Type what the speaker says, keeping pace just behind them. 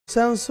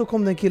Sen så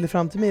kom det en kille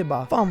fram till mig och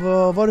bara, fan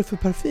vad var det för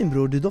parfym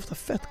bror? Du doftar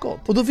fett gott.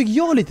 Och då fick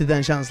jag lite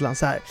den känslan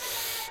så här.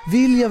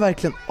 Vill jag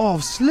verkligen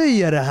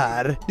avslöja det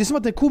här? Det är som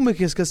att en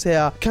komiker ska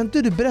säga, kan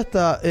inte du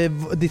berätta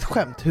ditt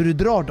skämt, hur du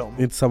drar dem?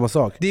 Inte samma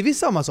sak. Det är visst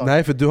samma sak.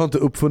 Nej, för du har inte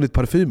uppfunnit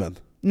parfymen.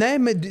 Nej,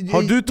 men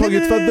har du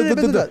tagit fram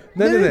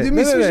du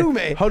missförstod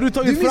mig. Har du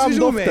tagit fram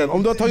doften?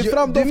 Om du har tagit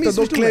fram doften,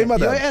 då claima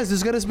den. Jag är äldst, du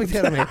ska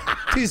respektera mig.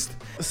 Tyst.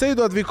 Säg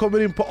då att vi kommer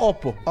in på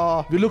Apo.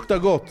 Vi luktar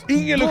gott.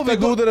 Ingen luktar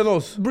godare än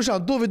oss.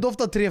 Brorsan, då vi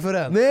doftar 3 för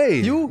en.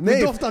 Nej. Jo,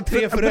 vi doftar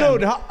 3 för en. Bro,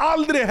 det har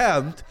aldrig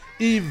hänt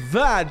i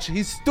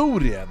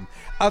världshistorien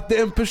att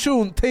en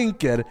person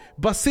tänker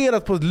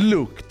baserat på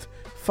lukt.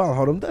 Fan,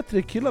 har de där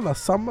 3 killarna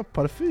samma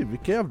parfym?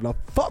 Vilka jävla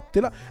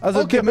fattiga.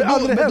 Alltså, okej,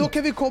 men då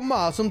kan vi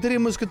komma som 3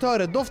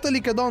 musketörer. Doftar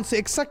likadant, ser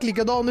exakt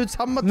likadan ut.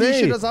 Samma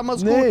t-shirt, samma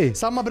skor,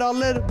 samma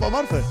brallor.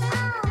 Varför?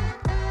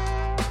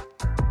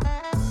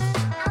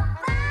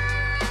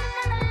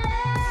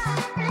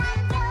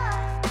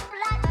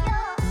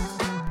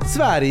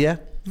 Sverige,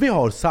 vi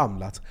har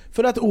samlats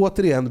för att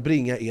återigen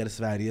bringa er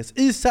Sveriges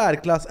i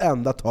särklass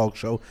enda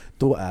talkshow.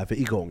 Då är vi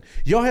igång.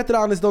 Jag heter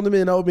Anis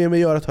Berra och med mig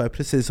göra tar jag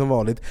precis som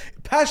vanligt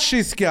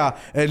persiska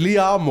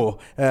Liamo.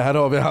 Här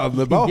har vi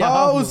han,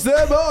 Bauhaus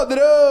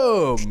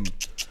Badrum.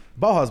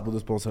 Bauhaus borde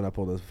sponsra den här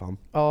podden för fan.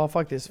 Ja,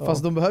 faktiskt.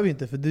 Fast de behöver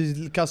inte, för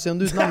du kastar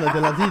ju ut namnet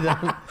hela tiden.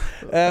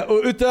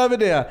 Och utöver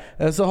det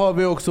så har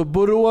vi också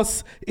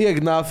Borås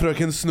egna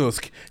Fröken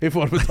Snusk i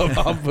form av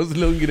Hampus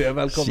Lundgren.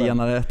 Välkommen.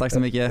 Tjenare, tack så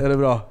mycket. Är det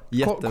bra?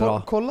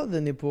 Jättebra.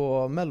 Kollade ni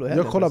på Mello?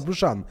 Jag kollade,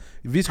 brorsan.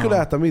 Vi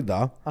skulle äta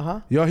middag.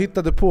 Jag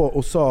hittade på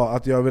och sa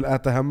att jag vill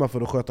äta hemma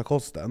för att sköta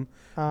kosten.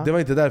 Det var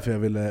inte därför jag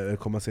ville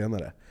komma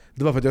senare.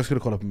 Det var för att jag skulle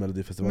kolla på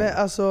Melodifestivalen.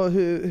 Men alltså,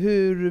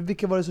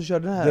 vilka var det som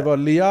körde den här? Det var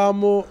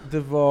Liamo, det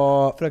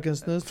var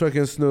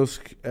Fröken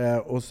Snusk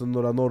och så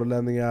några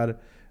norrlänningar.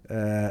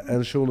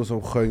 En shuno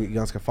som sjöng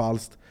ganska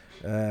falskt.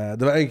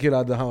 Det var en kille,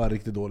 han var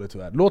riktigt dålig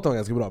tyvärr. Låten var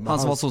ganska bra. Men han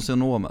som var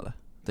socionom eller?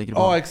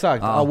 Ja,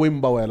 exakt.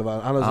 Wimbo eller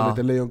vad. Han hade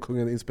lite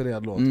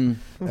Lejonkungen-inspirerad låt.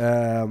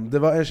 Det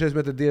var en tjej som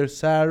heter Dear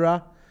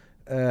Sarah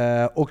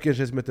och en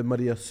tjej som heter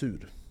Maria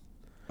Sur.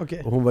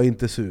 Okay. Och hon var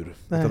inte sur,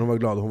 utan hon var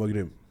glad och hon var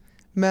grym.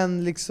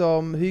 Men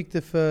liksom, hur gick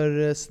det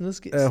för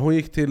Snuskis? Hon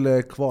gick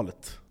till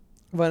kvalet.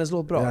 Var hennes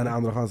låt bra? Ja, den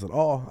andra chansen.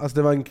 Ja, alltså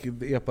det var en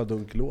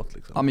epadunk-låt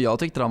liksom. Ja, men jag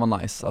tyckte den var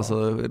nice.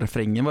 Alltså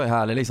refrängen var ju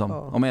härlig liksom.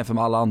 Om jag jämför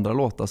med alla andra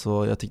låtar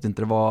så jag tyckte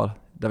inte det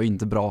var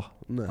inte bra.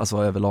 Nej. Alltså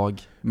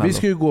överlag. Mello. Vi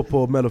ska ju gå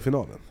på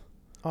Mellofinalen.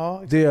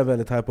 Ja, det är jag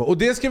väldigt här på. Och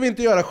det ska vi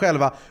inte göra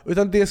själva,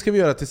 utan det ska vi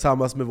göra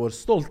tillsammans med vår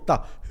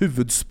stolta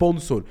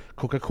huvudsponsor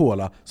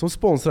Coca-Cola, som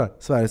sponsrar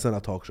Sveriges enda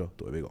talkshow.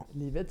 Då är vi igång.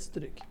 Livets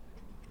dryck.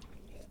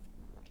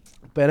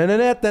 Men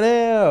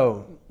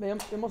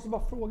jag måste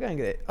bara fråga en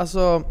grej.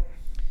 Alltså,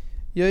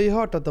 jag har ju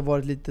hört att det har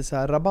varit lite så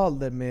här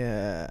rabalder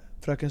med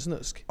Fröken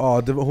Snusk.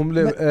 Ja, hon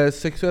blev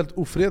sexuellt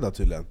ofredad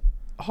tydligen.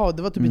 Ja,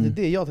 det var typ inte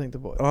det jag tänkte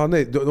på. Ja,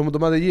 nej,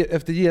 de hade,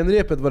 efter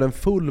genrepet var det en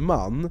full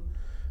man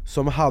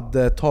som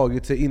hade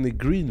tagit sig in i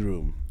green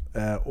room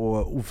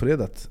och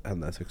ofredat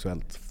henne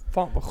sexuellt.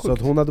 Fan vad sjukt. Så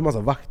att hon hade massa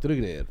vakter och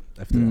grejer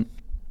efter det.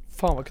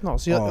 Fan vad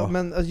knas.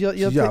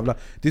 Jävla.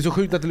 Det är så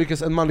sjukt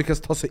att en man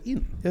lyckas ta sig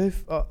in.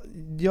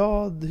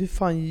 Hur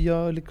fan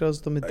jag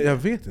lyckades de med det? Jag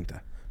vet inte.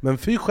 Men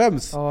fy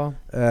skäms.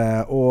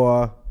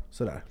 Och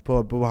sådär.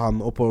 På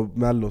han och på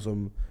Mello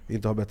som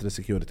inte har bättre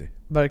security.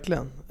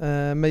 Verkligen.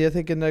 Men jag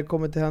tänker när det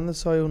kommer till henne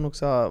så har hon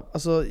också...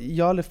 Alltså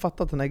jag har aldrig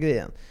fattat den här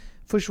grejen.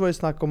 Först var det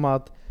snack om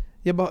att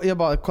jag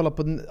bara kollade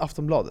på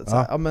Aftonbladet så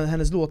här, men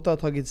hennes låtar har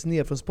tagits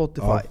ner från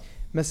Spotify.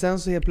 Men sen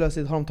så helt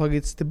plötsligt har de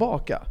tagits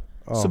tillbaka.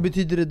 Så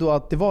betyder det då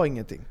att det var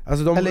ingenting?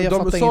 Alltså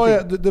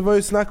det var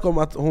ju snack om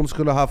att hon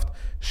skulle ha haft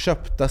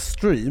köpta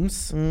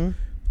streams.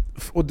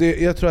 Och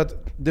jag tror att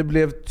det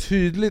blev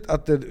tydligt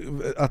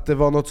att det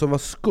var något som var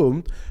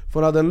skumt. För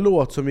hon hade en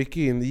låt som gick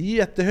in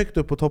jättehögt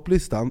upp på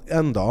topplistan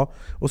en dag,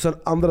 och sen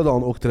andra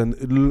dagen åkte den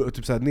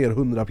typ så här ner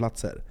 100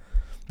 platser.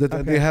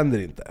 Det händer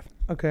inte.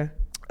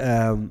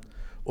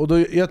 Och då,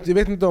 jag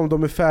vet inte om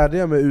de är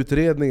färdiga med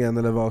utredningen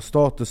eller vad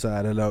status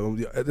är eller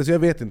alltså jag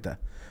vet inte.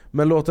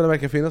 Men låtarna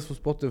verkar finnas på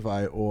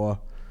Spotify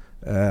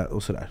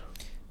och sådär.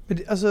 Men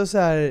alltså så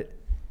här,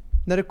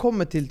 när det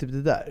kommer till typ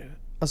det där,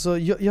 alltså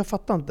jag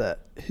fattar inte.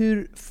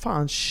 Hur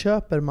fan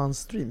köper man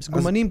streams?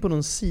 Går man in på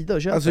någon sida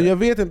och köper? Alltså jag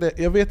vet inte.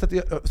 Jag vet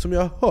att som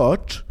jag har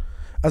hört,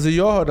 alltså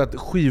jag har hört att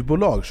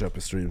skivbolag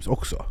köper streams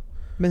också.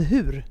 Men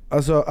hur?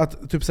 Alltså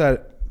att typ så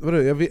här,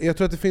 jag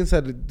tror att det finns så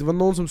här, det var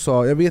någon som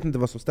sa, jag vet inte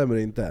vad som stämmer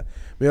och inte,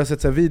 men jag har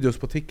sett så här videos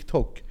på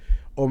TikTok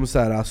om så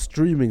här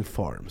streaming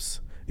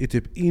farms i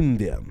typ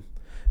Indien,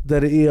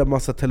 där det är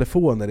massa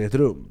telefoner i ett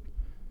rum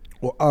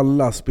och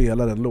alla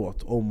spelar en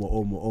låt om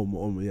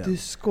och om igen. Du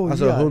skojar.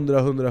 Alltså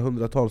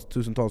hundratals,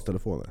 tusentals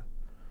telefoner.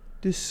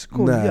 Du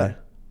skojar. Nej.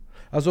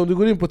 Alltså om du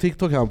går in på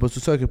TikTok här och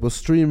söker på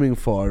streaming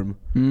farm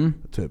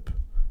typ,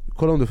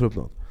 kolla om du får upp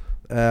något.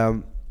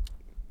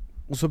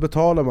 Och så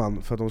betalar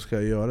man för att de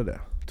ska göra det,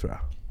 tror jag.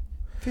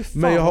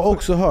 Men jag har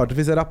också hört, det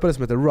finns en rappare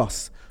som heter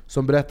Russ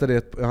som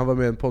berättade, han var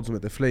med i en podd som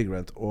heter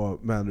Flagrant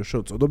och med Andrew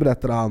Schultz, och då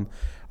berättade han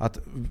att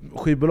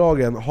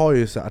skivbolagen har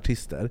ju så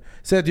artister.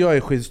 Säg att jag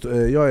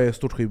är ett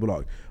stort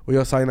skivbolag och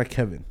jag signar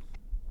Kevin.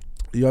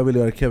 Jag vill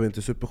göra Kevin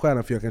till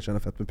superstjärna för jag kan tjäna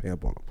fett med pengar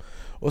på honom.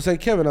 Och sen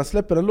Kevin, han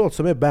släpper en låt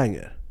som är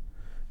banger.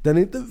 Den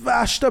är inte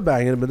värsta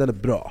banger, men den är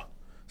bra.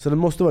 Så den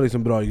måste vara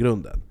liksom bra i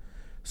grunden.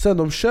 Sen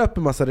de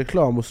köper massa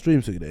reklam och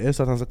streams och grejer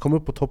så att han ska komma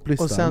upp på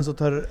topplistan. Och sen så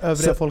tar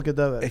övriga folket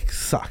över.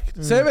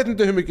 Exakt. Så jag vet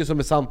inte hur mycket som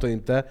är sant och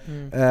inte.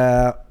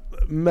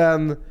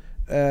 Men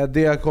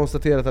det jag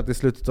konstaterat att i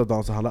slutet av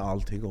dagen så handlar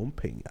allting om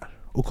pengar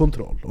och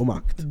kontroll och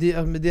makt. Det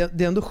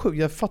är ändå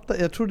sjukt.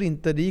 Jag trodde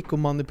inte det gick att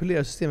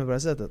manipulera systemet på det här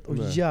sättet. Och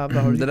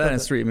jävlar har det där är en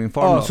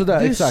streamingform. Ja,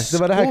 sådär, exakt. Det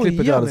var det här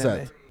klippet jag hade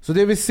sett. Så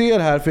det vi ser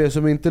här, för er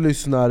som inte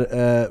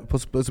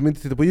lyssnar, som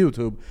inte tittar på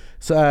YouTube,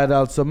 så är det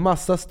alltså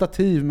massa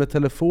stativ med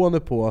telefoner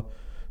på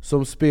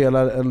som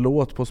spelar en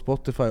låt på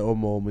Spotify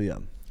om och om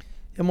igen.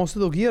 Jag måste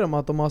dock ge dem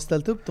att de har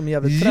ställt upp dem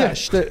jävligt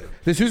fräscht.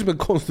 Det ser ut som en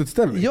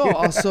konstutställning.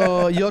 Ja, alltså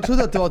jag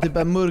trodde att det var typ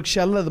en mörk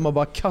källare där de har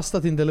bara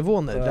kastat in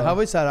telefoner. Det här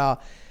var ju så här,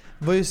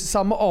 det var ju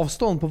samma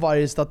avstånd på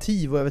varje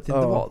stativ och jag vet inte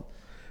vad.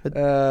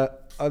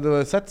 Det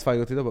var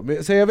satisfying att titta på.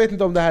 Så jag vet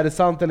inte om det här är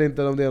sant eller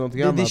inte, eller om det är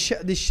någonting annat.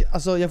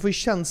 Alltså jag får ju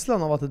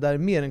känslan av att det där är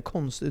mer en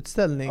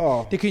konstutställning.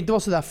 Det kan ju inte vara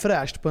så där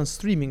fräscht på en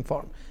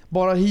streamingfarm.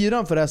 Bara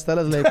hyran för det här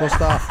stället lär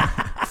kosta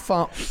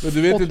fan. Men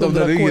du vet inte om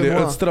det ligger i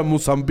östra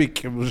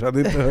Mozambique. Det är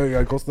inte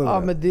höga kostnader.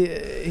 Ja, men det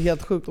är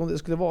helt sjukt om det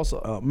skulle vara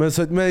så. Ja,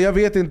 men jag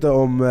vet inte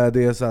om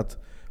det är så att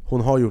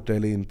hon har gjort det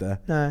eller inte.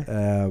 Nej.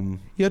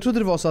 Jag trodde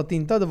det var så att det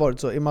inte hade varit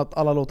så i och med att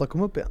alla låtar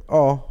kom upp igen.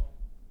 Ja,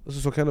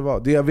 så kan det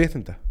vara. Jag vet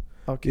inte.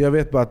 Okay. Jag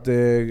vet bara att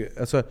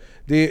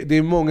det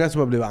är många som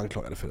har blivit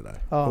anklagade för det där.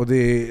 Ja. Och det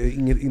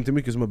är inte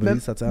mycket som har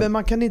bevisats. Men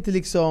man kan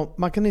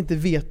inte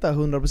veta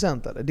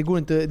 100%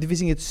 eller? Det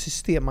finns inget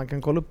system man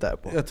kan kolla upp där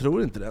på. Jag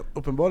tror inte det.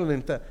 Uppenbarligen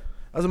inte.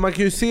 Alltså man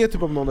kan ju se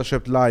typ om någon har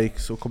köpt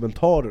likes och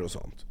kommentarer och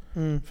sånt.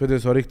 För det är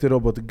så riktig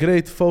robot.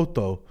 Great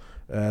photo.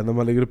 När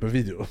man lägger upp en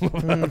video.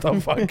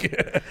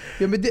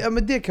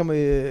 Men det kan man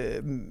ju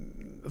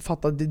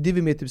fatta. Det är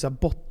väl mer typ så här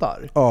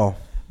bottar. Ja.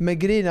 Men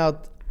grejen är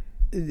att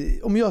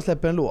om jag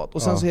släpper en låt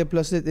och sen så helt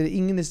plötsligt är det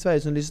ingen i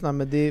Sverige som lyssnar,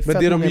 men det är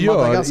fett många i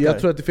Madagaskar. Jag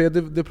tror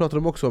att det pratar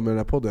de också om i den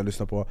här podden jag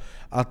lyssnar på,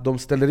 att de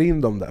ställer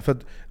in dem där. För att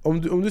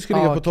om du ska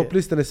ligga på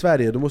topplistan i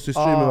Sverige, då måste ju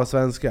streamen vara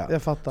svenska.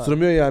 Jag fattar. Så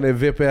de gör gärna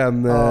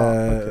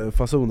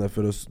VPN-fasoner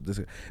för att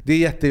det är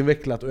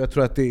jätteinvecklat, och jag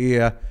tror att det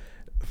är,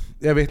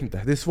 jag vet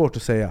inte, det är svårt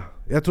att säga.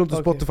 Jag tror inte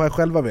Spotify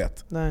själva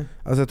vet. Nej.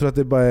 Alltså jag tror att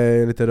det bara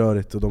är lite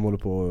rörigt och de håller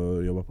på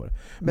att jobba på det.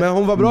 Men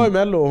hon var bra i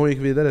Mello och hon gick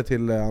vidare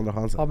till andra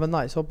chansen. Ja, men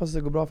nice, hoppas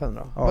det går bra för henne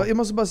då. Ja. Jag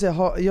måste bara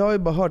säga, jag har ju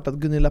bara hört att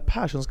Gunilla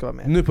Persson ska vara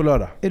med. Nu på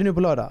lördag. Är det nu på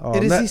lördag? Ja,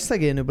 är det sista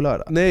grejen nu på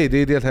lördag? Nej, det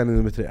är deltävling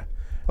nummer 3.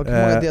 Och hur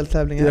många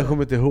deltävlingar? Jag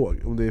kommer inte ihåg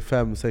om det är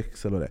 5,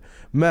 6 eller vad det är.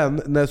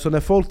 Men när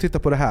folk tittar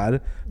på det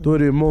här, då är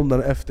det ju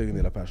måndagen efter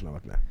Gunilla Persson har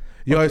varit med.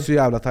 Jag är så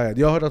jävla taggad.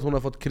 Jag har hört att hon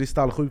har fått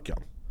kristallsjukan.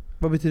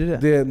 Vad betyder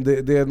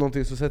det? Det är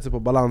någonting som sätter sig på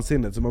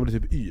balanssinnet, så man blir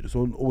typ yr.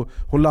 Så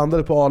hon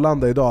landade på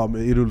Arlanda idag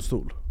i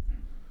rullstol.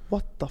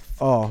 What the fuck?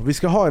 Ja, vi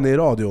ska ha henne i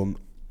radion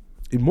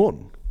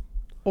imorgon.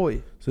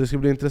 Oj. Så det ska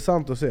bli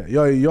intressant att se.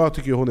 Jag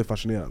tycker hon är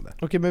fascinerande.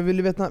 Okej, men vill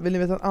ni veta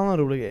en annan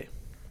rolig grej?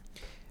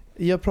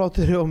 Jag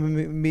pratade om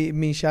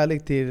min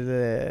kärlek till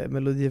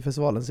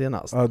Melodifestivalen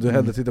senast. Ja, du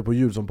hellre tittar på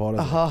ljud som paras.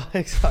 Aha,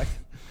 exakt.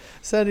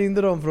 Sen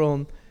ringde de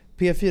från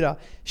P4.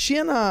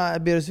 Tjena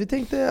Berus, vi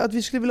tänkte att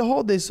vi skulle vilja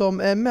ha dig som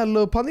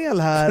mellopanel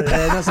här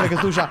nästa vecka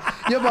torsdag.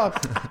 Jag bara,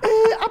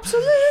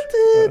 absolut,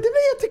 det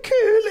blir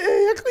jättekul,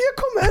 jag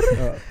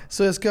kommer. Ja.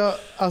 Så jag ska,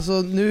 alltså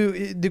nu,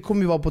 det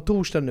kommer ju vara på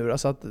torsdag nu,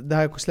 så att det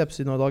här släpps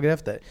ju några dagar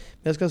efter. Men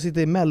jag ska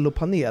sitta i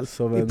mellopanel i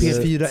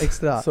P4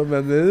 Extra. Som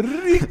en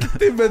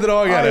riktig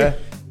bedragare.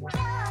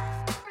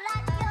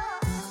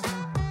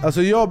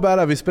 Alltså jag och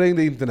Berra, vi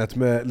sprängde internet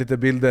med lite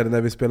bilder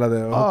när vi spelade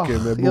hockey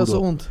med Modo. Jag har så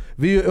ont.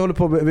 Vi håller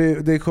på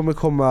med,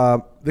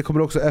 det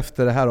kommer också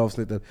efter det här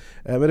avsnittet.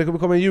 Men det kommer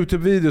komma en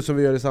YouTube-video som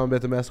vi gör i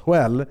samarbete med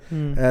SHL,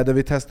 där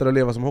vi testar att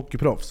leva som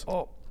hockeyproffs.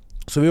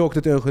 Så vi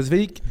åkte till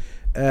Örnsköldsvik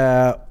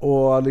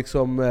och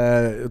liksom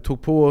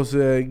tog på oss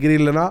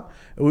grillerna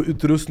och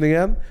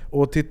utrustningen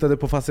och tittade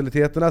på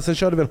faciliteterna. Sen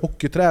körde vi en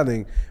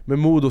hockeyträning med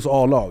Modos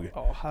A-lag.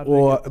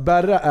 Och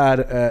Berra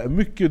är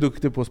mycket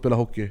duktig på att spela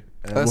hockey.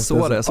 Jag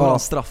såg det, så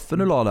straffen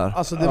du la där.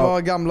 Alltså det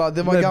var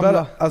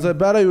gamla.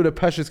 Berra gjorde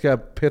persiska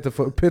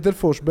Peter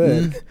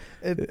Forsberg.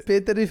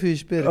 Peter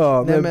Forsberg.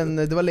 Ja, men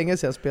det var länge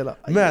sedan jag spelade.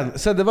 Men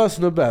sen det var en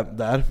snubbe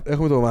där, jag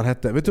kommer inte ihåg vad han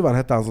hette. Vet du vad han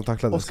hette, han som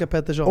tacklade?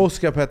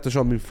 Oskar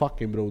Pettersson, min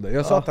fucking broder.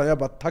 Jag sa att jag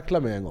bara tackla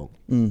mig en gång.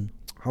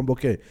 Han bara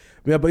okej.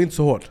 Men jag bara inte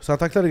så hårt, så han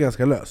tacklade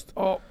ganska löst.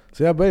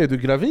 Så jag bara, är du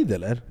gravid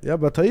eller? Jag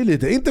bara, ta i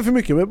lite, inte för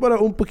mycket, men bara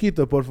un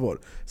poquito por favor.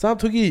 Så han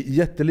tog i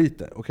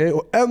jättelite, okej?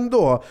 Och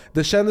ändå,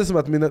 det kändes som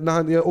att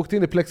när jag åkte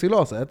in i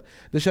plexiglaset,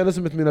 det kändes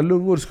som att mina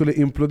lungor skulle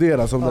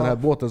implodera som den här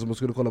båten som man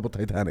skulle kolla på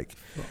Titanic.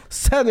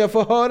 Sen jag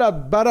får höra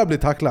att Berra blir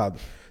tacklad.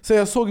 Så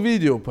jag såg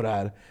video på det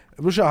här.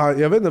 Brorsan,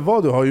 jag vet inte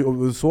vad du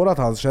har sårat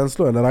hans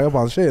känslor eller raggat på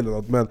hans tjej eller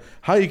något, men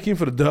han gick in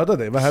för att döda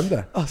dig. Vad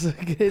hände? Alltså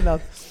grejen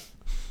att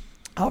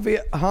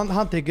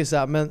han tänker så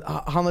här, men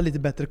han har lite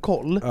bättre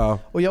koll. Ja.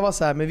 Och jag var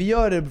så här, men vi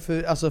gör det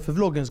för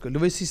vloggens skull. Det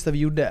var det sista vi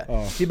gjorde.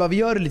 Ja. Vi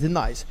gör det lite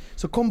nice.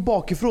 Så kom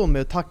bakifrån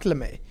mig och tackla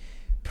mig.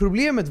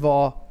 Problemet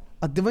var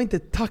att det var inte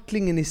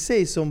tacklingen i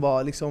sig som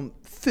var liksom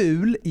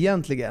ful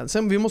egentligen.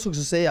 Sen vi måste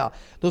också säga,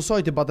 de sa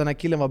ju typ att den här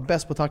killen var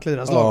bäst på att tackla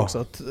deras lag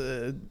också.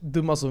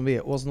 Dumma som vi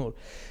är, åsnor.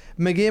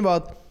 Men grejen var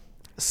att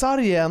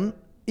sargen,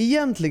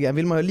 egentligen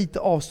vill man ha lite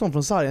avstånd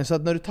från sargen, så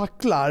att när du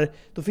tacklar,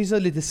 då finns det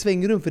lite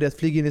svängrum för det att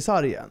flyga in i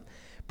sargen.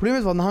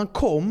 Problemet var att när han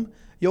kom,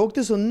 jag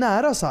åkte så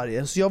nära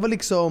sargen så jag var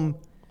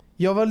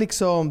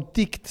liksom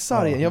dikt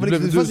sargen.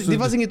 Det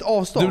fanns inget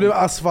avstånd. Du blev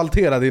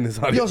asfalterad in i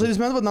sargen. Ja, så det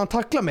som hände var att när han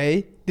tacklade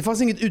mig, det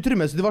fanns inget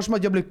utrymme, så det var som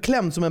att jag blev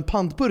klämd som en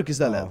pantburk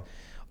istället. Ja.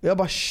 Och jag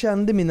bara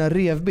kände mina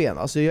revben.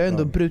 Alltså jag har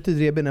ändå brutit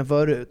revbenen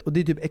förut. Och det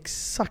är typ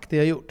exakt det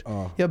jag har gjort.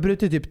 Ja. Jag har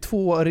brutit typ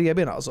 2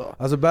 revben alltså.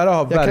 Alltså Berra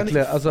har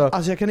verkligen...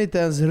 Alltså jag kan inte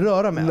ens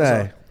röra mig.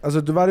 Nej.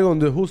 Alltså du, varje gång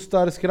du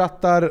hostar,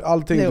 skrattar,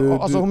 allting. Nej,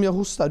 alltså om jag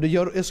hostar,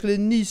 jag skulle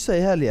nysa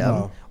i helgen.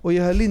 Ja. Och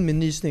jag höll in min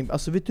nysning.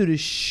 Alltså vet du hur det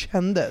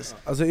kändes?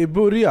 Alltså i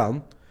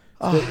början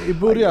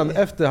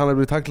efter han hade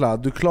blivit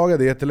tacklad, du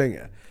klagade jättelänge.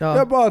 Ja.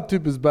 Jag bara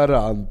typiskt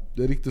Berra,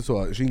 det är riktigt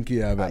så, kinkig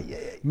jävel.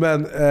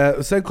 Men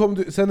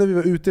sen när vi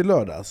var ute i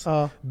lördags,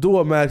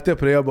 då märkte jag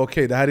på det, jag bara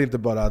okej, det här är inte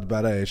bara att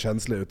Berra är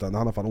känslig, utan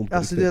han har fan ont på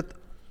alltså,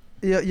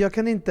 jag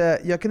kan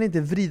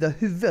inte vrida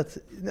huvudet.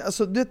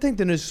 Alltså du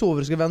tänkte när du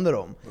sover ska vända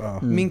dem.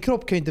 Min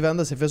kropp kan ju inte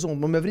vända sig för jag har så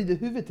ont. Om jag vrider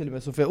huvudet till och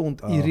med så får jag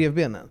ont i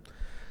revbenen.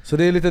 Så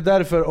det är lite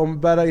därför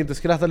om Berra inte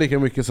skrattar lika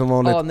mycket som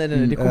vanligt. Nej,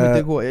 det kommer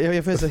inte gå.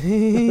 Jag får så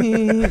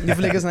du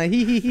får lägga sån här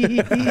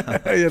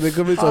ja, det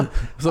kommer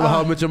som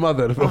How Much Your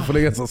Mother för att få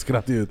lägga sån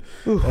skrattljud.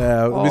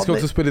 Vi ska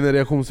också spela in en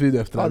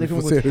reaktionsvideo efter det. Vi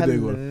får se hur det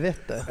går.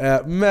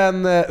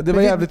 Men det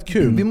var jävligt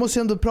kul. Vi måste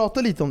ändå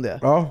prata lite om det.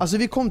 Alltså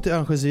vi kom till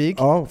Örnsköldsvik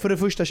för det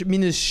första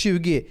minus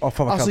 20.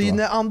 Alltså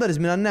när jag andades,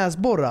 mina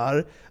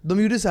näsborrar,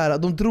 de gjorde så här,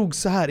 de drog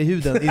så här i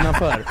huden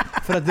innanför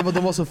för att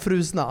de var så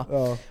frusna.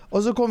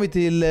 Och så kom vi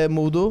till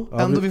Modo.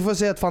 Ändå vi får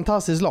säga ett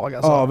fantastiskt lag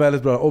alltså. Ja,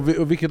 väldigt bra.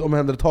 Och vilket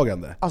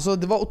omhändertagande. Alltså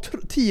det var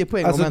 10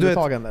 poäng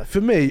omhändertagande. Vet,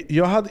 för mig,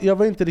 jag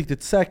var inte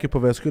riktigt säker på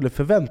vad jag skulle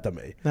förvänta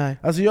mig. Nej.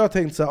 Alltså jag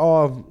tänkte så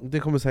här, det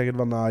kommer säkert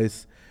vara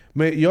nice.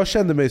 Men jag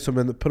kände mig som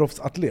en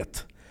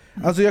proffsatlet.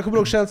 Alltså jag kommer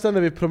ihåg känslan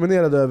när vi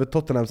promenerade över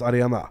Tottenhams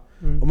arena.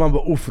 Och man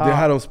bara, det är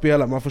här de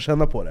spelar, man får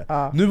känna på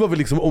det. Nu var vi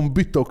liksom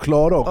ombytta och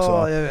klara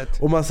också. Jag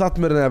vet. Och man satt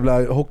med den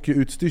jävla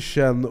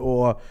hockeyutstyrseln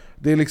och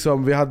det är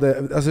liksom, vi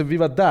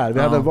var där, vi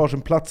hade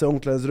varsin plats i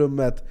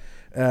omklädningsrummet.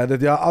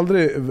 Jag har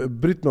aldrig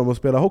brytt mig om att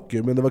spela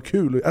hockey, men det var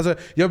kul. Alltså,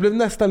 jag blev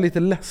nästan lite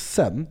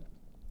ledsen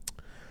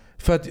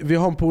för att vi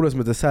har en polare som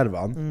heter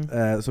Servan,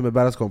 som är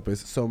Berras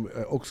kompis, som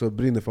också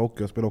brinner för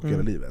hockey och spelar hockey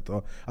hela livet.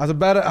 Och, alltså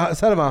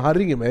Servan, han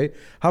ringer mig.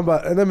 Han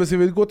bara, nej men ska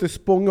vi gå till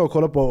Spånga och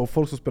kolla på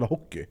folk som spelar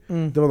hockey?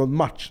 Det var någon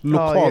match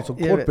lokalt som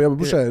koll på. Jag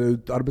bara, är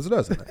du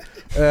arbetslös?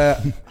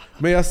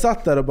 Men jag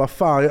satt där och bara,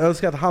 fan, jag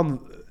önskar att han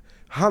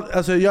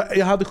alltså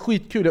jag hade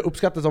skitkul, jag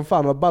uppskattade som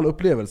fan, det var ball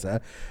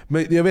upplevelse.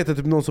 Men jag vet att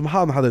typ någon som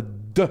han hade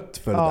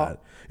dött för det där.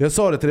 Jag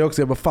sa det till dig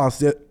också, jag bara, fan,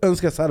 jag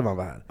önskar Servan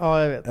var här.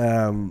 Ja, jag vet.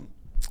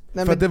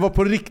 Nej, för det var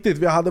på riktigt,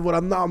 vi hade våra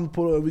namn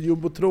på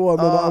jumbotron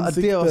och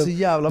ansikten. Det var så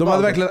jävla de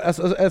hade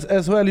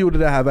verkligen, SHL gjorde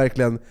det här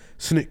verkligen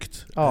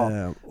snyggt.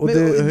 Och men,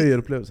 det höjer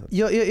upplevelsen.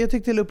 Jag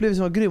tyckte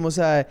upplevelsen var grym och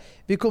så här,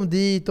 vi kom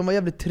dit, de var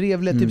jävligt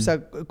trevliga, typ så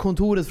här,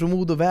 kontoret från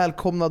Modo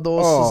välkomnade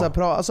oss och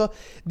så här, alltså,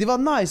 det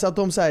var nice att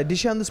de så här, det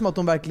kändes som att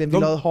de verkligen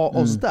ville ha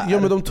oss där. Ja,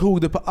 men de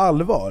tog det på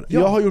allvar.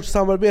 Jag har gjort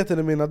samarbeten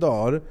i mina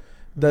dagar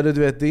där du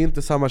vet, det är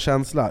inte samma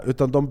känsla,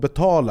 utan de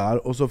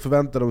betalar och så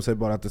förväntar de sig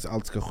bara att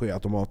allt ska ske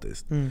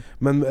automatiskt.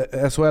 Men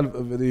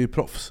SHL, det är ju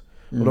proffs.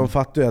 Och de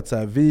fattar ju att så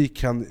här, vi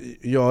kan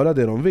göra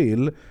det de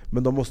vill,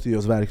 men de måste ge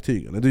oss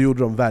verktygen. Det gjorde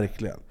de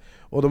verkligen.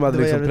 Och de hade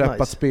liksom preppat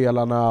nice.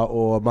 Spelarna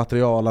och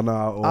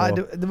materialarna och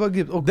det var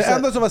grymt. Det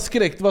enda som var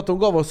skräckt var att de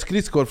gav oss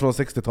skridskor från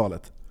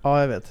 60-talet.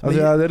 Ja, jag vet. Alltså,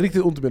 jag hade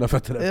riktigt ont i mina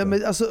fötter. Ja,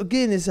 men alltså,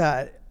 grejen är så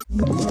här.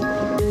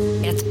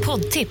 Ett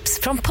poddtips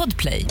från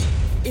Podplay.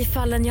 I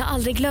Fallen jag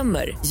aldrig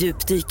glömmer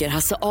djupdyker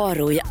Hasse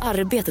Aro i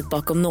arbetet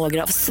bakom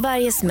några av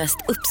Sveriges mest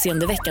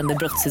uppseendeväckande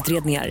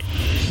brottsutredningar.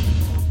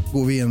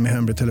 Går vi in med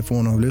hemlig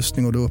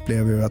telefonavlyssning och då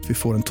upplever vi att vi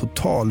får en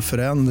total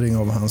förändring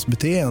av hans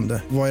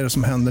beteende. Vad är det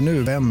som händer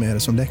nu? Vem är det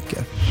som läcker?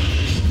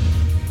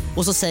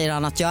 Och så säger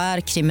han att jag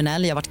är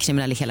kriminell, jag har varit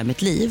kriminell i hela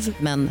mitt liv,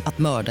 men att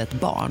mörda ett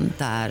barn,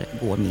 där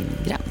går min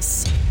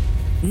gräns.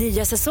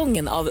 Nya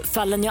säsongen av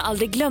Fallen jag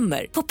aldrig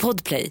glömmer på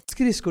Podplay.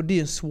 Skridskor, det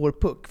är en svår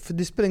puck. För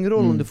det spelar ingen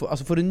roll om du får,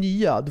 alltså får du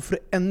nya, då får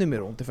du ännu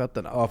mer ont i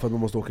fötterna. Ja, för att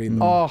man måste åka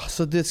in.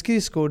 Så det är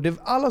skridskor,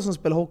 alla som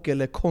spelar hockey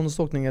eller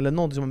konståkning eller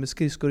något som har med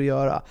skridskor att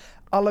göra,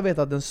 alla vet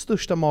att den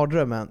största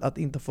mardrömmen är att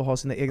inte få ha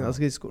sina egna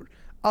skridskor.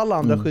 Alla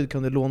andra skydd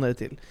kan du låna det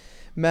till.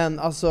 Men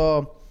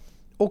alltså,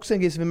 också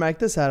en grej som vi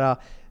märkte så här,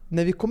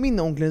 när vi kom in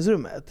i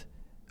omklädningsrummet,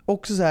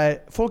 också så här,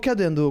 folk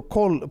hade ändå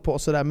koll på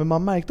oss sådär, men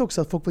man märkte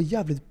också att folk var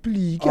jävligt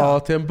blyga. Ja,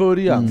 till en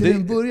början.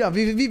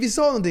 Vi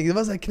sa någonting, det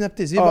var så här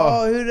knäpptis. Vi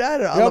bara, hur är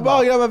det?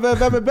 Alla jag bara,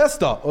 vem är bäst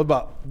då? Och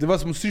bara, det var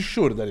som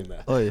syrsor där inne.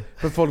 Oj.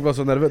 För folk var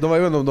så nervösa, jag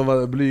vet inte om de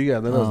var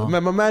blyga.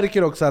 Men man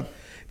märker också att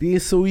det är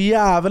så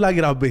jävla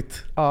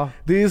grabbigt.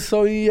 Det är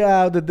så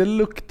jävla, det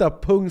luktar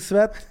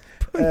pungsvett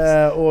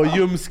och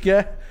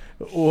ljumske.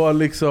 Och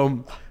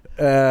liksom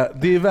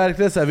det är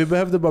verkligen så här, vi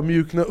behövde bara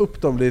mjukna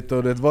upp dem lite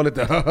och det var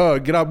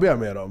lite grabbiga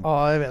med dem.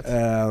 Ja, jag vet.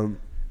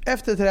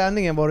 Efter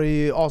träningen var det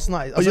ju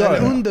asnice. Alltså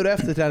under och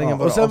efter träningen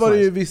var det asnice. Och sen var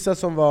det ju vissa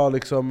som var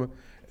liksom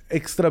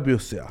extra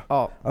bjussiga.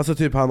 Alltså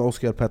typ han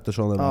Oskar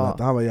Pettersson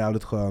eller han var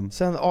jävligt skön.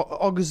 Sen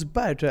August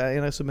Berg tror jag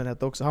en som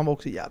hette också. Han var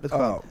också jävligt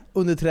skön.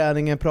 Under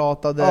träningen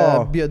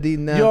pratade, bjöd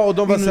in en. Ja, och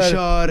de var så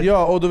här,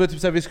 ja, och då vet typ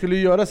så här, vi skulle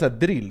göra så här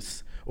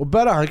drills. Och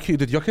bara jag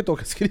kan inte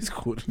åka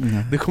skridskor.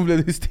 Det kommer bli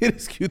en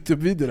hysterisk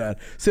YouTube-video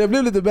där. Så jag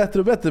blev lite bättre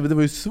och bättre, men det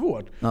var ju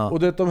svårt. Och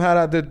det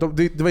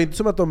var inte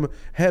som att de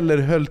heller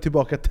höll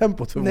tillbaka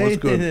tempot för vår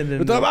skull. Nej.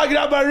 Utan de bara,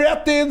 grabbar,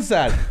 rätt in så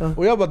här.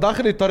 Och jag bara,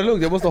 Dakhani, ta det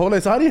lugnt, jag måste hålla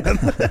i sargen.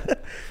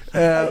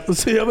 Och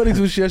så jag var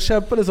liksom, jag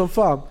kämpade som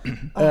fan.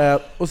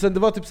 Och sen det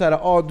var typ så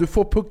här, du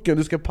får pucken,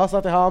 du ska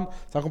passa till han, så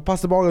han kommer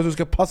passa tillbaka, så du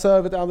ska passa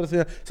över till andra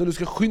sidan, så du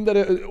ska skynda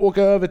dig,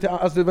 åka över till,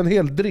 alltså det var en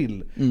hel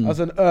drill.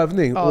 Alltså en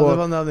övning. Ja, det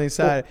var en övning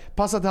så här.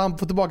 Passa till han,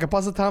 få tillbaka,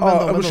 passa till han,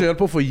 vända. Jag höll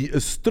på att få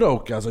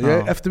stroke alltså. Jag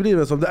är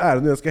efterbliven som det är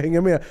nu, jag ska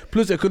hänga med.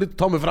 Plus jag kunde inte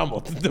ta mig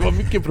framåt. Det var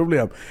mycket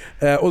problem.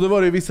 Och då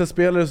var det vissa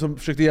spelare som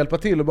försökte hjälpa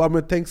till och bara,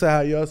 men tänk så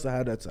här, gör så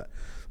här, det så här.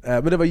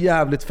 Men det var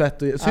jävligt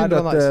fett och synd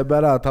att nice.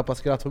 Berra tappade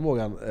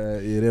skrattförmågan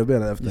i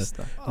revbenen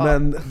efter.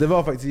 Men det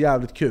var faktiskt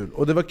jävligt kul.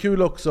 Och det var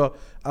kul också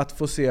att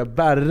få se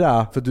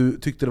Berra, för du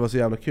tyckte det var så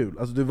jävla kul.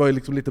 Alltså det var ju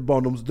liksom lite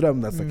barndomsdröm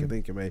nästan, kan jag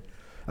tänka mig.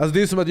 Alltså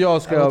det är som att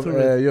jag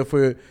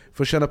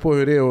får känna på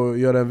hur det är att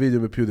göra en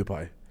video med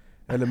PewDiePie.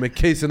 Eller med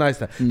Casey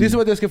Neistat. Det är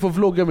som att jag ska få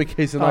vlogga med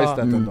Casey Neistat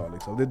en dag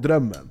liksom. Det är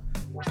drömmen.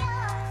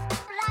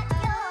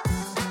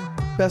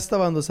 Bästa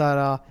var ändå så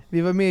här,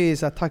 vi var med i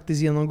så här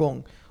taktisk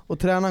genomgång. Och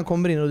tränaren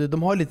kommer in och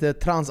de har lite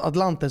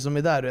transatlanter som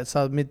är där, så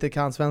att de inte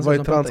kan svenska. Vad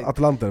är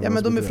transatlanter? Ja,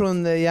 men de är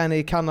från gärna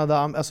i Kanada,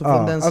 alltså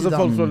från den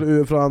sidan. Alltså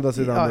folk från andra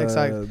sidan. Ja,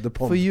 exakt.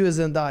 For US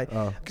and I.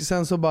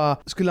 Sen så bara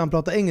skulle han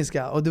prata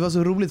engelska, och det var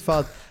så roligt för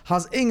att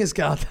hans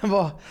engelska, den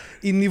var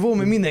i nivå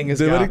med min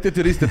engelska. Det var riktigt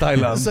turist i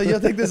Thailand. Så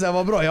jag tänkte så här,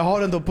 vad bra, jag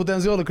har ändå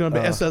potential att kunna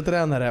bli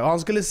SHL-tränare. Och han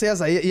skulle säga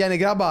så här, Jenny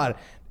grabbar,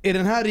 är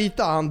den här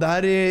ytan, det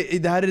här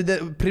är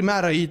den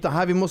primära ytan,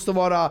 här vi måste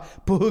vara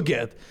på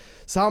hugget.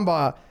 Så han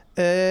bara,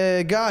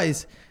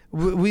 guys,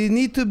 we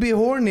need to be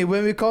horny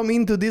when we come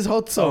into this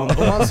hot zone.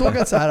 Och man såg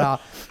att så här,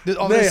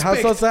 nej,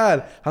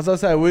 han sa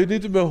så här, we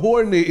need to be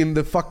horny in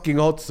the fucking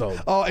hot zone.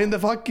 Ja, in the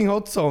fucking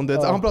hot zone.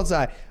 Han pratade så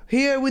här,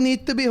 here we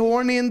need to be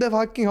horny in the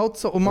fucking hot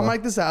zone. Och man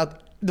märkte så här att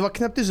det var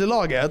knäppt i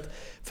laget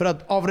för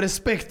att av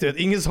respekt,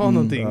 ingen sa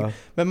någonting.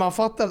 Men man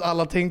fattade att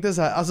alla tänkte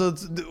så här, alltså,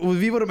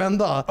 och vi var de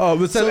enda. Ja,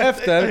 men sen så,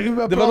 efter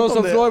det var någon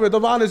som frågade mig,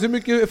 de var Anis, hur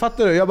mycket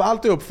fattar du? Jag bara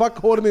alltid upp, fuck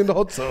horny in the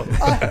hot zone.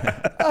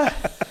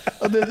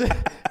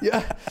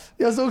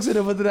 Jag såg också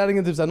det på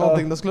träningen typ såhär,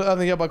 någonting, de skulle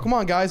övning, jag bara come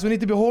on guys, we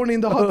need to be horny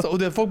in the hot zone. Och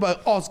det, folk bara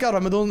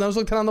asgarvar, men när de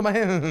såg tränaren, de bara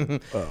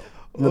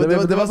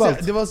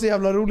det var så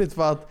jävla roligt,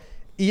 för att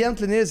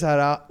egentligen är det så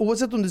här,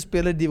 oavsett om du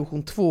spelar i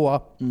division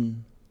 2,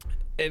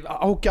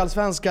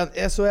 Hockeyallsvenskan,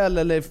 SHL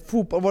eller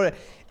fotboll,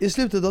 i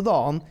slutet av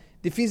dagen,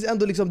 det finns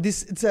ändå liksom,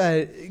 så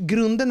här,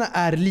 grunderna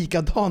är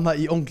likadana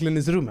i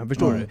omklädningsrummen,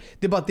 förstår du?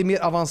 Det är bara att det är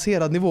mer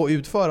avancerad nivå i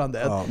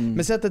utförandet.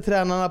 Men sättet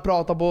tränarna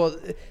pratar på,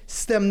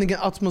 stämningen,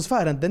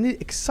 atmosfären, den är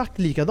exakt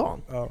likadan.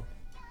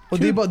 Och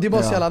det är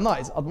bara så jävla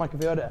nice att man kan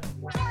få göra det.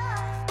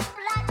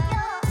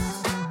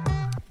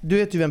 Du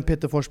vet ju vem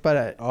Peter Forsberg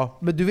är.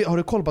 Men har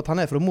du koll på att han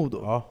är från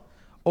Modo?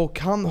 Och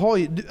han har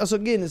ju, alltså,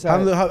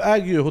 han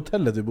äger ju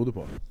hotellet vi bodde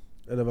på.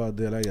 Eller vad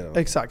delägare.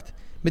 Exakt.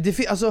 Men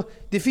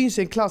det finns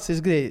ju en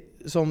klassisk grej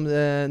som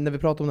när vi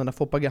pratar om den där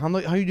Foppa, han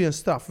gjorde ju en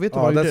straff. Vet du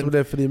vad det som det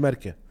är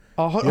frimärke.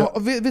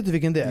 Vet du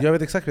vilken det är? Jag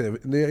vet exakt vad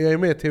det är. Jag är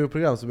med i ett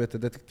tv-program som heter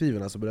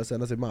Detektiverna, som började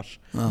sändas i mars.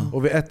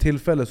 Och vid ett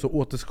tillfälle så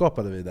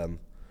återskapade vi den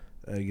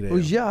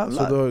grejen.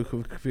 Så då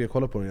fick jag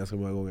kolla på den ganska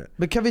många gånger.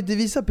 Men kan vi inte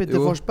visa Peter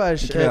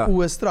Forsbergs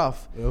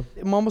OS-straff?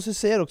 Man måste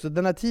säga också,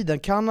 den här tiden,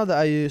 Kanada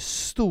är ju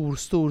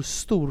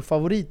stor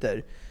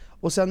favoriter.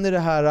 Och sen är det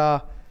här...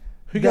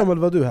 Hur gammal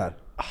var du här?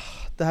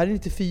 Det här är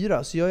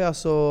 94, så jag är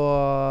alltså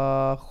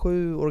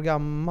 7 år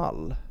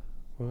gammal.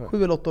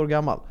 7 eller 8 år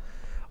gammal.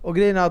 Och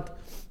grejen är att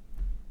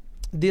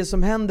det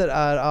som händer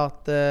är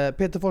att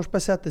Peter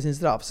Forsberg sätter sin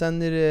straff.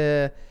 Sen är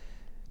det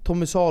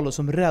Tommy Salo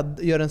som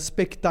gör en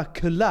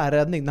spektakulär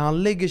räddning när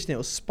han lägger sig ner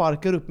och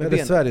sparkar upp med benen. Är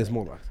det Sveriges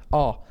målvakt?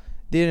 Ja,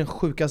 det är den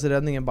sjukaste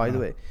räddningen by the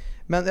way.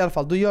 Men i alla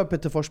fall, då gör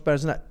Peter Forsberg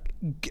sån här...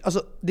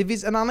 Alltså, det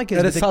finns en annan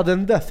Är det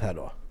sudden death här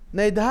då?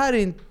 Nej, det här är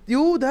inte...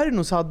 Jo, det här är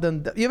nog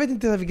sudden... Jag vet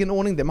inte vilken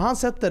ordning det är, men han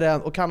sätter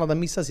den och Kanada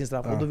missar sin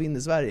straff och då vinner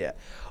Sverige.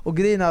 Och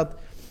grejen är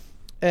att...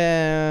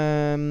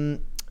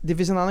 det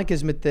finns en annan kille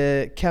som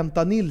heter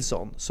Kenta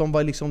Nilsson som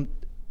var liksom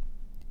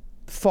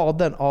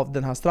fadern av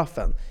den här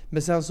straffen.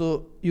 Men sen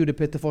så gjorde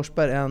Peter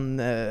Forsberg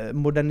en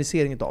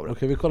modernisering av det.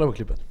 Okej, vi kollar på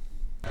klippet.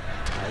 Nej,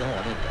 det har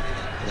det inte.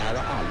 Det här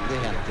har aldrig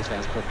hänt i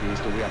svensk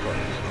hockeyhistoria förut.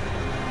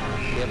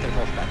 Peter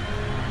Forsberg.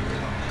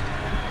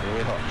 Det har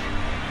vi hört.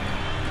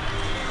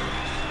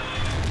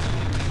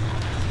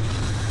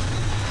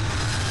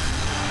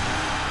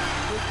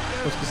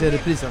 Jag ska se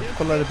reprisen.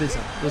 Kolla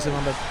reprisen. Då ser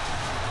man bättre.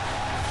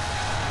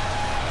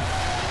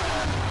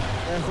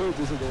 Jag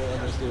skjuter så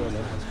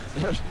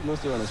det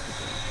måste göra något.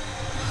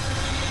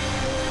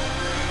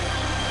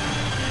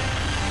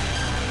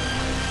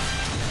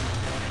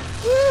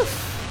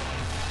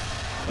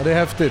 Ja, det är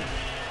häftigt.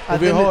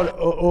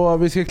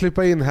 Och vi ska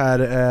klippa in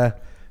här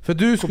för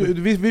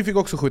vi fick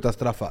också skjuta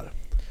straffar.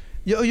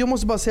 Jag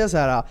måste bara säga så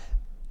här.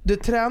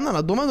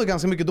 Tränarna, de var ändå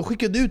ganska mycket. De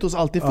skickade ut oss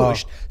alltid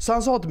först. Så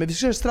han sa till mig, vi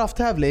ska köra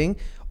strafftävling.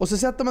 Och så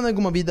sätter man den och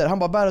går man vidare. Han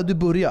bara, Berra, du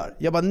börjar.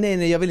 Jag bara,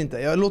 nej jag vill inte,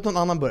 jag låter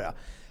någon annan börja.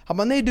 Han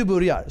bara, nej du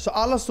börjar. Så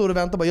alla står och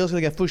väntar på att jag ska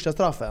lägga första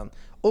straffen.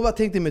 Och vad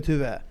tänkte i mitt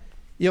huvud?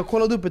 Jag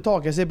kollade upp ett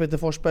tag, jag ser Peter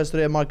Forsberg, så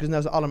det är Marcus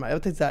Näs och alla de här.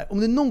 Jag tänkte så här, om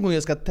det är någon gång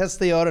jag ska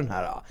testa göra den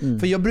här.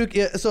 För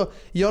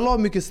jag la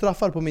mycket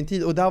straffar på min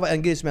tid. Och det här var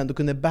en grej som jag ändå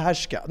kunde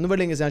behärska. Nu var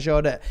det länge sedan jag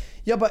körde.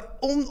 Jag bara,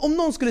 om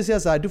någon skulle säga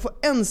så här, du får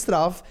en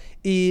straff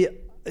i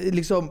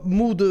liksom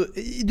Modo,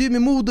 du är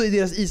med Modo i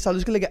deras ishall,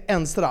 du ska lägga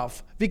en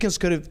straff. Vilken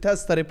ska du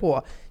testa dig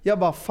på? Jag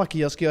bara, fuck,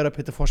 jag ska göra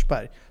Peter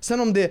Forsberg.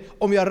 Sen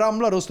om jag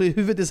ramlar och slår i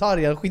huvudet i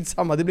sargen,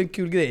 skitsamma, det blir en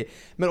kul grej.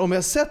 Men om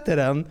jag sätter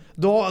den,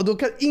 då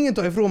kan ingen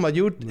ta ifrån mig att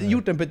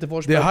gjort en Peter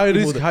Forsberg. Det är high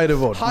risk, high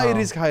reward. High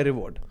risk, high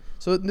reward.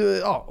 Så nu,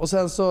 ja, och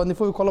sen så, ni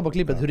får ju kolla på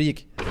klippet hur det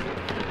gick.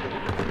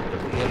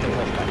 Peter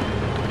Forsberg.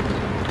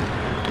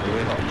 Det har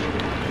vi hört.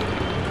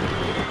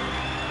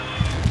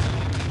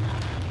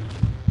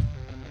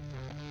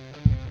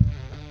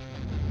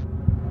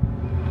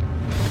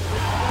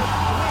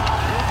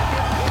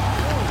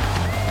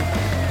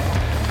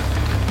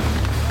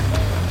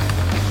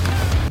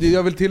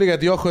 Jag vill tillägga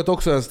att jag sköt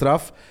också en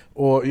straff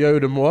och jag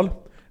gjorde mål.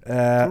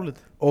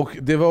 Och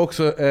det var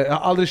också, jag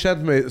har aldrig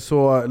känt mig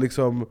så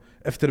liksom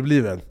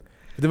efterbliven.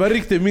 Det var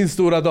riktigt min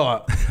stora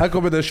dag. Här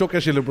kommer den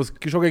tjocka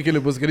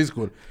killen på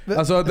skridskor.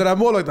 Alltså den här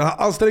målvakten, han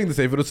ansträngde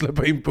sig för att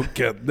släppa in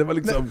pucken. Det var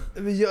liksom...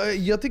 Men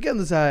jag tycker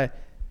ändå så här.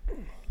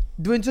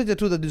 Det var inte så att jag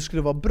trodde att du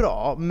skulle vara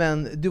bra,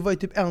 men du var ju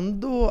typ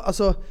ändå,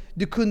 alltså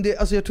du kunde,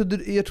 alltså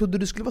jag trodde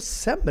du skulle vara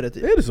sämre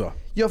typ. Är det så?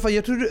 Ja, för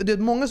jag trodde, det är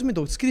många som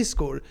inte åkt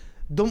skridskor.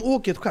 De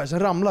åker ett skär, sen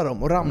ramlar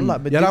de och ramlar.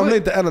 Men jag ramlar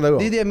inte en enda gång.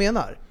 Det är det jag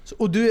menar.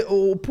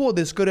 Och på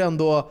det ska du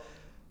ändå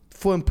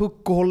få en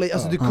puck och hålla i.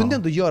 Alltså du kunde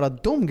ändå göra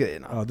de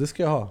grejerna. Ja, det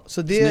ska jag ha.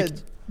 Så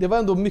det var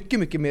ändå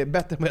mycket mer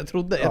bättre än vad jag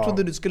trodde. Jag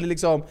trodde du skulle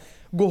liksom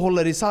gå och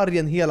hålla i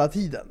sargen hela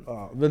tiden.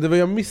 Ja, men det var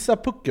jag missar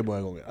pucken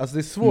många gånger. Alltså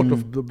det är svårt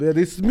det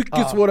är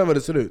mycket svårare än vad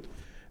det ser ut.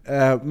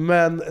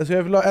 Men så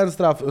jag la en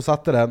straff och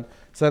satte den.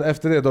 Sen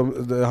efter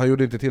det, han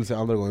gjorde inte till sig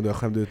andra gången då jag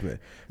skämde ut mig.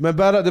 Men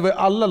Berra, det var ju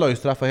alla la ju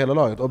straffar hela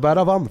laget och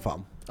Berra vann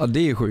fan. Ja,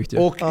 det är sjukt ju.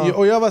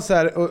 Och jag var så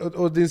här,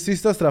 och din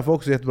sista straff var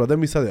också jättebra, den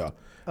missade jag.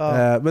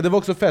 Men det var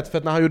också fett, för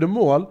att när han gjorde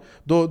mål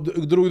då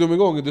drog de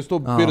igång, det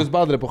stod Birus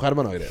Badre på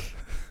skärmarna och det.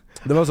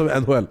 Det var som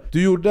NHL.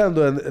 Du gjorde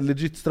ändå en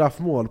legit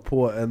straffmål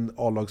på en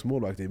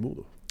A-lagsmålvakt i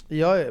Modo.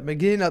 Ja, men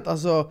grejen är att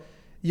alltså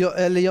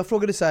jag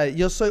frågade så här,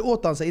 jag sa ju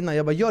åt han så innan,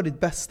 jag bara, gör ditt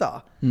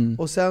bästa.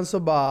 Och sen så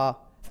bara,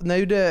 när jag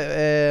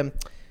gjorde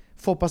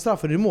Foppa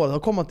straffen i mål, då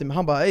kom han till mig,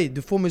 han bara, ey,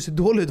 du får mig så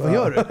dåligt, vad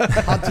gör du?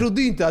 Han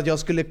trodde ju inte att jag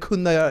skulle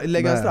kunna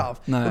lägga en straff.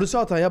 Och då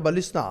sa han, jag bara,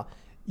 lyssna,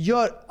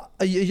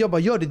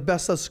 gör ditt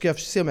bästa så ska jag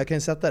se om jag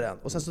kan sätta den.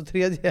 Och sen så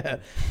tredje,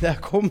 när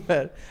jag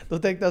kommer, då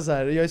tänkte jag så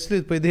här, jag är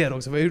slut på idén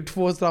också, för jag har gjort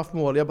 2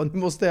 straffmål. Jag bara, nu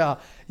måste jag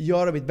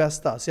göra mitt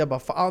bästa. Så jag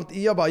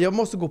bara, jag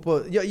måste gå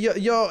på,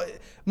 jag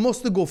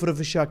måste gå för att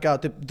försöka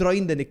typ dra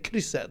in den i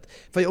krysset.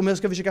 För om jag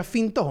ska försöka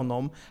finta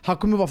honom, han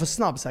kommer vara för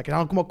snabb säkert.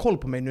 Han kommer ha koll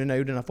på mig nu när jag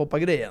gjorde den här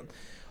Foppa-grejen.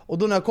 Och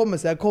då när jag kommer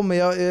så jag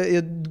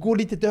går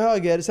lite till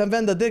höger, sen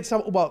vänder direkt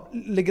samma och bara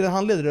lägger en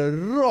handledare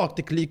rakt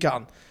i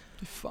klykan.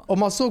 Och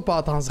man såg på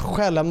att hans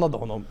själ lämnade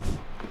honom.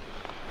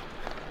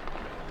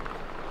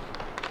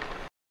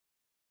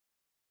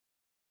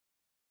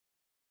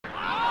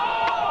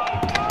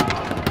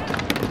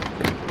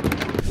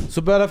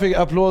 Så Berra fick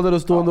applåder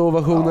och stående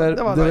ovationer.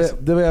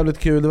 Det var jävligt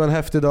kul, det var en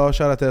häftig dag.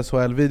 Shoutout till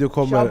SHL, video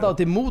kommer. Shoutout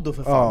till Modo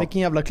för fan,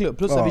 vilken jävla klubb.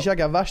 Plus att vi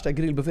käkade värsta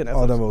grillbuffén.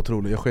 Ja, den var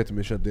otrolig, jag sket i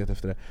min köttdiet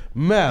efter det.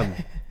 Men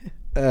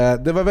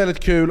det var väldigt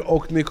kul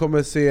och ni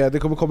kommer se, det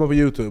kommer komma på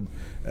YouTube.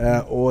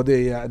 Och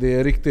det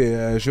är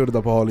riktigt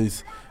körda på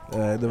halis.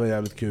 Det var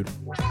jävligt kul.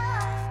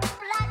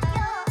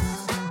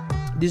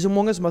 Det är så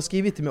många som har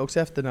skrivit till mig också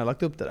efter när jag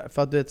lagt upp det där.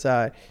 För att du vet så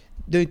här,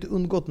 det har inte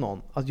undgått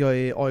någon att jag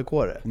är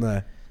AIK-are.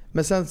 Nej.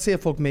 Men sen ser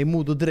folk mig i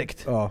Modo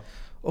direkt.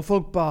 Och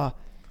folk bara,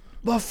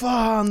 vad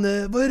fan,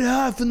 vad är det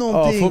här för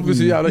någonting? Folk blir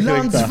så jävla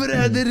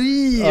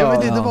landsförräderi, jag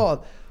vet inte vad.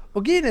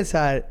 Och grejen är så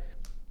här,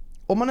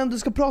 om man ändå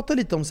ska prata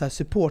lite om så här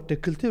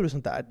supporterkultur och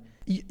sånt där.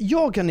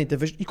 Jag kan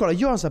inte kolla,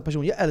 jag är en sån här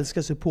person, jag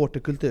älskar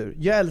supporterkultur.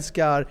 Jag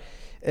älskar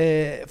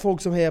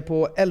folk som hejar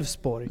på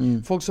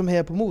Elfsborg, folk som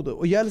hejar på Modo.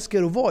 Och jag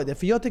älskar att vara i det,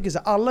 för jag tycker så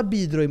här, alla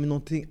bidrar med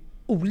någonting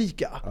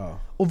olika.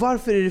 Och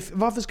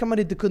varför ska man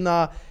inte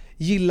kunna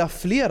gilla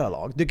flera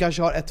lag? Du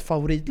kanske har ett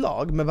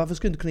favoritlag, men varför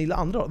ska du inte kunna gilla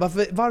andra lag?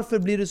 Varför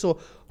blir det så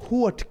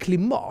hårt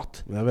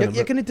klimat?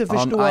 Jag kan inte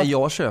förstå... Nej,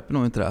 jag köper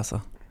nog inte det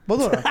alltså.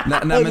 Vadå då?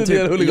 nej men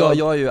typ,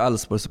 jag är ju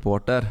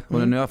Elfsborg-supporter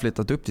och nu har jag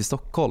flyttat upp till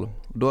Stockholm.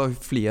 Då har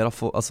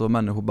flera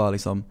människor bara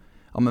liksom,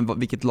 ja men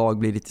vilket lag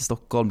blir det till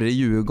Stockholm? Blir det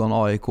Djurgården,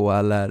 AIK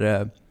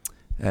eller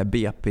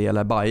BP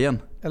eller Bayern?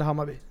 Eller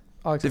Hammarby?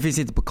 Ja, det finns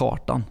inte på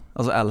kartan.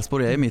 Alltså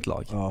Elfsborg är mitt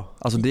lag.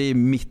 Alltså det är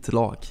mitt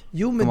lag.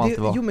 Jo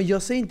men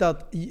jag säger inte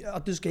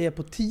att du ska ge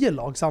på 10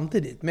 lag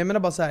samtidigt. Men jag menar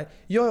bara så här,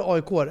 jag är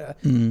AIK-are.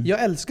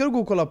 Jag älskar att gå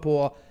och kolla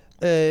på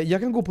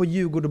jag kan gå på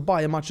Djurgården och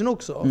Bayern-matchen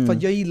också. För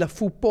att jag gillar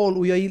fotboll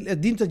och det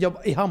är inte att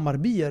jag är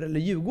Hammarbyare eller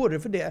Djurgårdare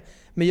för det.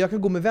 Men jag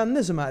kan gå med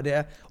vänner som är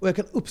det. Och jag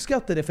kan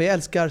uppskatta det för jag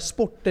älskar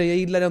sporten. Jag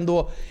gillar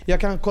ändå. Jag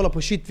kan kolla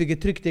på shit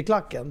vilket tryck det är i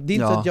klacken. Det är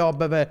inte så att jag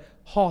behöver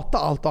hata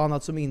allt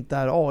annat som inte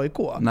är AIK.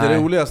 Nej. Det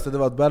roligaste det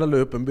var att Berra la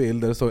upp en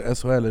bild där det stod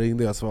SHL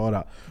ringde jag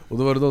svara. Och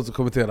då var det någon som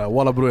kommenterade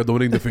Walla bror, de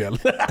ringde fel.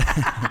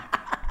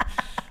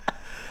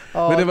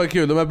 Men det var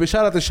kul. De här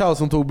beskärade till Charles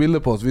som tog bilder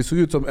på oss. Vi såg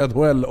ut som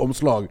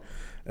NHL-omslag.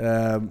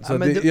 Så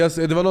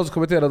det var någon som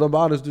kommenterade. De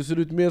bara, Anis, du ser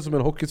ut mer som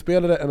en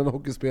hockeyspelare än en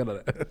hockeyspelare.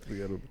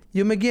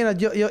 Jo men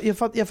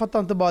jag fattar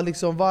inte bara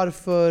liksom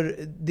varför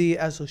det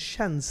är så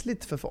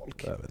känsligt för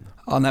folk.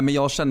 Nej men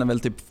jag känner väl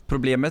typ,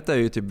 problemet är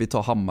ju typ, vi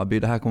tar Hammarby,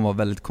 det här kommer vara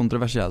väldigt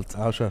kontroversiellt.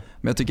 Men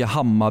jag tycker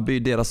Hammarby,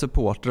 deras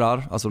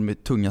supportrar, alltså de är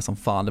tunga som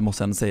fan, det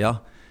måste jag ändå säga.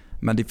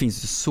 Men det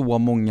finns ju så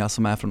många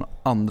som är från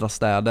andra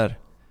städer.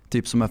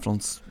 Typ som är från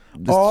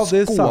det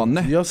är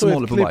Skåne. Sant. Jag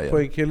såg ett klipp Bayern. på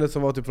en kille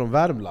som var typ från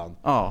Värmland.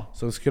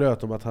 Som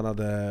skröt om att han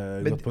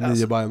hade gått på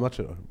 9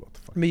 Bayern-matcher.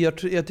 Men jag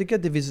tycker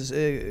att det finns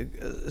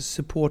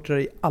supportrar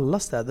i alla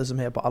städer som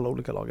hejar på alla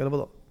olika lag, eller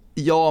vadå?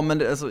 Ja,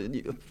 men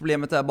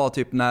problemet är bara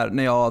typ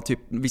när jag typ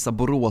vissa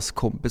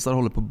Borås-kompisar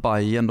håller på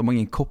Bayern, de har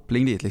ingen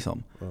koppling dit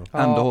liksom.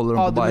 Ändå håller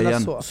de på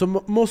Bayern.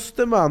 Så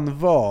måste man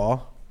vara...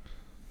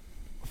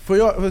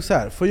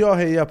 Får jag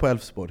heja på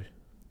Elfsborg?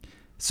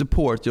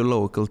 Support your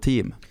local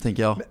team,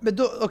 tänker jag. Men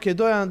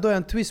då är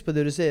en twist på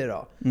det du säger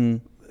då.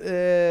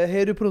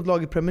 Hejar du på något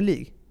lag i Premier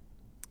League?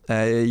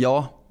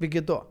 Ja.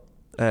 Vilket då?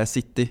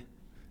 City.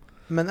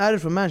 Men är det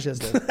från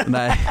Manchester?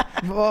 Nej.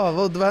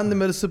 Vad händer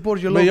med support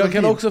your local team? Men jag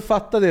kan team? också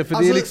fatta det, för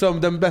det är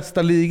liksom den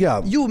bästa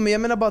ligan. Jo, men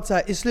jag menar bara att så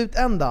här, i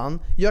slutändan,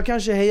 jag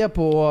kanske hejar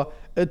på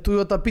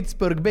Toyota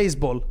Pittsburgh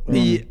Baseball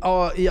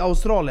i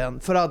Australien.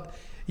 För att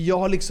jag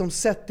har liksom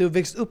sett det och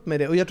växt upp med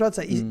det. Och jag tror att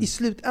så här, i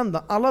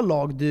slutändan, alla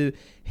lag du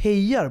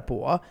hejar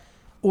på,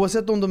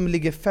 oavsett om de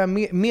ligger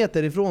 5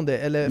 meter ifrån det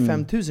eller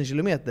 5000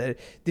 kilometer,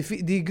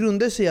 det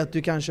grundar sig att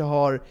du kanske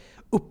har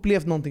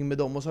upplevt någonting med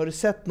dem och så har du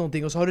sett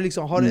någonting och så har du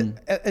liksom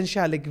en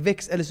kärlek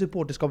växt eller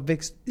supporterskap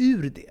växt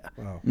ur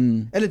det.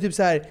 Eller typ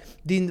så här,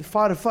 din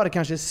farfar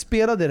kanske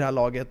spelade i det här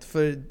laget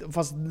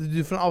fast du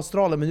är från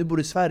Australien men nu bor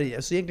i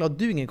Sverige, så egentligen har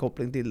du ingen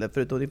koppling till det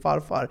förutom din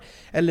farfar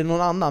eller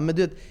någon annan,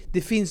 men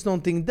det finns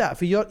någonting där.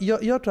 För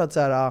jag tror att så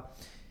här,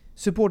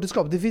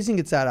 supporterskap, det finns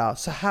inget så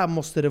här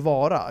måste det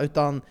vara,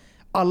 utan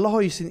alla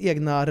har ju sin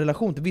egna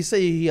relation. Vissa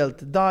är ju helt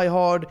die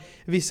hard,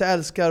 vissa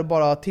älskar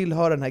bara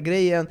tillhöra den här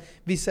grejen,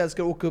 vissa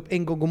älskar att åka upp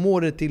en gång om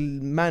året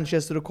till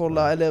Manchester och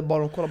kolla, eller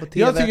bara kolla på TV.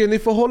 Jag tycker ni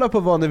får hålla på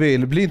vad ni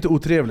vill, bli inte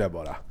otrevliga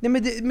bara. Nej,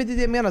 men det är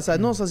det jag menar så här,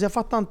 någonstans, jag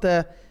fattar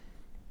inte.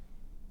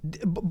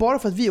 Bara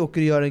för att vi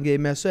åker och gör en grej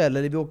med SHL,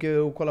 eller vi åker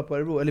och kollar på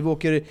Örebro, eller vi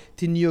åker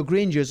till New York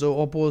Rangers och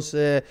har på oss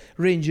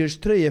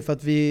Rangers-tröjor för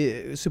att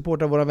vi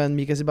supportar våra vän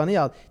Mika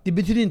Zibanejad, det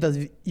betyder inte att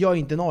jag är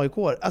inte en AIK.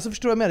 Alltså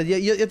förstår du vad jag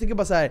menar? Jag tycker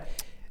bara så här.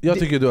 Jag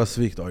tycker du har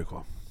svikt AIK.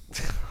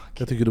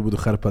 Jag tycker du borde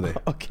skärpa dig.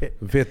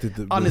 Vet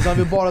inte. Anis, han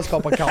vill bara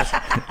skapa kaos.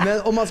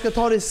 Men om man ska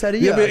ta det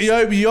seriöst.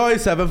 Jag är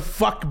såhär, vem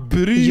fuck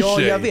bryr sig?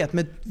 Ja, jag vet,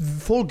 men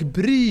folk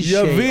bryr sig.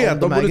 Jag vet, om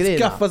de borde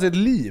grejerna. skaffa sig ett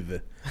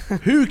liv.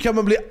 Hur kan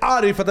man bli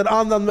arg för att en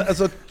annan,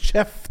 alltså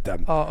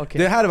käften.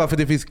 Det här är varför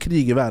det finns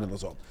krig i världen och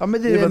sånt. Ja,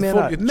 men det är det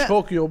folk är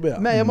tråkjobbiga.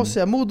 Men jag måste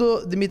säga, Modo,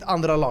 det är mitt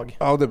andra lag.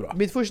 Ja, det är bra.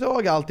 Mitt första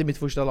lag är alltid mitt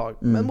första lag.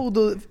 Men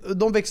Modo,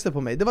 de växte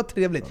på mig. Det var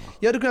trevligt.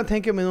 Jag hade kunnat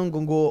tänka mig någon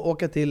gång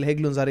åka till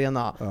Hägglunds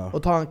arena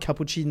och ta en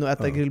cappuccino,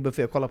 äta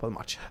grillbuffé och kolla på en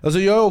match. Alltså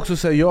jag är också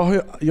så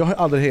jag har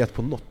aldrig hejat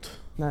på något.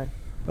 Nej.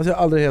 Alltså jag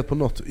har aldrig hejat på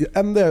något.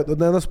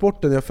 Den enda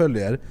sporten jag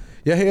följer,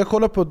 jag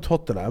kollar på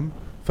Tottenham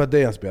för att det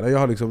jag spelar. Jag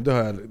har liksom,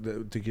 det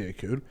tycker jag är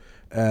kul.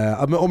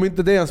 Men om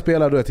inte det jag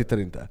spelar, då jag tittar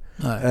inte.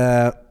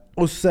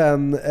 Och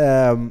sen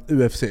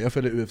UFC, jag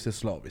följer UFC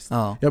slaviskt.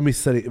 Jag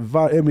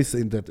missar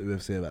inte ett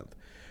UFC-event.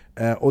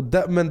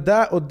 Men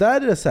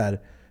där är det så här,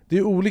 det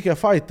är olika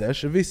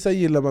fighters. Vissa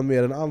gillar man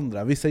mer än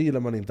andra, vissa gillar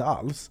man inte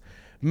alls.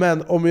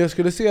 Men om jag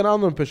skulle se en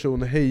annan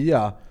person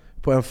heja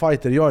på en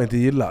fighter jag inte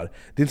gillar,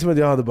 det är inte som att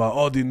jag hade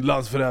bara din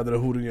landsförrädare,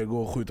 horunge,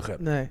 gå och skjuta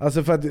själv. Nej.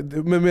 Alltså för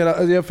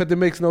att det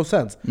makes no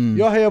sense.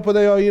 Jag hejar på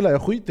det jag gillar,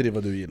 jag skiter i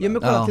vad du gillar. Ja,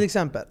 men kolla till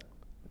exempel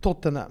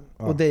Tottenham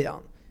och Dejan.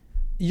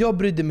 Jag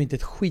brydde mig inte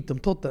ett skit om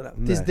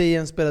Tottenham tills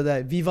Dejan spelade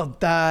där. Vi var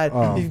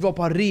där, vi fick vara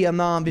på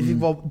arenan, vi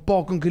fick vara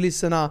bakom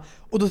kulisserna.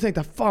 Och då tänkte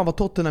jag, fan vad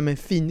Tottenham är en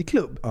fin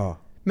klubb.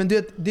 Men det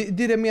är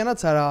det jag menar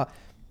så här.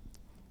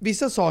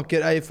 vissa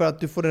saker är ju för att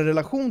du får en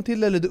relation till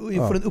det, eller du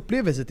får en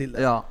upplevelse till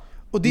det. Ja.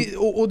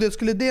 Och det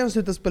skulle det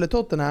sluta spela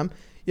Tottenham,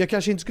 jag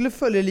kanske inte skulle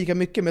följa lika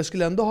mycket, men jag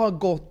skulle ändå ha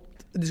gått,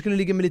 det skulle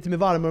ligga mig lite mer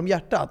varmare om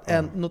hjärtat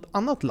än något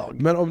annat lag.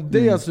 Men om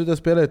det slutar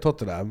spela i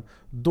Tottenham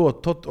då,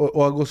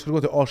 och skulle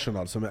gå till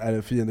Arsenal som är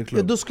en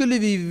fiendeklubb, då skulle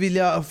vi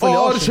vilja följa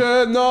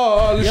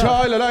Arsenal!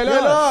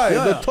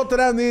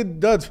 Tottenham är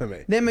död för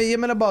mig. Nej, men jag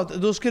menar bara att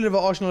då skulle det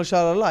vara Arsenal och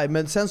Charlie,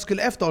 men sen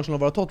skulle efter Arsenal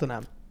vara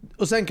Tottenham.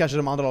 Och sen kanske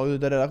de andra lagen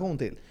hade relation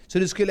till. Så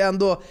det skulle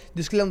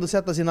ändå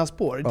sätta sina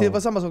spår. Det var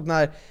samma sak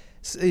när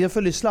jag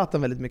följde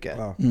Zlatan väldigt mycket.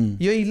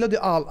 Jag gillade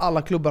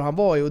alla klubbar han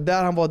var i, och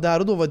där han var där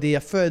och då var det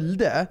jag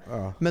följde.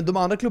 Men de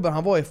andra klubbar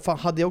han var i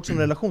hade jag också en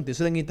relation till,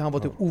 så länge inte han var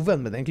typ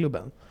ovän med den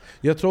klubben.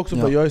 Jag tror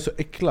också att jag är så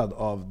äcklad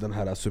av den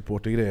här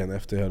supportergrejen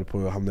efter jag höll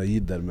på att hamna i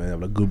jidder med en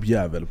jävla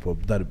gubbjävel på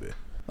derby.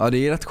 Ja, det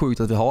är rätt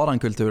sjukt att vi har den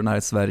kulturen här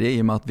i Sverige,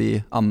 i och med att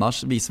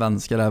vi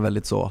svenskar är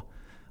väldigt så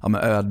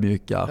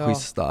ödmjuka,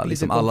 schyssta,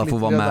 liksom alla får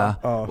vara med.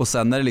 Och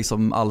sen när det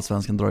liksom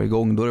allsvenskan drar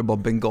igång, då är det bara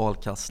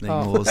bengalkastning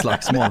och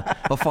slagsmål.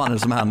 Vad fan är det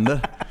som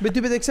händer? Men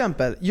typ ett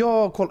exempel,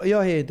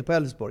 jag är inte på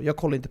Elfsborg, jag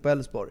kollar inte på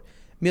Elfsborg.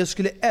 Men jag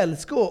skulle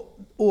älska att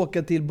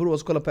åka till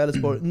Borås och kolla på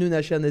Elfsborg nu när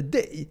jag känner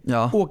dig.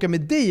 Åka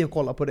med dig och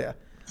kolla på det.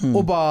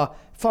 Och bara,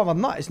 fan vad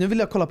nice, nu vill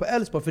jag kolla på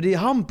Elfsborg för det är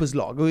Hampus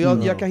lag. Och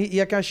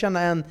jag kan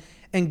känna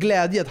en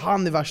glädje att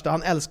han är värsta,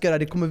 han älskar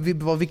det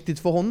kommer vara viktigt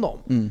för honom.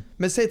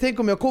 Men tänk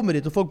om jag kommer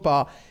dit och folk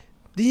bara,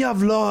 din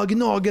jävla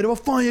gnagare, vad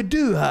fan gör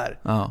du här?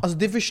 Alltså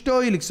det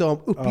förstör ju liksom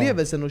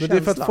upplevelsen och känslan.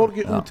 Men det är för att folk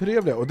är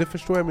otrevliga, och det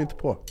förstår jag mig inte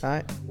på.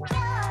 Nej.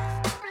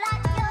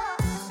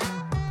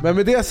 Men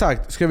med det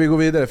sagt ska vi gå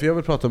vidare, för jag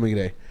vill prata om en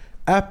grej.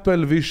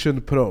 Apple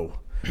Vision Pro.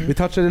 Vi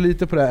touchade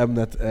lite på det här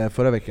ämnet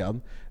förra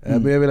veckan,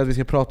 men jag vill att vi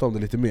ska prata om det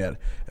lite mer.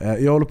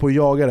 Jag håller på att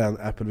jaga den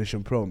Apple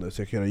Vision Pro nu,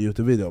 så jag kan göra en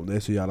YouTube-video om det. Jag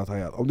är så jävla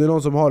taggad. Om det är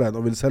någon som har den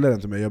och vill sälja den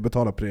till mig, jag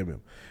betalar premium.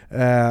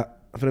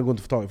 För den går inte att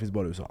få tag i, finns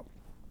bara i USA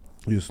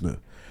just nu.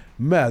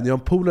 Men jag har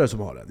en polare som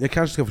har den. Jag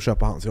kanske ska få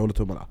köpa hans, jag håller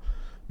tummarna.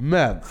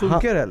 Men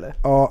funkar det eller?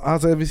 Ja,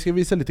 alltså vi ska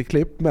visa lite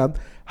klipp. Men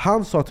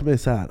han sa till mig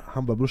så här: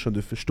 han bara, brorsan,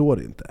 du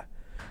förstår inte.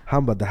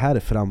 Han bara, det här är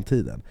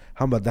framtiden.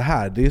 Han bara, det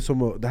här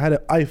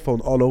är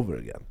iPhone all over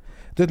again.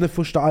 Det är när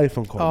första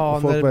iPhone kom. Ja,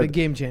 när det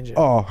blir game changer.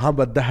 Ja, han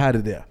bara, det här är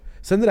det.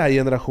 Sen är det här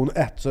generation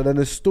 1, så den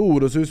är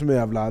stor och ser ut som en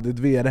jävla, det är ett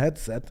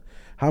VR-headset.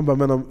 Han bara,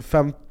 men om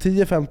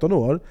 10-15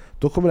 år,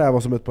 då kommer det här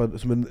vara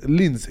som en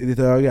lins i ditt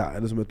öga,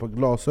 eller som ett par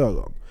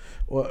glasögon.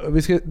 Och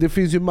det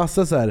finns ju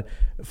massa så här,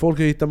 folk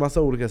har hittat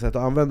massa olika sätt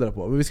att använda det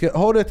på. Men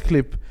har du ett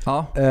klipp?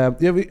 Ja.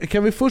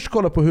 Kan vi först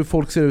kolla på hur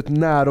folk ser ut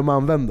när de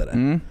använder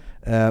det?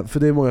 För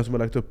det är många som har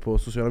lagt upp på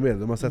sociala medier,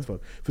 de har sett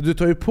folk. För du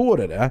tar ju på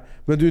dig det,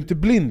 men du är inte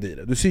blind i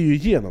det. Du ser ju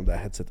igenom det här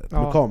headsetet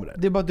med kameror.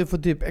 Det är bara att du får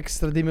typ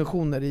extra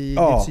dimensioner i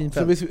ditt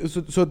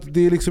synfält. Så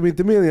det är liksom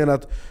inte meningen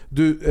att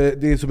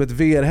det är som ett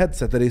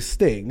VR-headset där det är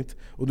stängt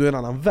och du är en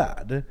annan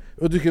värld.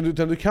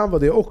 Utan du kan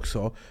vara det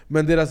också.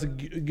 Men deras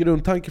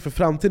grundtanke för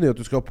framtiden är att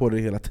du ska ha på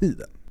dig hela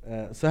tiden.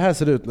 Så här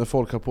ser det ut när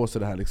folk har på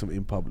sig det här liksom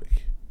in public.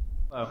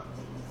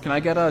 Can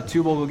I get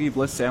 2 bulgogi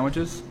bliss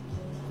sandwiches?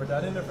 For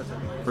dine-in or for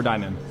takeout? For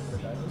dine-in.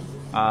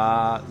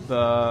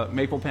 The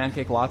maple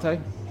pancake latte.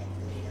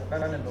 What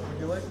kind of milk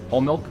would you like?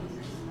 Whole milk.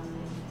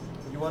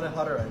 You want it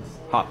hot or ice?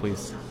 Hot,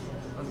 please.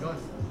 How's it going?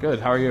 Good.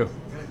 How are you? Good.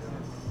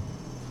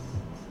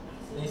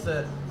 And you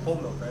said whole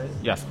milk, right?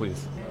 Yes,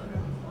 please.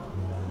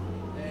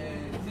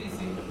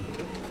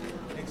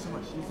 Thanks so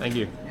much. Thank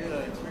you.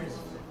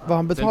 Vad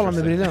han betalar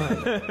med brillorna?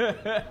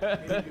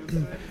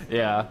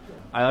 Yeah,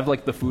 I have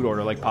like the food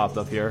order like popped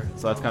up here,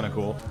 so that's kind of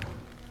cool.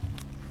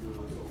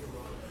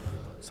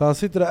 Så han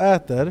sitter och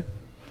äter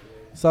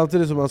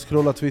samtidigt som han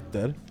scrollar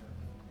Twitter.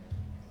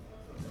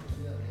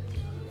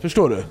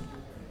 Förstår du?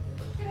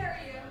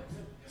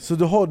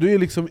 Så du är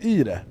liksom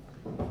i det.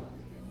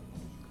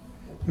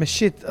 Men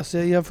shit, alltså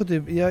jag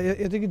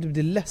tycker typ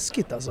det är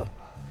läskigt alltså.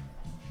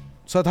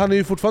 Så att han är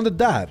ju fortfarande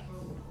där.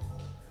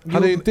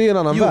 Han är ju inte i en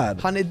annan värld.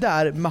 Han är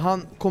där, men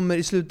han kommer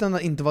i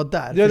slutändan inte vara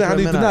där. Ja, han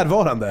är inte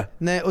närvarande.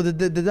 Nej, och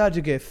det där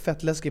tycker jag är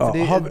fett läskigt. Ja,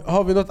 för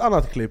har vi något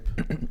annat klipp?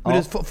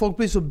 Men folk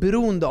blir så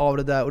beroende av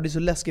det där, och det är så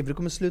läskigt, för det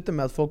kommer sluta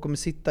med att folk kommer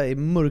sitta i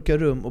mörka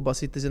rum och bara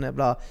sitta i sin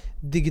jävla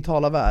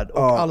digitala värld,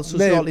 och all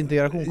social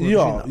integration kommer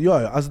försvinna.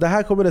 Ja, alltså det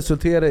här kommer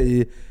resultera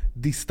i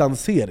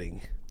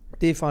distansering.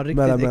 Det är fan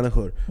mellan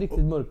människor.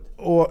 Riktigt mörkt.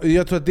 Och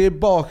jag tror att det är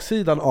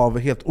baksidan av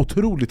helt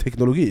otrolig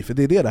teknologi, för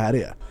det är det här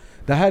är.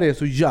 Det här är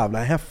så jävla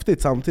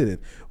häftigt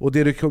samtidigt. Och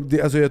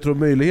alltså jag tror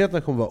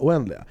möjligheterna kommer vara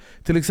oändliga.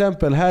 Till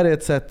exempel, här är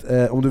ett sätt,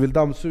 om du vill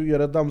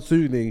göra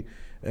dammsugning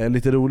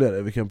lite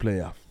roligare, vi kan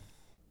playa.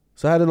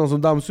 Så här är någon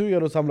som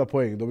dammsuger och samlar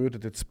poäng. De har gjort det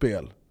till ett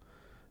spel.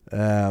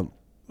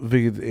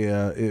 Vilket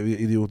är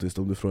idiotiskt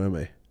om du frågar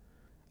mig.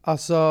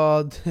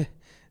 Alltså,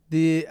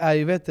 det är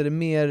ju, vet du,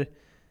 mer...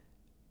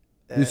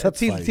 Det är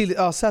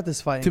satisfying.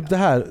 Satisfying. Typ det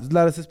här,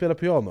 lära sig spela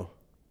piano.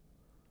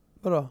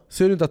 Vadå?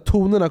 Ser du inte att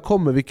tonerna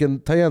kommer vilken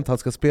tangent han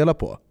ska spela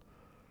på?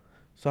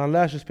 Så han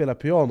lär sig spela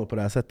piano på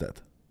det här sättet.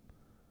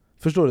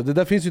 Förstår du? Det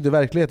där finns ju inte i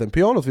verkligheten.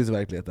 Pianot finns i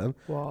verkligheten,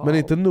 men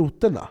inte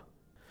noterna.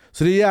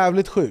 Så det är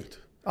jävligt sjukt.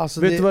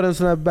 Alltså vet du vad en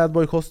sån här bad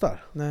boy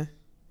kostar? Nej.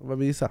 Vad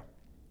visar?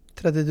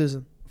 30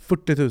 000.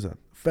 40 000.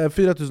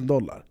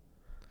 $4,000.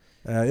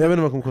 Jag vet inte vad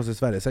det kommer kosta i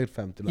Sverige, säkert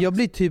 50 lax. Jag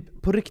blir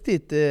typ på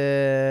riktigt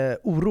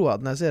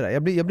oroad när jag ser det.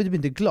 Jag blir typ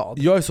inte glad.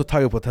 Jag är så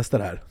taggad på att testa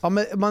det här. Ja,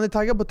 men man är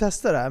taggad på att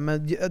testa det här,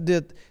 men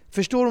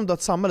förstår de då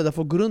att samhället där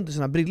får gå runt i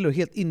sina brillor och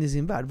helt in i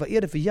sin värld? Vad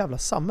är det för jävla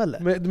samhälle?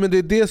 Men det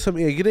är det som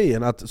är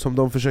grejen, att, som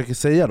de försöker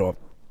säga då,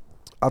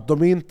 att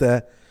de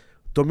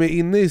är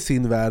inne i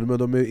sin värld, men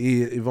de är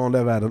i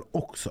vanliga världen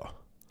också.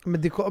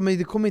 Men det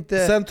kommer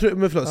inte... Sen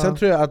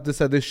tror jag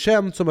att det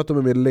känns som att de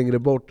är mer längre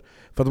bort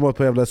för att de har ett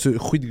par jävla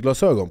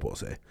skidglasögon på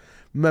sig.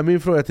 Men min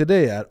fråga till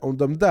dig är om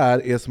de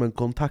där är som en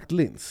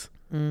kontaktlins,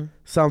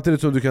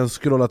 samtidigt som du kan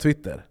scrolla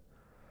Twitter.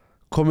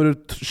 Kommer du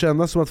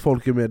känna som att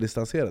folk är mer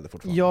distanserade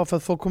fortfarande? Ja, för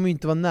att folk kommer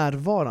inte vara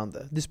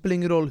närvarande. Det spelar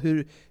ingen roll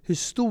hur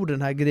stor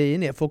den här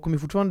grejen är. Folk kommer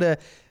fortfarande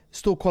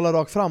stå och kolla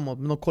rakt framåt,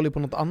 men de kollar på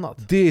något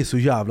annat. Det är så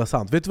jävla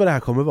sant. Vet du vad det här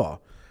kommer vara?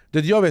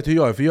 Jag vet hur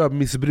jag är, för jag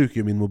missbrukar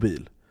ju min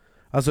mobil.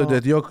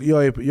 Alltså,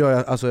 jag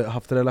har alltså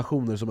haft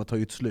relationer som har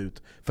tagit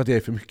slut för att jag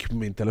är för mycket på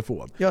min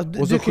telefon. Ja,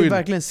 du kan ju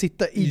verkligen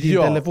sitta i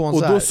din telefon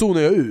så här. Och då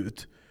zonar jag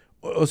ut.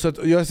 Och så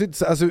att jag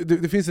sitter, alltså,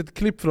 det finns ett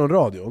klipp från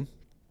radion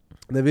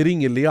när vi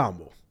ringer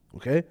Liamo,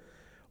 okej?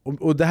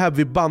 Och det här,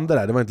 vi bandar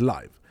där, det var inte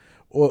live.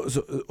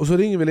 Och så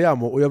ringer vi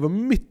Liamo och jag var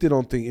mitt i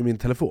någonting i min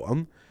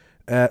telefon.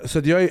 Så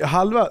att jag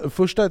är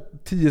första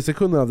 10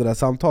 sekunder av det där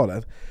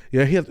samtalet,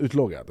 jag är helt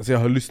utloggad, alltså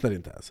jag lyssnar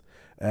inte ens.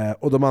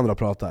 Och de andra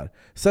pratar.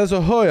 Sen så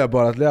hör jag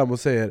bara att Liamo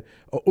säger,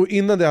 och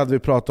innan det hade vi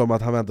pratat om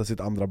att han väntar sitt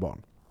andra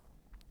barn,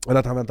 eller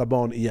att han väntar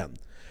barn igen.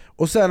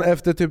 Och sen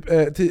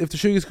efter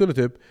 20 sekunder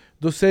typ,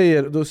 då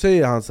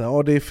säger han så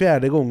här: det är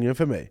 4:e gången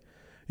för mig.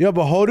 Jag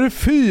bara, har du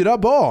 4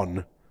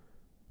 barn?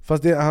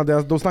 Fast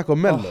de snackar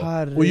om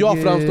Mello. Och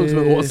jag framstod som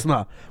en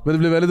åsna. Men det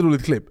blev väldigt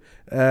roligt klipp.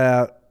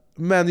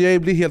 Men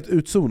jag blir helt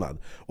utzonad.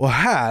 Och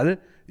här,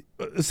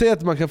 säg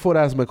att man kan få det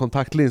här som en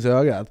kontaktlins i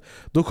ögat,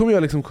 då kommer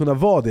jag liksom kunna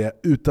vara det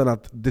utan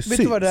att det syns.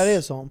 Vet du vad det här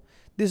är som?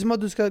 Det är som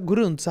att du ska gå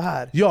runt så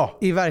här. Ja.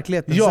 I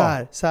verkligheten, Ja.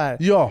 så här.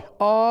 Ja.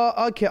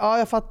 Okej,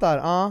 jag fattar.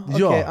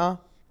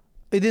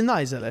 Är det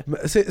nice eller?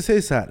 Men,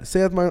 säg så här.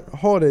 Säg att man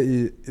har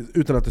det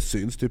utan att det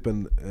syns, typ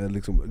en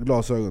liksom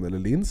glasögon eller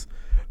lins.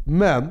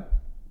 Men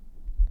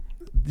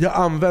jag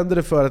använder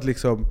det för att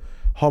liksom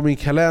ha min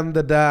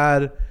kalender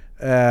där.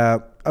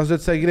 Alltså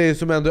det är grejer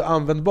som ändå är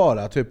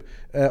användbara. Typ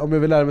om jag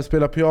vill lära mig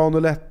spela piano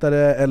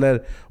lättare,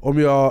 eller om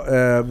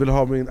jag vill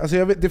ha min...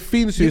 Alltså det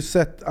finns ju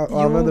sätt att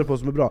använda det på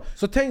som är bra.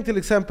 Så tänk till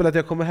exempel att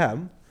jag kommer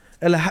hem,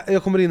 eller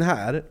jag kommer in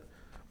här,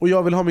 och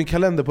jag vill ha min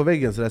kalender på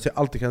väggen så jag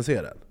alltid kan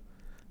se den.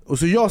 Och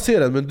så jag ser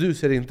den, men du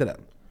ser inte den.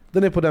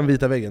 Den är på den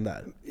vita väggen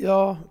där.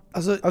 Ja,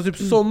 alltså typ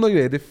sådana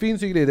grejer. Det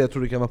finns ju grejer där jag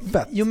tror det kan vara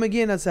fett. Jo, men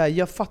grejen är så här,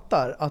 jag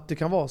fattar att det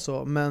kan vara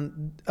så,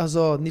 men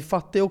alltså, ni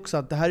fattar ju också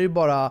att det här är ju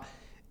bara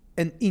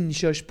en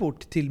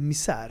inkörsport till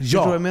misär.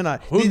 Ja, vad jag menar?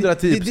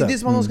 110%. Det är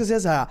som att någon ska säga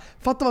så här: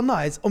 fatta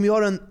vad nice om jag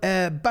har en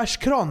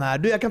bärskran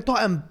här. Jag kan ta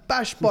en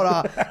bärs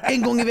bara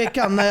en gång i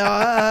veckan när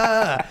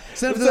jag...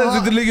 Sen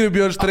du ligger i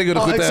Björns trädgård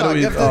och skjuter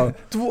heroin.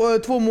 Efter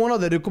 2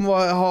 månader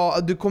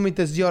du kommer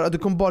inte ens göra, du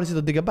kommer bara sitta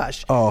och digga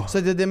bärs. Så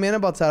det menar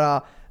bara att så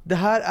här, det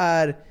här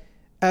är,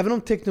 även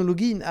om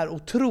teknologin är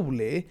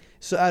otrolig,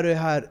 så är det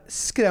här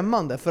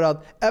skrämmande. För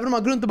att även om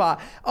man går runt och bara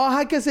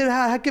här kan jag se det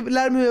här kan jag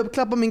lära mig hur jag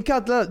klappar min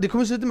katt, det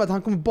kommer sluta med att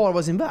han kommer bara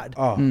vara sin värld.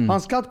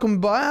 Hans katt kommer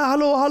bara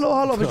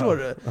hallå, förstår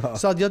du?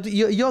 Så att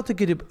jag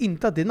tycker typ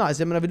inte att det är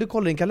nice. Jag menar, vill du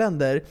kolla din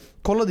kalender,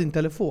 kolla din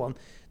telefon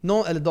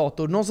eller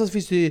dator, någonstans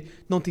finns det ju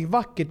någonting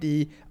vackert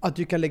i att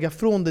du kan lägga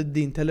från dig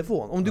din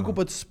telefon. Om du går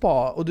på ett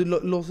spa och du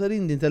låser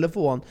in din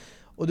telefon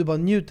och du bara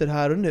njuter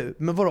här och nu.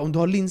 Men vadå, om du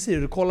har linser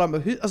och du kollar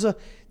med alltså,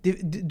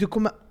 du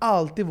kommer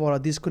alltid vara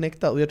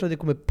disconnectad, och jag tror att det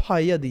kommer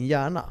paja din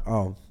hjärna.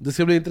 Ja, det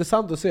ska bli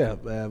intressant att se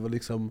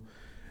liksom.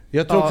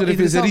 Jag tror också det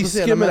finns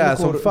risker med det här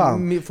som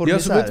fan. Vet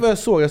vad jag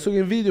såg? Jag såg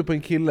en video på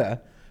en kille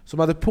som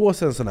hade på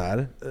sig en sån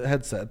här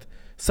headset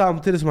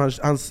samtidigt som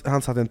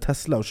han satt i en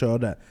Tesla och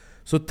körde.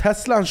 Så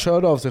Teslan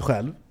körde av sig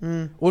själv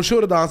och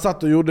körde där han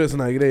satt och gjorde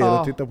såna här grejer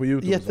och tittade på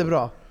YouTube.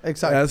 Jättebra,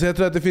 exakt. Så jag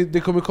tror att det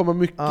kommer komma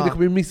mycket, det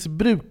kommer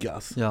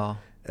missbrukas. Ja.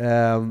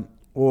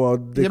 Och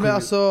det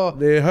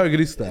är hög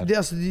risk där.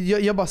 Alltså,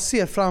 jag bara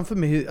ser framför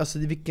mig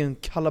vilken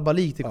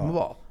kalabalik det kommer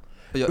vara.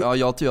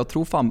 Jag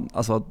tror fan,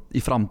 alltså,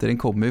 i framtiden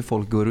kommer ju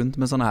folk gå runt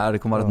med såna här, det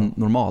kommer vara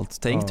normalt.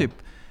 Tänk typ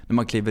när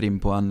man kliver in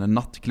på en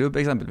nattklubb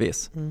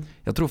exempelvis.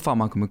 Jag tror fan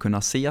man kommer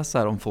kunna se så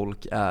här om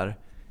folk är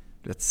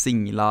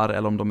singlar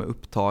eller om de är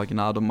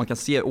upptagna. Man kan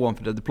se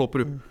ovanför det ploppar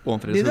upp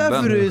ovanför det. Det är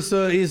därför du är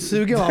så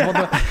sugen på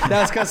att det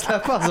här ska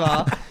släppas,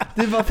 va?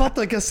 Du bara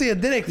fattar, kan se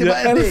direkt.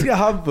 Jag älskar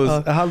Hampus.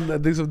 Han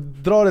liksom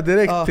drar det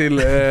direkt till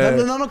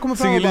när någon kommer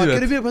fram och bara,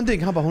 kan du bjuda på en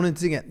drink? Han bara, hon är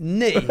inte singel.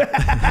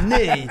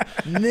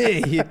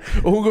 Nej.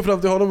 Och hon går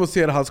fram till honom och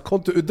ser hans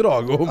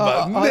kontoutdrag och hon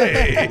bara,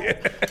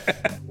 nej.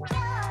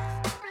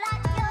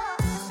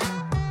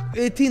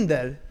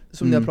 Tinder,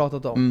 som ni har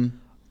pratat om.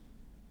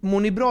 Mår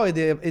ni bra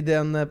i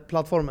den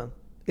plattformen?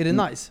 Är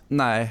det nice?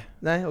 Nej,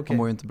 okej. Han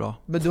mår ju inte bra.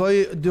 Men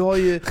du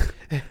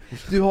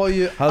har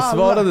ju han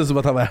svarade som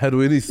att han var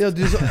heroinist. Ja,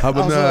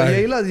 jag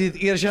gillar ditt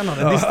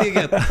erkännande, det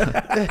steget.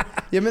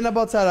 Jag menar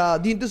bara att så här,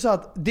 det är inte så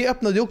att det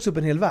öppnade också upp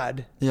en hel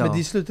värld. Ja. Men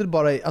det slutade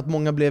bara i att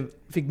många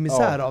fick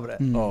misär av det.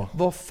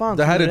 Vad fan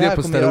det här är det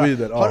på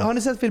steroider. Har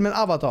ni sett filmen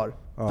Avatar?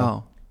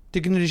 Ja.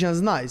 Tycker ni det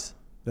känns nice?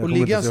 Och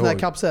ligga i en sån här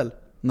kapsel?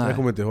 Nej. Jag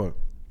kommer inte ihåg.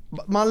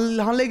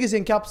 Han lägger sig i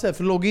en kapsel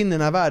för att logga in i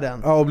den här världen.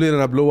 Ja, och blir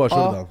den här blåa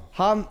skjortan.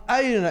 Han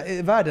är i den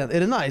här världen. Är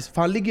det nice?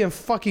 För han ligger i en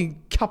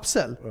fucking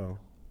kapsel.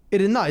 Är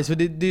det nice? För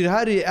det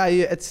här är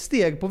ju ett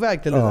steg på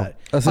väg till det där.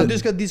 Alltså, att du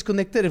ska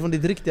disconnecta dig från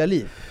ditt riktiga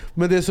liv.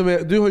 Men det som är,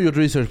 du har gjort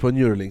research på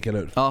Neuralink, eller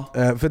hur? Ja.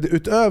 För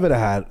utöver det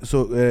här,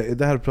 så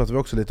det här pratade vi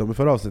också lite om i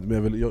förra avsnittet, men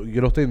jag vill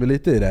grotta in mig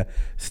lite i det.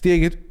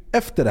 Steget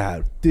efter det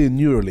här, det är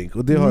Neuralink.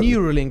 Och det har,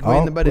 Neuralink,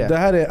 vad innebär det? Det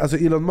här är, alltså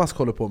Elon Musk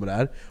håller på med det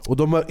här. Och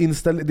de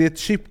har det är ett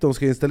chip de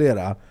ska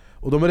installera.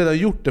 Och de har redan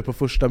gjort det på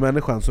första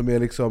människan som är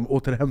liksom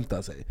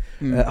återhämta sig.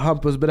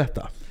 Hampus,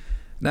 berätta.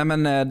 Nej,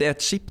 men det är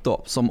ett chip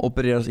då som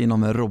opereras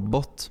inom en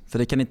robot. För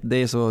det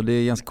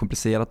är ganska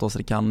komplicerat då, så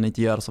det kan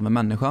inte göras som en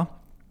människa.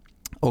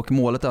 Och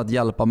målet är att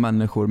hjälpa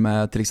människor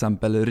med till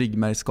exempel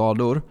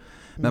ryggmärgsskador.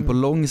 Men på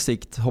lång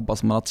sikt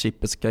hoppas man att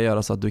chippet ska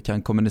göra så att du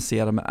kan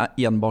kommunicera med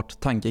enbart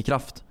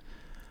tankekraft.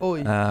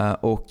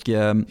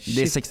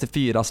 Det är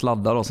 64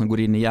 sladdar då som går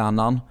in i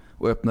hjärnan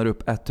och öppnar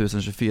upp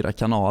 1024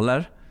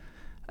 kanaler.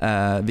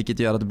 Vilket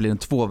gör att det blir en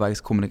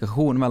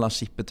tvåvägskommunikation mellan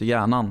chippet och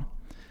hjärnan.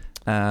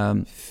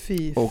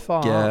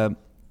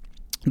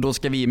 Då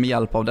ska vi med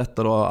hjälp av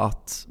detta då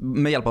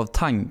med hjälp av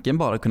tanken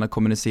bara kunna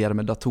kommunicera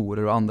med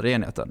datorer och andra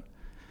enheter.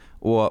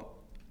 Och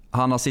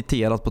han har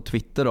citerat på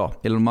Twitter då,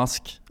 Elon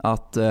Musk,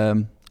 att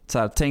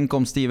tänk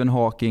om Stephen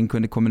Hawking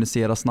kunde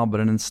kommunicera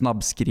snabbare än en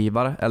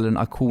snabbskrivare eller en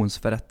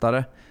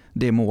auktionsförrättare.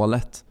 Det är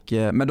målet.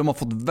 Men de har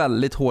fått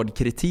väldigt hård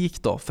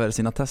kritik då för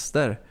sina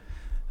tester.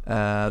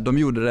 De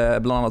gjorde det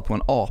bland annat på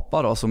en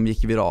apa då, som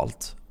gick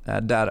viralt.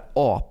 Där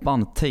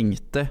apan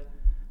tänkte.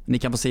 Ni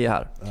kan få se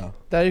här.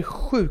 Det här är det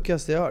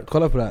sjukaste jag hört.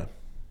 Kolla på det här.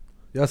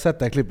 Jag har sett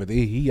det här klippet, det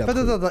är helt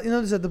vänta,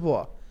 innan du sätter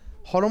på.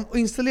 Har de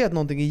installerat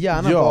någonting i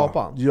hjärnan på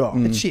apan? Ja.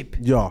 Ett chip?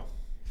 Ja.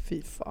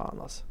 Fy fan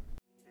alltså.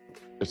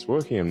 It's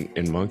working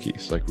in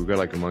monkeys. Like we've got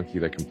like a monkey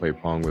that can play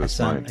pong with its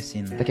mind.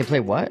 They can play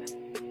what?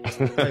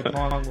 Play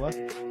pong what?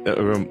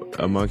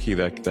 A monkey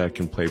that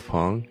can play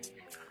pong.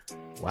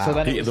 Wow. So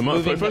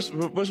First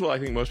of all, I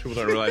think most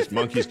people don't realize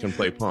monkeys can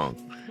play pong.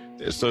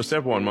 So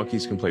step one,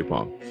 monkeys can play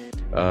pong.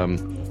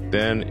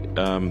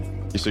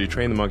 So you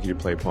train the monkey to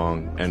play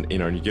pong, and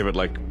you give it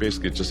like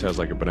basically it just has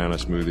like a banana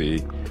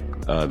smoothie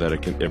that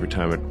it can every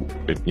time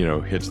it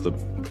hits the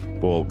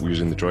ball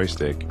using the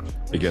joystick,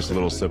 it gets a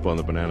little sip on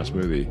the banana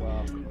smoothie.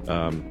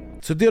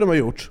 Så det de har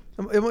gjort.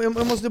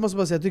 Jag måste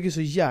bara säga, jag tycker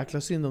så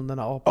jäkla synd om den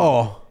här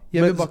apan.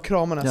 Jag vill bara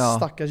krama den här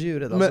stackars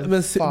djuret.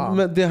 Alltså,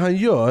 men det han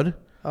gör,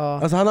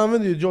 alltså han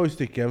använder ju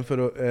joysticken för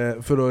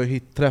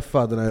att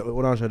träffa den här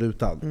orangea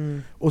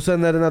rutan. Och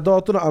sen när den här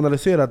datorn har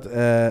analyserat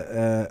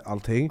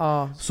allting,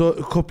 så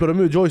kopplar de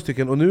ur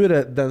joysticken, och nu är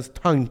det dens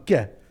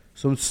tanke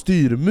som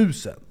styr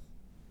musen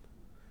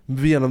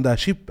genom det här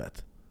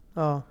chippet.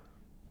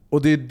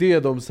 Och det är det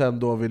de sen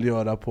då vill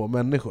göra på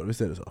människor,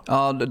 visst är det så?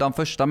 Ja, den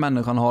första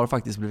människan har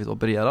faktiskt blivit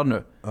opererad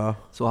nu.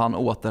 Så han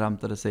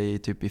återhämtade sig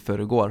typ i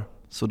förrgår.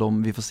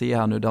 Så vi får se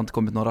här nu, det har inte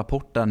kommit någon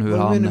rapport än hur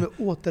han...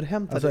 Vad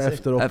återhämtade sig?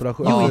 Efter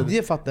operation. Jo,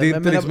 det fattar jag. Det är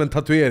inte liksom en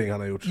tatuering han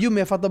har gjort. Jo, men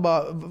jag fattar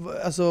bara,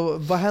 alltså,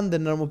 vad händer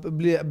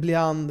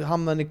när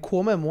hamnar i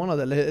koma en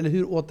månad? Eller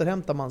hur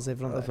återhämtar man sig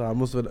från det? Alltså, han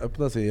måste väl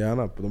öppna sin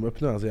hjärna. De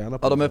öppnar hans hjärna.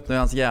 Ja, de öppnar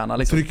hans hjärna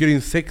liksom. Trycker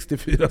in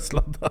 64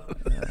 sladdar.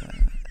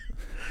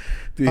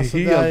 Det är alltså,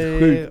 helt det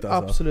sjukt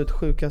alltså. Absolut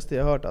sjukaste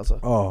jag hört alltså.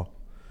 Ja.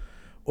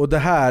 Och det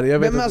här, jag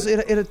vet men alltså,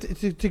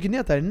 tycker ni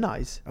att det här är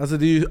nice? Alltså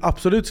det är ju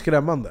absolut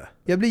skrämmande.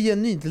 Jag blir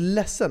genuint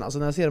ledsen alltså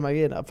när jag ser de här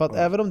grejerna. För att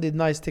även om det är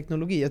nice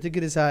teknologi, jag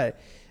tycker det är så här.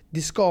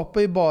 Det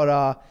skapar ju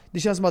bara, det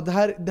känns som att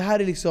det här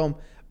är liksom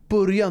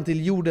början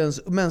till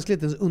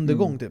mänsklighetens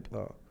undergång typ.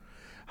 Ja.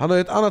 Han har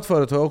ett annat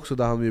företag också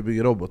där han vill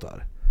bygga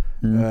robotar.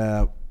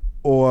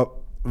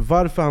 Och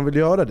varför han vill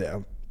göra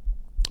det,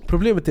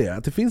 problemet är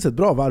att det finns ett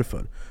bra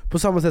varför. På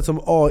samma sätt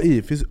som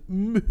AI finns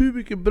hur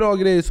mycket bra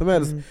grejer som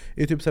helst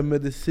i typ så här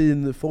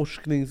medicin,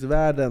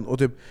 forskningsvärlden, och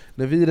typ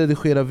när vi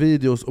redigerar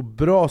videos och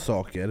bra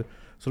saker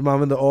som de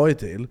använder AI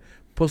till.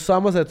 På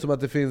samma sätt som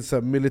att det finns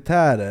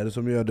militärer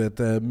som gör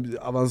det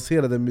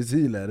avancerade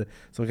missiler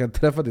som kan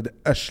träffa ditt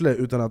arsle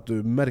utan att du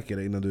märker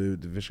det innan du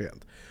är för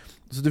sent.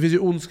 Så det finns ju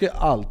ondska i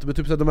allt. Men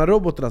typ så att de här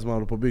robotarna som man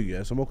håller på att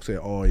bygga, som också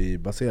är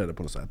AI-baserade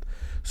på något sätt,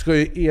 ska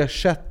ju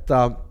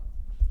ersätta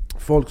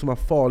folk som har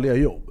farliga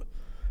jobb.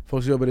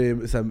 Folk som jobbar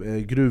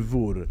i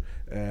gruvor,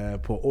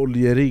 på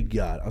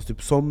oljeriggar, alltså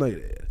typ sådana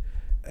grejer.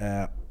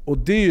 Och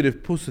det är ju det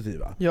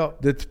positiva. Ja.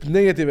 Det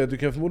negativa är att du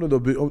kan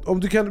förmodligen då om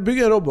du kan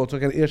bygga en robot som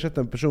kan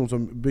ersätta en person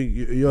som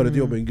gör ett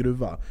jobb i en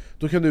gruva,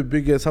 då kan du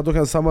då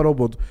kan samma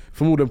robot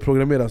förmodligen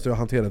programmeras till att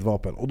hantera ett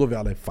vapen, och då är vi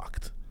alla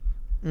fucked.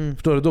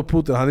 Förstår du? Då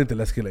Putin, han är inte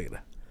läskig längre.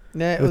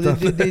 Nej, och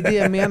det är det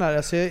jag menar.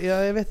 Alltså,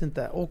 jag vet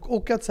inte.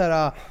 Och att så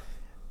här,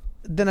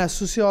 den här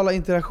sociala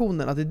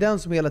interaktionen, att det är den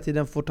som hela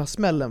tiden får ta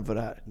smällen för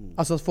det här.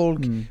 Alltså att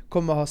folk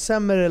kommer ha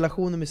sämre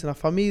relationer med sina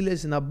familjer,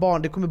 sina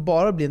barn. Det kommer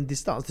bara bli en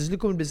distans. Det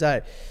kommer bli så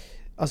här.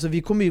 Alltså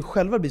vi kommer ju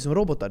själva bli som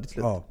robotar till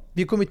slut.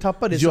 Vi kommer ju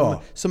tappa det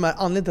som är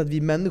anledningen till att vi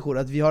är människor.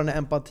 Att vi har den här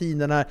empatin,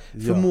 den här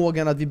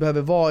förmågan att vi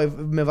behöver vara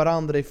med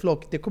varandra i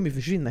flock. Det kommer ju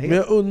försvinna helt. Men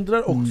jag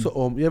undrar också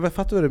om, jag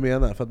fattar vad du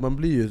menar, för att man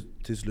blir ju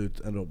till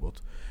slut en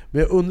robot.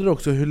 Men jag undrar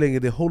också hur länge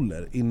det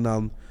håller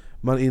innan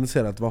man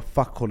inser att vad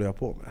fuck håller jag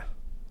på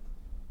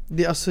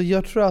med? Alltså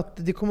jag tror att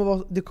det kommer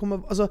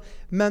vara, alltså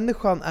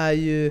människan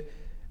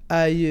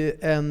är ju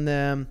en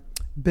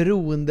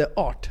beroende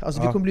art.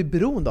 Alltså vi kommer bli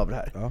beroende av det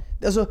här.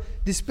 Alltså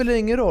det spelar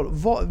ingen roll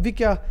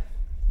vilka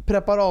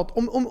preparat,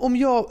 om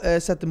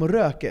jag sätter mig och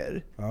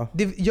röker,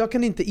 jag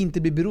kan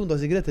inte bli beroende av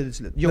cigaretter till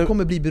slut. Jag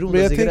kommer bli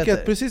beroende av cigaretter. Men jag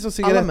tänker att precis som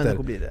cigaretter, alla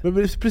människor blir det. Men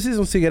precis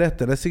som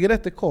cigaretter, när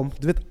cigaretter kom,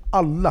 du vet,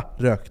 alla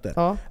rökte.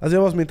 Alltså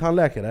jag var som min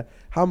tandläkare,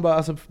 han bara,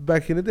 alltså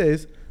back in the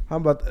days,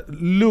 han bara att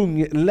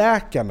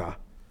lungläkarna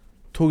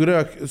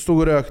stod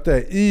och rökte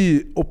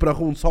i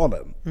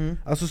operationssalen.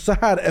 Alltså så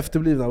här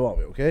efterblivna var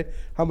vi, okej?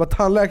 Han bara,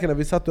 tandläkarna,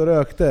 vi satt och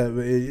rökte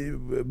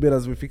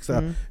medan vi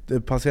fixade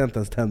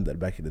patientens tänder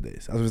back in the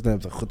days. Alltså vi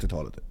snackar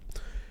 70-talet.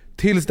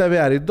 Tills där vi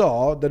är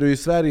idag, där du i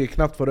Sverige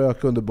knappt får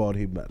röka under bar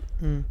himmel.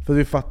 För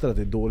vi fattar att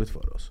det är dåligt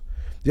för oss.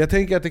 Jag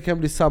tänker att det kan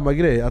bli samma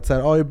grej, att så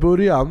här, i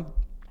början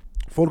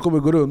folk kommer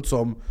gå runt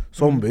som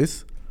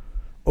zombies,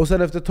 och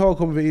sen efter ett tag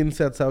kommer vi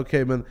inse att så här,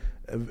 okej, men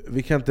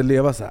vi kan inte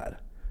leva så här.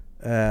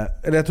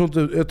 Eller jag tror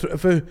inte,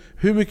 för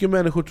hur mycket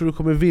människor tror du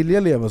kommer vilja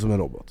leva som en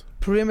robot?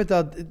 Problemet är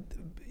att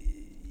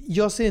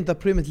jag ser inte att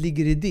problemet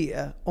ligger i det.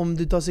 Om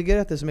du tar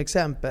cigaretter som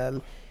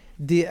exempel,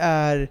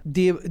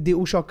 det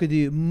orsakade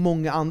ju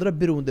många andra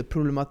beroende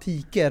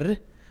problematiker,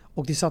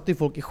 och det satte ju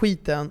folk i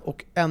skiten,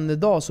 och än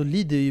idag så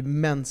lider ju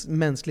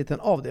mänskligheten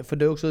av det. För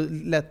det har också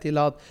lett till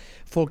att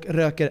folk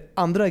röker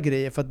andra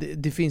grejer, för att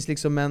det finns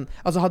liksom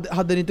alltså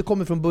hade det inte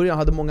kommit från början,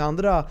 hade många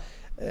andra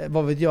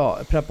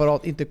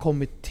preparat inte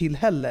kommit till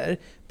heller.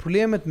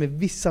 Problemet med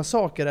vissa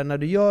saker är när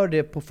du gör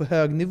det på för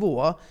hög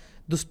nivå,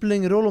 då spelar det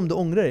ingen roll om du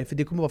ångrar dig, för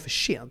det kommer vara för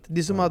sent.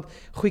 Det är som att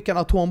skicka en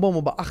atombomb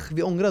och bara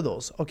vi ångrade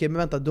oss. Okej, men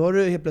vänta, då har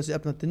du helt plötsligt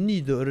öppnat en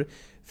ny dörr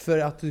för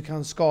att du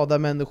kan skada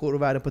människor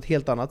och världen på ett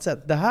helt annat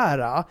sätt. Det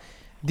här,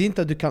 det är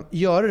inte att du kan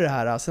göra det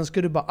här, sen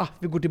ska du bara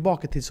vi går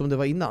tillbaka till som det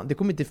var innan. Det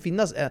kommer inte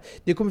finnas,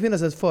 det kommer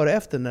finnas ett före och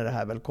efter när det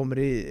här väl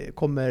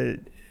kommer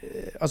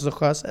alltså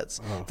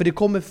sjösätts. För det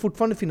kommer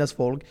fortfarande finnas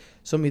folk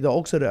som idag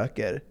också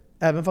röker.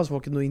 Även fast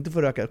folk nog inte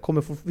får röka,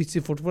 vi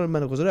ser fortfarande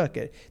människor som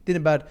röker. Det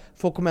innebär att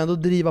folk kommer ändå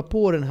driva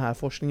på den här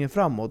forskningen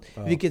framåt,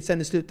 vilket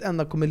sen i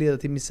slutändan kommer leda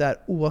till misär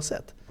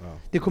oavsett.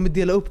 Det kommer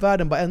dela upp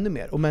världen bara ännu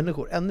mer, och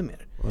människor ännu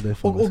mer.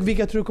 Och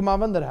vilka tror du kommer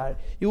använda det här?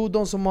 Jo,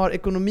 de som har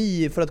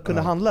ekonomi för att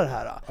kunna handla det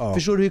här.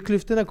 Förstår du hur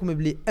klyftorna kommer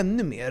bli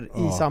ännu mer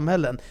i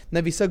samhällen?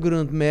 När vissa går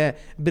runt med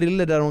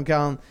briller där de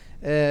kan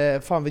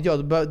fan vet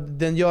jag,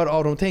 den gör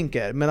av de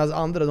tänker, medan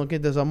andra, de kan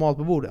inte ens ha mat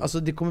på bordet. Alltså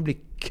det kommer bli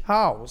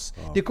kaos.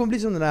 Det kommer bli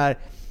som den här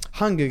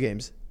Hunger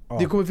Games.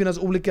 Det kommer finnas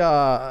olika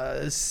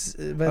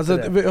alltså,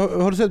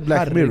 har du sett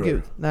Black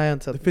Mirror? Nej, jag har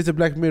inte sett. Det finns ett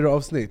Black Mirror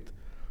avsnitt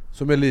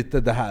som är lite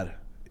det här.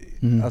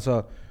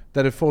 Alltså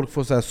där folk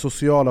får så här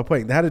sociala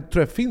poäng. Det här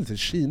tror jag finns i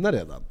Kina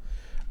redan.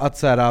 Att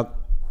så här,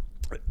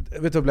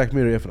 vet du vad Black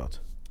Mirror är för något?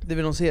 Det är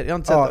väl någon serie, jag har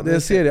inte sett den. Det är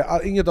en serie,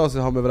 inget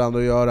avsnitt har med varandra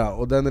att göra,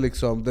 och den är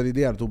liksom, den är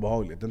jävligt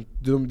obehaglig.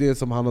 Det är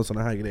som handlar om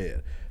såna här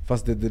grejer,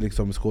 fast det är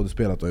liksom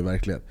skådespelat då i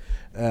verkligheten.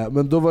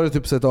 Men då var det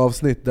typ så ett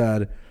avsnitt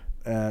där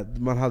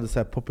man hade så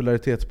här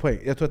popularitetspoäng.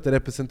 Jag tror att det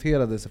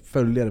representerade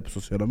följare på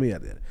sociala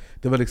medier.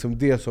 Det var liksom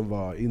det som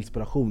var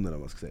inspirationen, om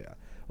man ska säga.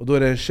 Och då är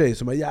det en tjej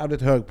som har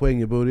jävligt hög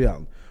poäng i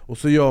början, och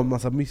så gör en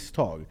massa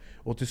misstag,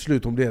 och till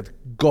slut hon blir helt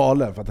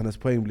galen för att hennes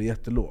poäng blir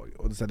jättelåg.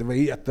 Och det var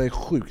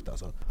jättesjukt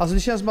alltså. Alltså det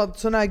känns som att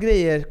såna här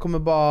grejer kommer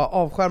bara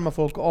avskärma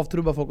folk och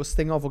avtrubba folk och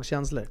stänga av folks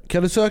känslor.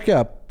 Kan du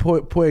söka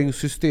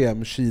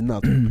poängsystem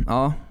Kina?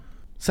 Ja.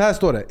 Så här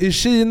står det: i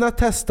Kina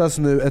testas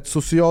nu ett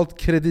socialt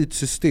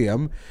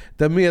kreditsystem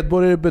där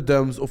medborgare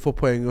bedöms och får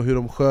poäng och hur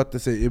de sköter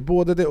sig i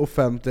både det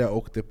offentliga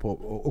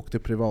och det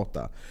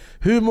privata.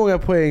 Hur många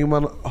poäng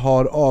man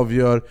har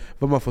avgör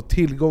vad man får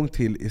tillgång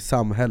till i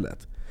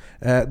samhället.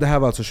 Det här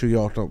var alltså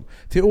 2018.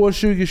 Till år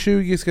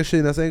 2020 ska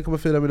Kinas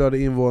 1,4 miljarder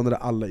invånare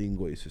alla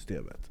ingå i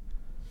systemet.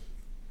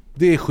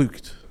 Det är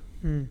sjukt.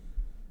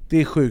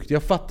 Det är sjukt.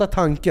 Jag fattar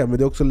tanken, men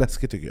det är också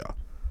läskigt tycker jag.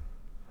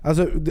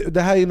 Alltså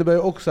det här innebär ju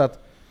också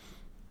att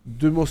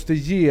du måste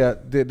ge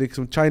det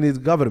liksom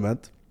Chinese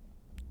government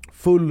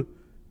full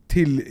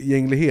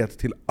tillgänglighet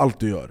till allt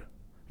du gör,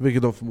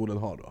 vilket de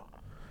förmodligen har då.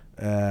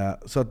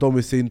 Så att de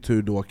i sin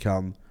tur då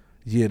kan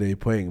ge dig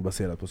poäng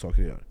baserat på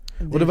saker du gör.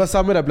 Och det var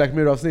samma där Black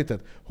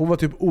Mirror-avsnittet. Hon var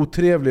typ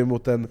otrevlig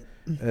mot en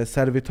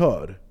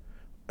servitör.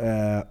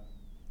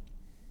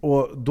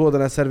 Och då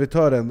den här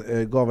servitören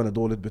gav henne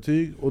dåligt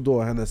betyg, och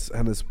då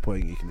hennes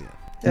poäng gick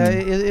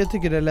ner. Jag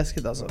tycker det är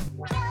läskigt alltså.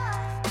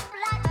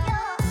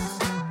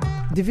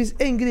 Det finns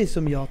en grej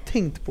som jag har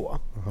tänkt på,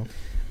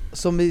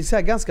 som är så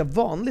här ganska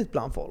vanligt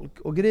bland folk.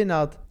 Och grejen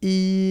är att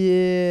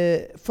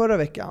förra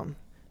veckan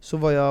så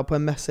var jag på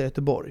en mässa i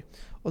Göteborg,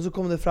 och så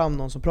kom det fram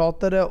någon som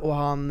pratade, och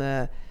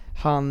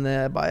Han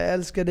bara, jag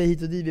älskar dig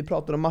hit och dit, vi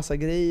pratade om massa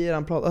grejer.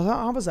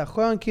 Han var så här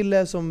skön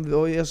kille som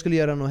och jag skulle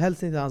göra någon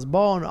hälsning till hans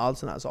barn och allt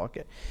såna här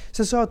saker.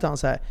 Sen sa jag till han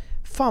så här,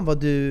 fan vad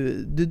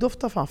du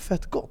doftar fan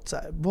fett gott så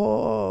här.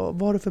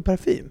 Vad har du för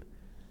parfym?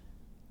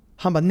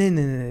 Han bara, nej,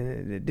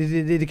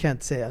 det kan jag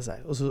inte säga så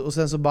här. Och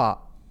sen så bara,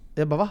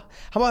 jag bara, va?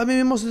 Han bara, men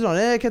vi måste dra,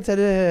 nej jag kan inte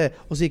säga det.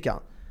 Och så gick han.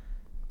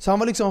 Så han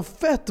var liksom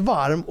fett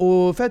varm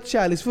och fett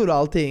kärleksfull och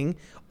allting.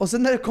 Och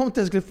sen när det kom till att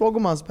jag skulle fråga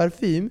om hans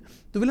parfym,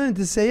 då ville han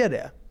inte säga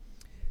det.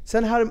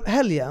 Sen här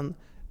helgen,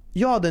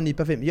 jag hade en ny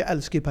parfym. Jag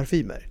älskar ju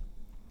parfymer.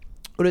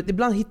 Och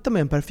ibland hittar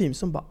man en parfym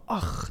som bara,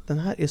 den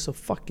här är så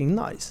fucking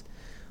nice.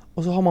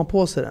 Och så har man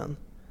på sig den.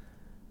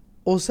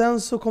 Och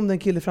sen så kom den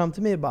kille fram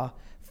till mig och bara,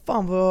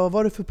 fan vad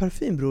var det för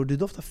parfym bror? Du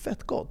doftar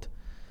fett gott.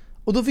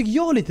 Och då fick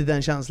jag lite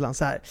den känslan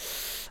så här.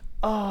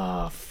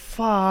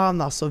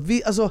 Fan alltså.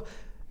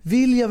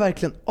 Vill jag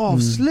verkligen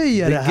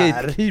avslöja det här?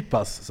 Det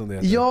gatekeepas som det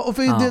heter. Ja, och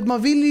för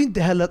man vill ju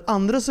inte heller att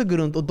andra ska gå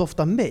runt och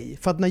dofta mig.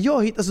 För att när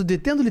jag hittar, alltså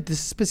det är ändå lite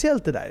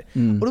speciellt det där.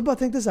 Och då bara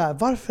tänkte jag så här,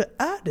 varför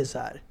är det så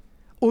här?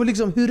 Och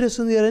liksom, hur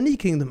resonerar ni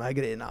kring de här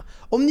grejerna?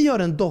 Om ni har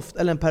en doft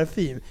eller en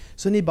parfym,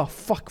 så ni bara,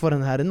 fuck vad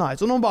den här är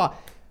nice. Och någon bara,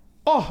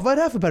 vad är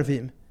det här för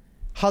parfym?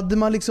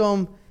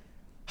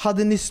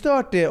 Hade ni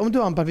stört det, om du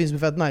har en parfym som är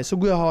fett nice, så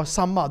går jag och har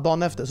samma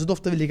dagen efter, så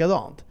doftar vi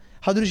likadant.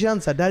 Hade du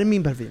känt så här, det här är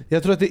min parfym?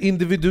 Jag tror att det är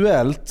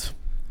individuellt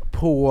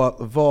på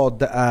vad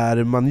det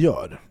är man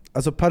gör.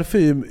 Alltså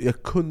parfym,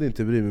 jag kunde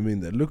inte bry mig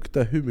mindre.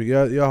 Lukta hur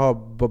mycket. Jag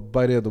har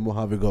Byredo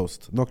Mojave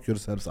Ghost. Knock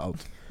yourselves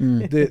out.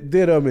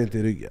 Det rör mig inte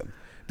i ryggen.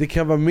 Det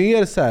kan vara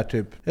mer så här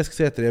typ, jag ska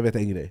säga till dig, jag vet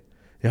en grej.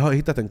 Jag har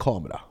hittat en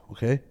kamera,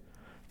 okej?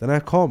 Den här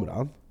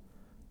kameran,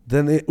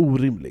 den är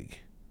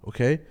orimlig,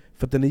 okej?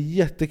 För att den är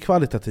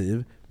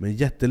jättekvalitativ, men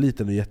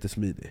jätteliten och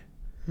jättesmidig.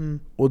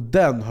 Och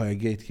den har jag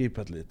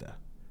gatekeepat lite.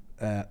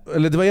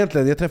 Eller det var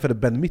egentligen, jag träffade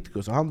Ben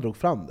Mitko, så han drog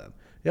fram den.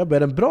 Jag bara, är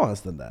den bra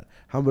ens den där?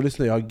 Han bara,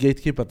 lyssna, jag har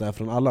gatekeepat det här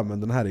från alla, men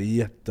den här är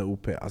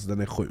jätte-OP, alltså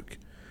den är sjuk.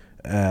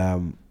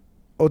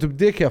 Och typ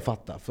det kan jag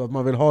fatta, för att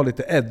man vill ha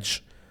lite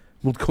edge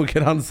mot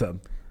konkurrensen.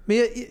 Men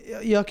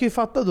jag kan ju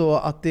fatta då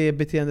att det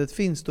beteendet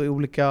finns då i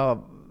olika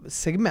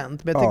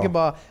segment. Men jag tänker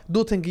bara,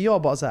 då tänker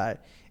jag bara så här.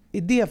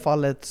 I det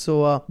fallet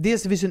så,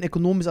 dels det finns ju en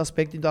ekonomisk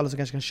aspekt, inte alla som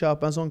kanske kan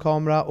köpa en sån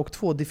kamera. Och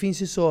två, det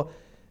finns ju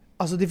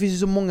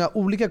så många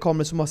olika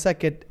kameror som har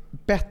säkert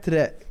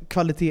bättre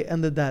kvalitet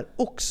än det där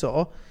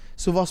också.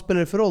 Så vad spelar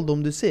det för roll då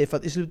om du ser? För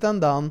att i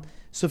slutändan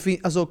så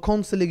alltså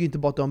konsten ligger ju inte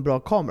bara att du har en bra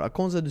kamera.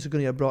 Konsten är att du ska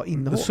kunna göra bra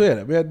innehåll. Så är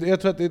det, men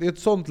jag tror att i ett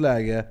sånt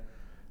läge.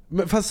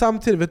 Men fast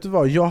samtidigt, vet du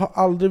vad? Jag har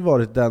aldrig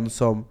varit den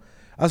som,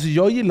 alltså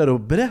jag gillar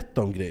att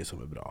berätta om grejer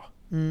som är bra.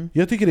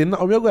 Jag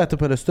tycker om jag går och äter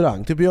på en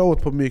restaurang, typ jag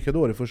åt på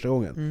mycket första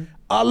gången.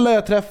 Alla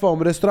jag träffar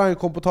om restaurangen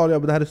kom på tal,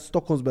 men det här är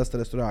Stockholms bästa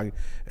restaurang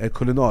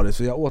kulinariskt,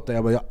 så jag åt det,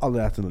 jag har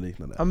aldrig ätit något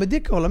liknande. Ja, men det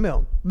kan jag hålla med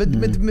om.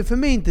 Men för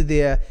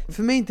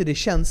mig är inte det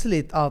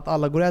känsligt att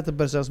alla går och äter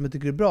på restaurang som jag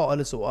tycker är bra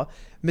eller så.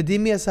 Men det är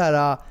mer så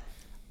här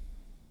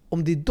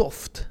om det är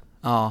doft.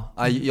 Ja,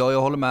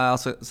 jag håller med.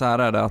 Alltså, så här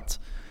är det att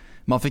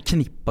man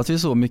förknippas ju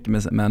så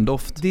mycket med en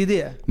doft. Det är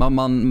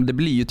det. Det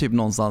blir ju typ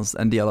någonstans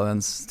en del av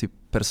ens typ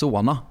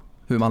persona.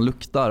 Hur man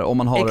luktar. Om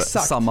man har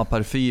samma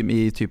parfym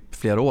i typ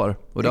flera år.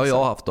 Och det har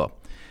jag haft då.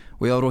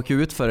 Och jag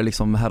råkade ut för det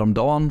liksom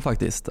häromdagen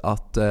faktiskt.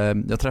 Att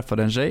jag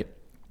träffade en tjej.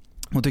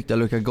 Hon tyckte jag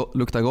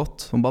luktade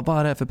gott. Hon bara, vad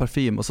är det för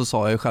parfym? Och så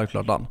sa jag ju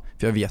självklart den.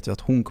 För jag vet ju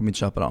att hon kommer inte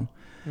köpa den.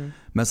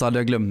 Men så hade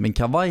jag glömt min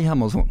kavaj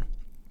hemma hos hon.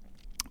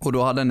 Och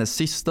då hade hennes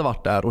syster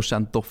varit där och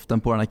känt doften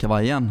på den här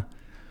kavajen.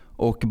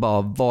 Och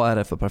bara, vad är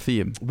det för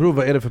parfym? Bro,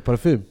 vad är det för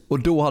parfym? Och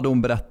då hade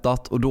hon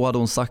berättat. Och då hade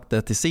hon sagt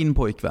det till sin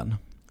pojkvän.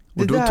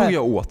 Och då tog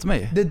jag åt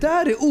mig. Det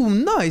där är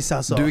onajs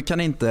alltså. Du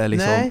kan inte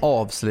liksom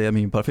avslöja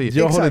min parfym.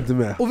 Jag håller inte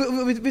med. Och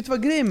vet du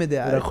vad grejen med det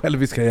är? Det är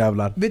själviska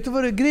jävlar. Vet du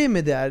vad grejen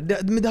med det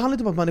är? Men det handlar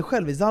inte om att man är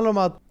självisk. Det handlar om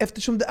att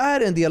eftersom det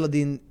är en del av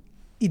din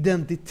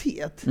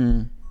identitet,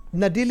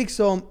 när det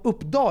liksom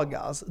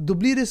uppdagas, då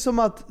blir det som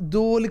att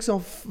då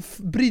liksom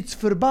bryts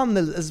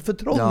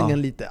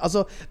förtrollningen lite.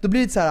 Alltså då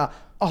blir det så här.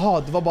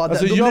 Aha, det var bara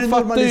alltså, då blir det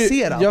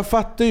normaliserat. Jag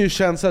fattar ju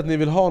känslan att ni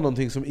vill ha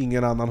någonting som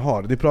ingen annan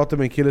har. Ni pratar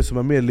med en kille som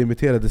har mer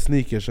limiterade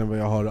sneakers än vad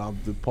jag har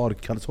ett par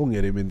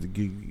kalsonger i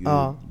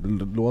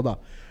min låda.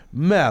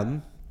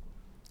 Men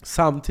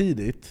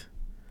samtidigt,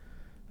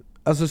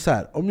 alltså så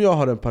här, om jag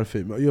har en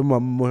parfym,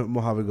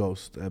 Mojave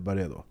Ghost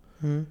Byredo.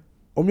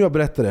 Om jag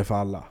berättar det för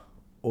alla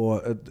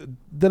och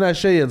den här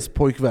tjejens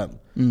pojkvän,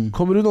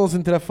 kommer du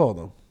någonsin träffa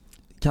honom?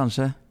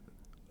 Kanske.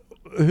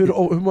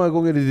 Hur många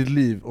gånger i ditt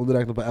liv, om du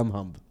räknar på en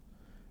hand?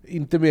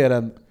 Inte mer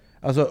än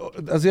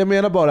alltså jag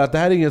menar bara att det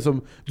här är ingen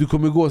som du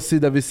kommer gå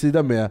sida vid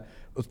sida med.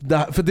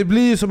 För det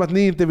blir ju som att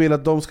ni inte vill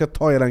att de ska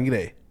ta er en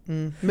grej.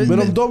 Men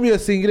om de gör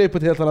sin grej på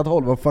ett helt annat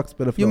håll, vad fuck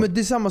spelar för? Jo, men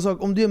det är samma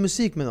sak om du gör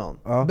musik med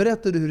någon.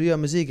 Berättar du hur du gör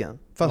musiken?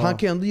 För att han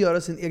kan ju ändå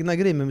göra sin egna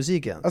grej med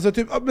musiken. Alltså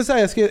typ, men så här,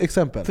 jag ska ge ett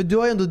exempel. För du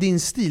har ju ändå din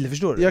stil,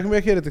 förstår du? Jag kan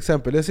ge ett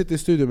exempel. Jag sitter i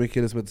studion med en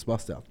kille som heter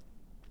Sebastian.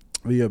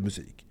 Vi gör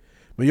musik.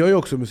 Men jag gör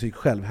också musik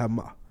själv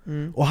hemma.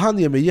 Och han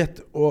ger mig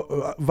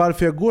och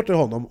varför jag går till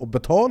honom och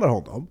betalar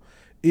honom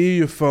är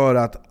ju för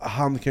att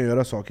han kan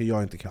göra saker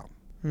jag inte kan.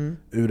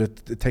 ur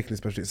ett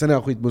tekniskt perspektiv. Sen är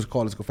han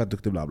skitmusikalisk och fett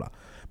duktig bla bla.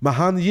 Men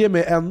han ger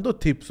mig ändå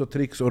tips och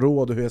tricks och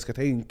råd hur jag ska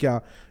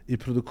tänka i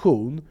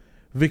produktion,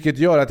 vilket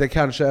gör att jag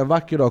kanske en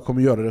vacker dag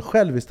kommer göra det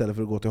själv istället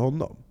för att gå till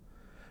honom.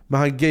 Men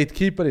han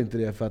gatekeepar inte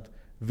det för att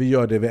vi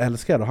gör det vi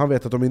älskar, och han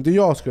vet att om inte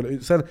jag skulle...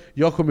 Sen,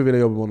 jag kommer vilja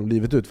jobba med honom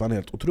livet ut för han är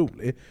helt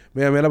otrolig.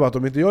 Men jag menar bara att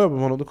om inte jag jobbar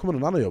med honom, då kommer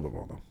någon annan jobba med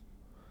honom.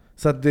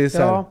 Så att det är så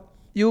här... Ja.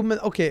 Jo men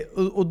okej,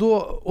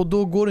 och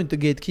då går det inte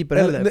gatekeeper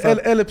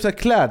heller. Eller på så här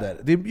kläder.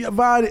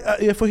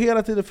 Jag får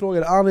hela tiden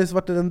frågor, Anis,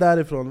 vart är den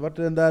därifrån? Vart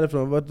är den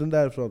därifrån? Vart är den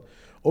därifrån?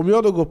 Om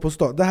jag då går på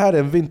stan, det här är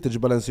en vintage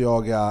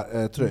Balenciaga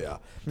tröja.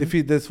 Det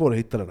är svårt att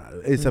hitta den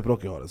här. A$AP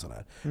Rocky har en sån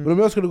här. Men om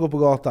jag skulle gå på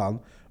gatan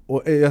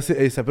och jag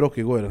ser A$AP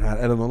Rocky gå i den här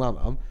eller någon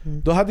annan,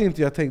 då hade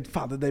inte jag tänkt,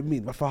 fan det där är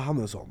min, varför har han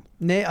en sån?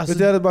 Nej, alltså,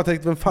 jag hade bara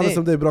tänkt, vem fan är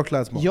som det är bra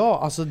klädsmak? Ja,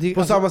 alltså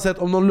på samma sätt,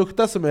 om någon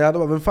luktar som jag hade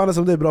bara, vem fan är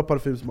som det är bra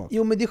parfymsmak?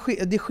 Jo men det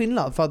är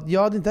skillnad, för att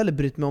jag hade inte heller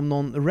brytt mig om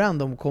någon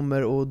random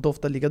kommer och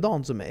doftar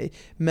likadan som mig.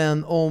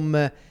 Men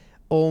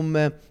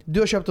om du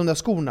har köpt de där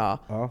skorna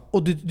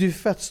och du är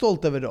fett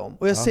stolt över dem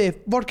och jag säger,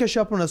 vart kan jag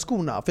köpa de där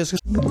skorna? För jag ska...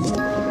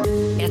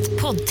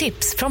 Ett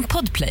poddtips från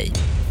Podplay.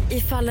 I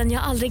fallen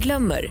jag aldrig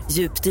glömmer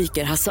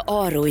djupdyker Hasse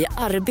Aro i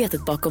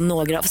arbetet bakom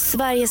några av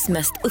Sveriges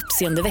mest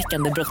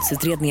uppseendeväckande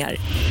brottsutredningar.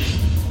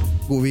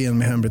 Går vi in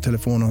med hemlig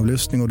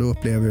telefonavlyssning och då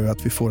upplever vi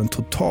att vi får en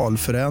total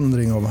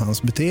förändring av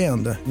hans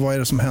beteende. Vad är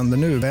det som händer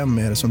nu? Vem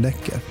är det som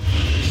läcker?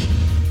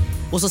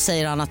 Och så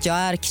säger han att jag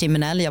är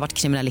kriminell, jag har varit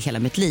kriminell i hela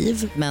mitt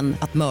liv. Men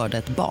att mörda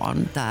ett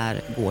barn,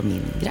 där går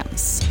min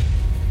gräns.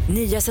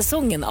 Nya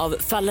säsongen av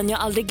Fallen jag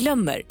aldrig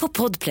glömmer på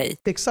Podplay.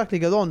 Exakt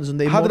likadan som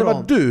det är imorgon. Hade det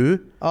varit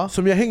du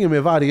som jag hänger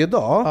med varje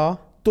dag,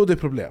 då är det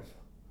problem.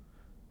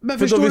 Men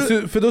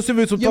för då ser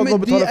vi ut som tar och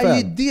betalar för. Det är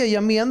ju det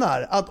jag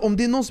menar, att om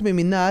det är någon som är i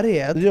min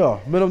närhet. Ja,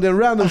 men om det är en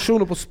random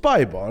shuno på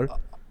Spybar,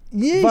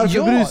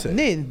 varför bryr sig?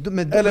 Nej,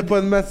 eller på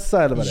en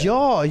mässa eller vad det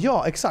är.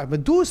 Ja, exakt.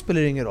 Men då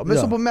spelar det ingen roll. Men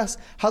så på mäss,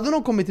 hade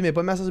någon kommit till mig på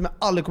en mässa som jag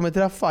aldrig kommer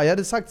träffa, jag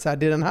hade sagt så här,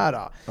 det är den här.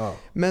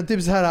 Men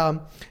typ så här,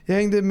 jag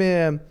hängde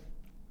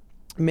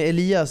med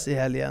Elias i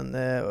helgen,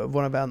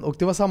 vår vän, och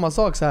det var samma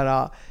sak så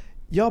här.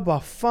 Jag bara,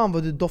 fan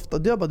vad du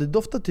doftar. Jag bara, du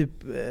doftar typ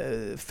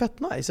fett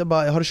nice. Jag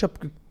bara, har du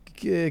köpt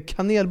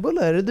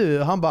kanelbullar, är det du?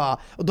 Han bara,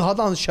 och då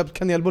hade han köpt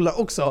kanelbullar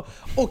också,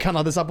 och han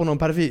hade satt på någon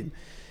parfym.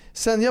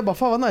 Sen jag bara,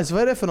 fan vad nice,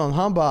 vad är det för någon?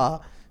 Han bara,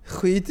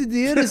 skit i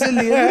det, så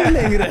lever du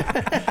längre.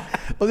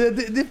 Och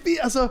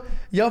alltså,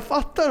 jag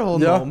fattar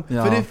honom,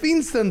 för det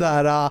finns den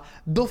där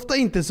dofta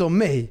inte som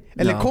mig,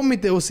 eller kom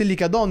inte och se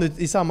likadan ut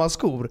i samma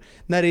skor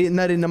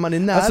när man är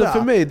nära. Alltså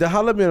för mig, det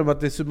handlar mer om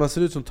att man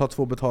ser ut som tar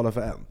två betalar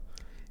för en.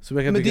 Så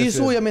men det är ju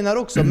så jag menar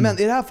också. Men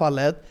i det här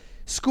fallet,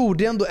 skor,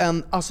 det är ändå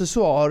en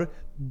accessoar.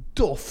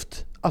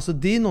 Doft, alltså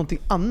det är någonting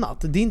annat.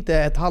 Det är inte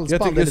ett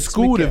halsband. Jag tycker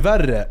skor är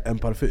värre än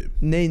parfym.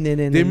 Nej.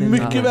 Det är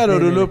mycket värre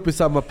att rulla upp i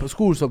samma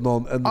skor som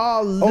någon än...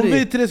 Om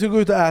vi tre ska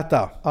gå ut och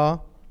äta,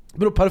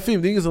 bro,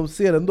 parfym, det är ingen som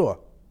ser ändå.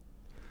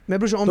 Men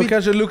brorsan, om de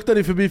kanske luktar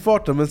i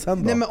förbifarten, men sen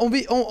då? Nej, men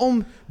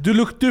om du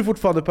luktar ju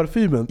fortfarande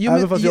parfymen,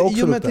 även fast jag också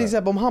luktar. Men till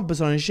exempel om Hampus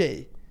har en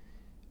tjej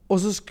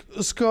och så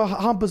ska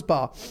Hampus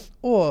bara,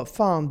 åh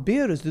fan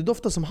Berus, du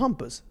doftar som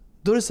Hampus.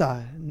 Då är det så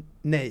här,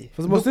 nej.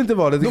 Fast det måste inte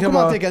vara det. Då kommer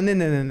man tänka, nej.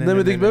 Nej, men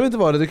det behöver inte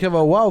vara det. Det kan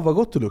vara, wow vad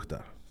gott du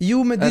luktar.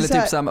 Jo, men det eller är så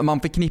här... typ såhär, man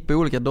förknippar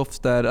olika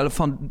dofter. Eller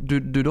fan,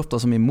 du doftar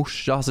som min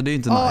morsa. Alltså det är ju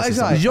inte nice.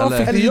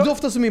 Exakt. Eller du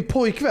doftar som min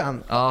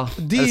pojkvän.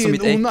 Det är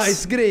ju en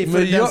onajs grej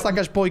för den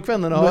stackars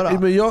pojkvännen att höra.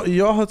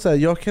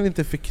 Men jag kan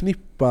inte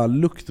förknippa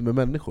lukt med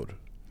människor.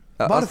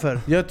 Varför?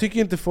 Jag tycker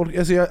inte folk,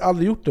 alltså jag har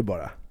aldrig gjort det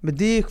bara. Men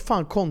det är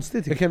fan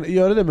konstigt. Jag kan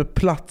göra det med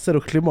platser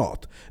och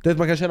klimat. Det är att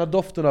man kan känna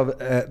doften av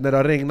när det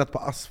har regnat på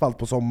asfalt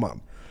på sommaren.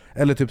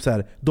 Eller typ så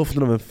här,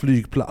 doften av en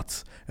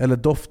flygplats. Eller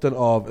doften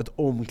av ett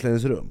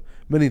omklädningsrum.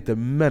 Men inte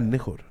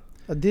människor.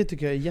 Ja, det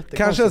tycker jag är jättekonstigt.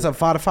 Kanske en sån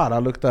farfar,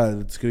 han luktar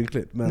lite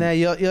skrynkligt, men...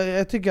 Nej,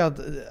 jag tycker att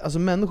alltså,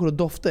 människor och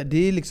dofter,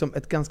 det är liksom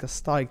ett ganska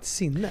starkt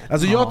sinne.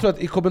 Alltså jag tror att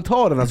i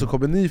kommentarerna så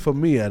kommer ni få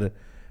mer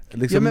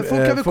liksom, ja, men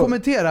folk kan väl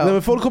kommentera. Nej,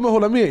 men folk kommer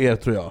hålla med er,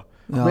 tror jag.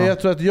 Ja. Men jag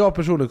tror att jag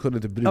personligen kunde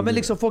inte bry mig. Ja, men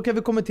liksom, folk kan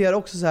väl kommentera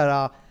också så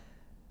här.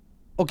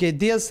 Okej,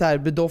 dels så här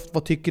bedoft,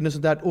 vad tycker ni,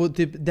 sådär, och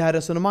typ det här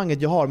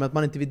resonemanget jag har med att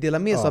man inte vill dela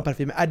med sig av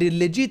parfym. Är det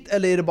legit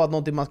eller är det bara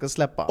någonting man ska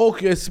släppa?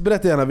 Och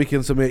berätta gärna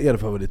vilken som är er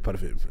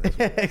favoritparfym.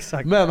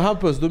 Exakt. Men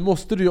Hampus, då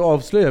måste du ju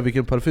avslöja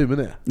vilken parfymen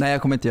är. Nej,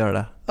 jag kommer inte göra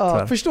det.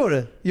 Ja, förstår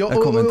du?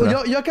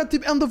 Jag kan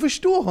typ ändå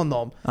förstå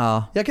honom.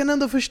 Ja. Jag kan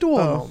ändå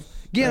förstå honom.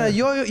 Jag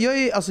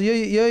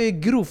är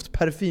grovt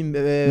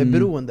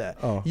parfymberoende.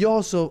 Jag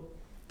har så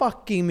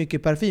fucking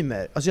mycket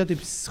parfymer. Alltså jag har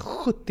typ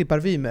 70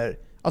 parfymer.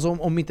 Alltså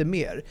om inte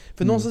mer.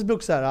 För någonstans blir det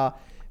också så här,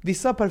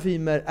 vissa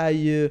parfymer är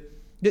ju...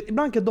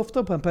 Ibland kan jag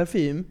dofta på en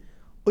parfym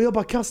och jag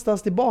bara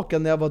kastas tillbaka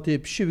när jag var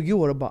typ 20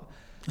 år och bara...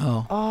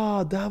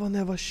 det här var när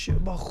jag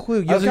var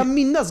sjuk. Jag kan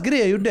minnas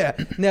grejer jag gjorde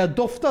när jag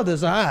doftade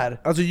så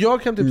här. Alltså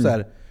jag kan typ så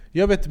här.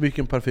 Jag vet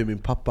vilken parfym min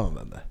pappa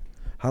använde.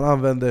 Han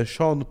använde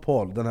Jean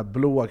Paul, den här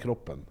blåa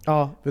kroppen.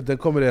 Ja. För den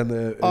kommer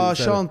en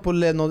Jean Paul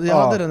Lennon. Jag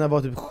hade den när jag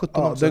var typ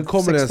 17 också. Den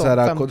kommer 16, en så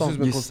här 15.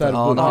 Konsertbulle.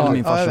 Ja,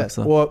 min farsa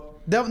också. Och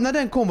när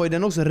den kom var ju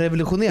den också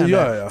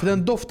revolutionerande. För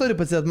den doftade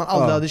på ett sätt att man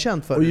aldrig hade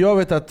känt förut. Och jag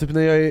vet att typ,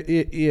 när jag är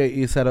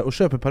i så här, och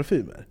köper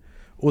parfymer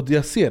och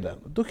jag ser den,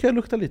 då kan jag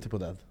lukta lite på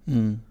den.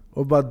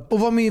 Och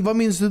vad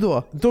minns du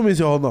då? Då minns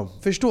jag honom.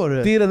 Förstår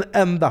du? Det är den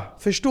enda.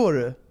 Förstår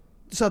du?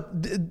 Så att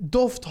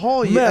doft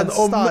har ju en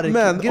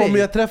stark grej. Om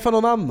jag träffar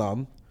någon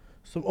annan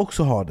som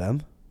också har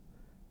den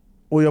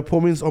och jag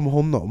påminns om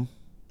honom,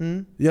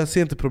 jag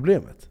ser inte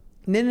problemet.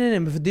 Nej,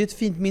 men för det är ett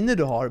fint minne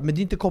du har, men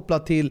det är inte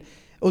kopplat till,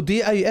 och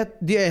det är ju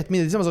ett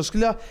minne. Det är samma sak.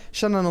 Skulle jag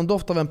känna någon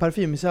doft av en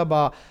parfym så jag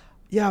bara,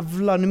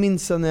 jävlar, nu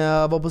minns jag när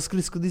jag var på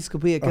disco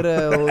på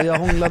Ekare och jag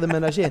hånglade med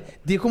den där tjejen.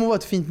 Det kommer att vara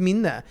ett fint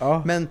minne.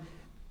 Men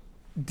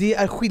det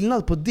är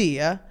skillnad på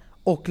det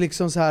och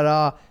liksom så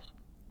här,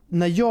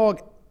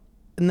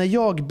 när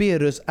jag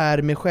Berus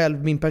är mig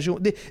själv, min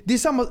person. Det är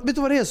samma, vet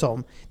du vad det är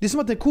som? Det är som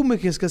att en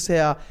komiker ska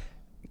säga,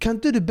 kan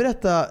inte du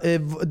berätta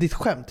ditt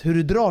skämt, hur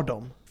du drar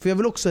dem? För jag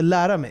vill också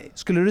lära mig.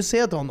 Skulle du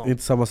säga till honom?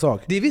 Inte samma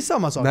sak. Det är visst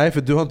samma sak. Nej,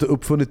 för du har inte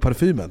uppfunnit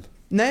parfymen.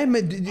 Nej,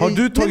 men har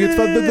du tagit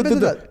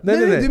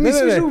du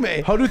missförstod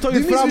mig. Har du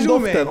tagit fram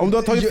doften? Om du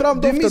har tagit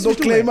fram doften, då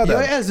claima den.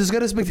 Jag är äldst, du ska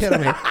respektera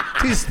mig.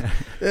 Tyst.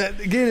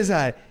 Grejen är så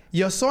här.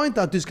 Jag sa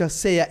inte att du ska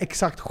säga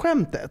exakt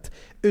skämtet,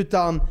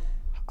 utan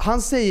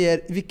han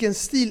säger vilken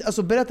stil,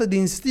 alltså berätta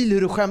din stil,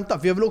 hur du skämtar.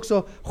 För jag vill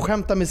också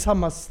skämta med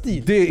samma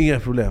stil. Det är inga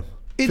problem.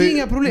 Är det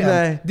inga problem?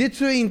 Nej. Det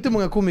tror jag inte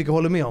många komiker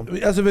håller med om.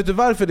 Alltså vet du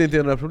varför det inte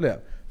är några problem?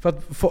 För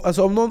att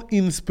alltså, om någon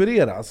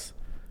inspireras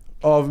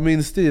av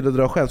min stil och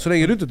drar skämt, så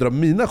länge du inte drar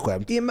mina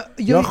skämt,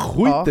 jag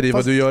skiter i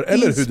vad du gör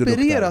eller hur du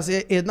luktar. Inspireras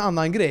är en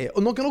annan grej.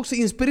 Och någon kan också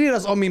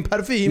inspireras av min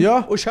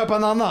parfym och köpa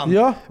en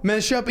annan.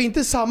 Men köp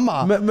inte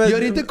samma. Men,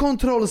 gör inte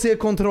Ctrl-C,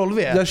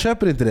 Ctrl-V. Jag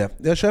köper inte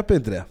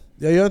det.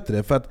 Jag gör inte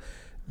det. För att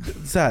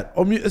så här,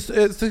 om jag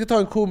ska ta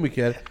en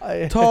komiker,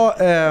 jag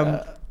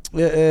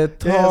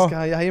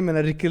har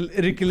med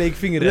Ricky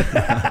Lake-fingret.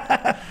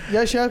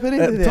 Jag köper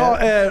inte det. Ta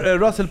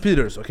Russell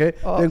Peters, okej?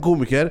 Det är en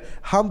komiker.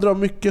 Han drar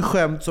mycket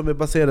skämt som är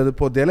baserade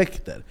på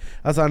dialekter.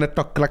 Alltså han är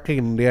toklak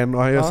indien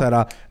och han gör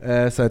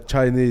så här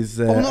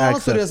Chinese accent. Om någon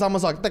accent. så är det samma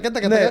sak.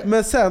 Nej,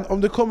 men sen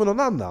om det kommer någon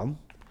annan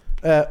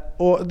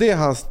och det är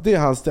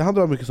hans, han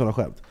drar mycket sådana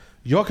skämt.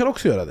 Jag kan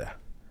också göra det.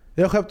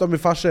 Jag skämtar om min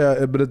farsa,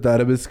 jag berättar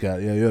arabiska,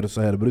 jag gör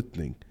så här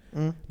brytning.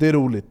 Det är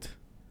roligt.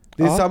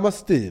 Det är samma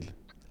stil.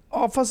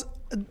 Ja, fast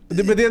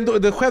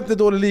det skämt är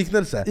dålig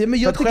liknelse. Ja, men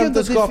jag för att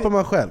skämtet skapar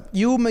man själv.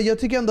 Jo, men jag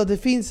tycker ändå att det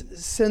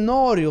finns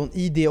scenarion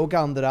i det och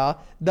andra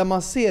där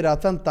man ser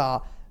att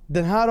vänta,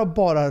 den här har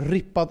bara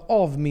rippat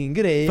av min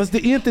grej. Fast det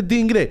är inte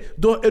din grej.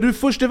 Då är du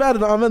först i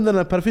världen att använda den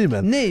här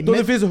parfymen. Nej, då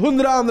det finns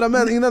 100 andra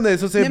män innan dig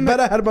som säger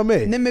bara härma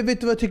mig. Nej, men vet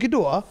du vad jag tycker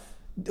då?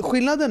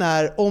 Skillnaden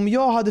är om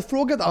jag hade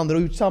frågat andra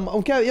och gjort samma.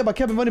 Om jag bara,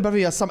 Kevin, vad är din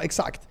parfym? Jag samma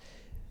exakt.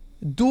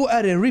 Då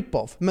är det en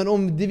rip-off. Men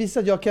om det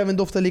visar att jag och Kevin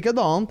doftar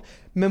likadant,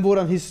 men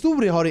våran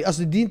historia har,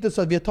 alltså det är inte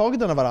så att vi har tagit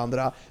den av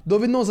varandra, då har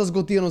vi någonstans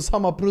gått igenom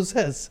samma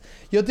process.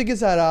 Jag tycker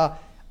så här,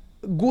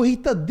 gå och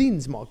hitta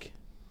din smak.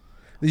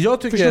 Förstår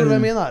du vad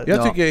jag menar?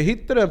 Jag tycker,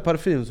 hittar du en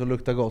parfym som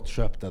luktar gott,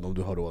 köp den om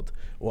du har råd,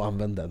 och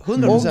använd den.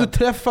 100%. Om du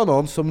träffar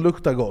någon som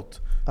luktar gott,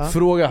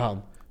 fråga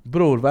han,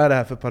 bror, vad är det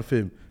här för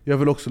parfym? Jag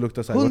vill också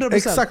lukta så här 100%. Gott.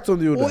 Exakt som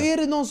du gjorde. Och är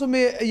det någon som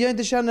jag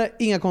inte känner,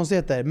 inga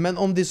konstigheter, men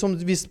om det är som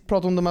vi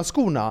pratar om de här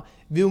skorna,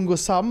 vi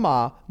umgås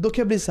samma, då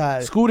kan jag bli så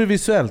här. Skor är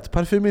visuellt,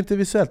 parfym är inte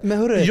visuellt. Men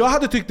hörru, jag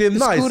hade tyckt det är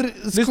nice.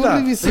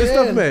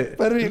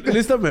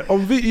 Lyssna på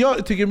mig.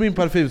 Jag tycker min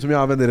parfym som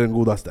jag använder är den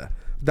godaste.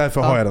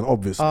 Därför har jag den,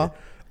 obviously.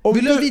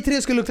 Vill du att vi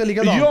tre ska lukta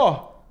likadant?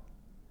 Ja!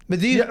 Men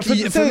det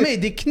är för mig,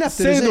 det är knäppt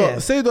det du säger.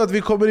 Säg då att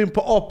vi kommer in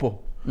på Apo.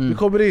 Vi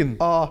kommer in,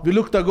 vi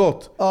luktar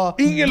gott.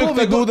 Ingen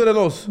luktar godare än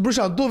oss.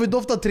 Brorsan, då vi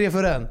doftar 3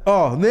 för en.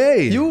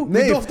 Nej. Jo,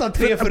 vi doftar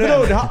 3 för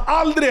en. Det har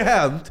aldrig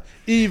hänt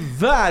i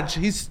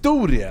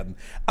världshistorien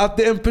att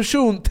en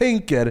person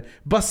tänker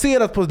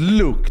baserat på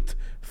lukt.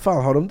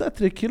 Fan, har de där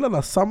 3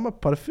 killarna samma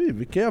parfym?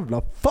 Vilka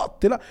jävla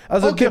fattiga.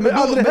 Alltså, okej, men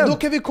då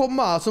kan vi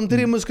komma som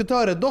 3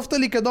 musketörer. Doftar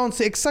likadant,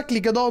 ser exakt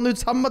likadant ut.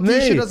 Samma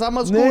t-shirt,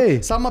 samma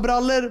skor, samma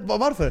brallor.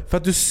 Varför? För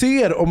att du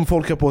ser om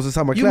folk har på sig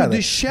samma kläder. Jo,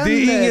 du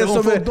känner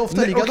om folk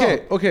doftar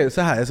likadant. Okej,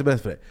 så här, jag ska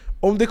berätta för dig.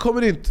 Om det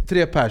kommer in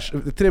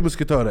 3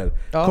 musketörer,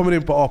 kommer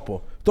in på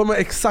Apo, de har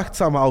exakt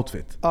samma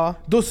outfit.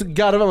 Då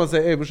garvar man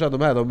sig, brorsan,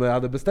 de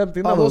hade bestämt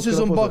innan. De ser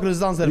som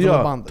bakgrundsdansare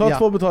från band. Ta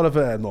 2 betalar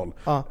för 0.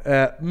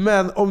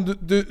 Men om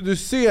du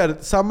ser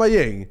samma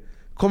gäng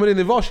kommer in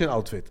i varsin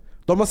outfit,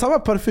 de har samma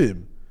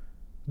parfym.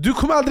 Du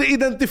kommer aldrig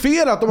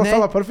identifiera att de har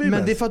samma parfym.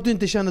 Men det är för att du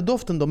inte känner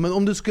doften då. Men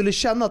om du skulle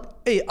känna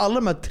att alla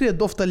de här 3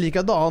 doftar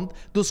likadant,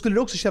 då skulle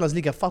det också kännas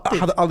lika fattigt.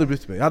 Jag hade aldrig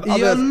brytt mig.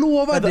 Jag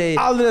lovar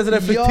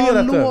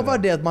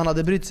dig att man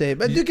hade brytt sig.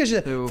 Men du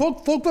kanske,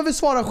 folk behöver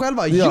svara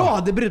själva. Jag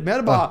hade brytt mig. Jag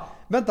hade bara,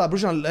 vänta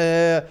brorsan,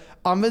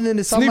 använder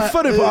ni samma...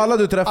 Sniffar du på alla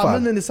du träffar?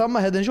 Använder ni samma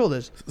head and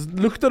shoulders?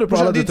 Luktar du på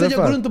alla du träffar?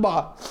 Jag går runt och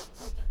bara...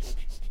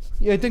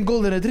 Jag är inte en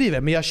golden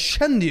retriever, men jag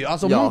känner ju.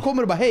 Alltså om någon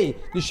kommer och bara, hej,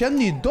 du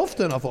känner ju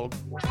doften av folk.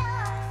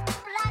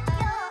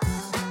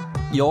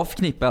 Jag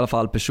förknippar i alla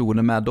fall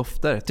personer med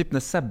dofter. Typ när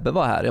Sebbe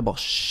var här, jag bara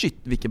shit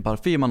vilken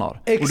parfym han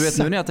har. Exakt. Och du vet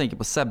nu när jag tänker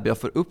på Sebbe, jag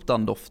får upp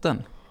den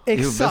doften.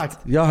 Exakt.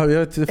 Ja, jag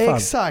vet inte fan.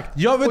 Exakt.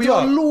 Och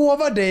jag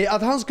lovar dig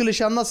att han skulle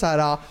känna så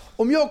här: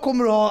 om jag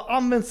kommer att ha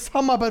använt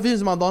samma parfym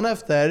som han dagen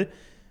efter,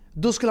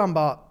 då skulle han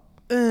bara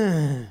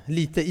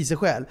lite i sig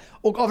själv.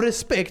 Och av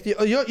respekt,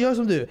 jag gör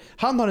som du.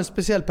 Han har en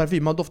speciell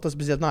parfym, han doftar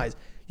speciellt nice.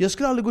 Jag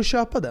skulle aldrig gå och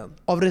köpa den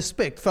av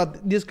respekt, för att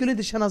det skulle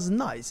inte kännas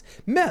nice.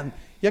 Men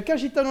jag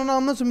kanske hittar någon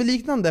annan som är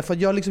liknande, för att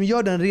jag liksom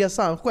gör den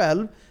resan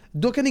själv.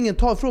 Då kan ingen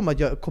ta ifrån mig att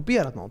jag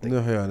kopierat någonting. Nu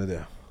har jag en idé.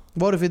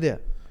 Vad är det för idé?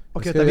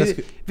 Okej,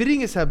 vi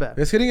ringer Sebbe.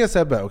 Jag ska ringa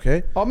Sebbe,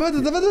 okej? Ja,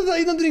 men vänta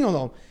innan du ringer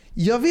honom.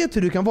 Jag vet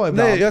hur du kan vara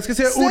ibland. Nej, jag ska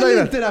säga ställ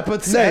inte det där på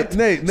ett sätt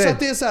så att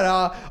det är så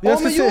här.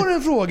 Men jag har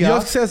en fråga.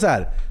 Jag ska säga så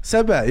här.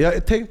 Sebbe,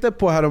 jag tänkte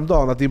på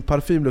häromdagen att din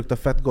parfym luktar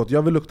fett gott.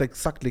 Jag vill lukta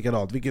exakt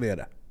likadant. Vilken är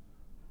det?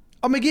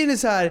 Ja, men grejen är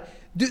så här.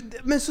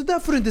 Men så där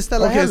får du inte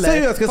ställa heller.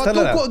 Säg jag ska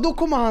ställa det. Då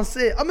kommer han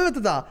säga, ja men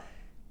vänta.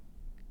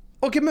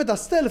 Okej, men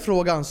ställ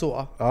frågan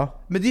så.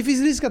 Ja. Men det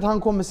finns risk att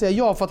han kommer säga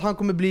ja, för att han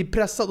kommer bli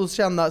pressad och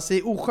känna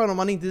sig oskön om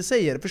han inte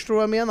säger. Förstår du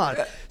vad jag menar?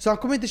 Så han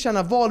kommer inte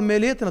känna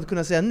valmöjligheten att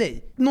kunna säga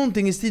nej.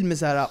 Någonting i stil med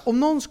så här: om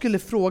någon skulle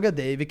fråga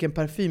dig vilken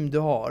parfym du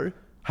har.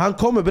 Han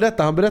kommer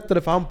berätta, han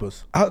berättade för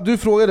Hampus. Du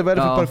frågade vad är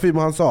det för parfym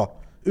och han sa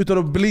utan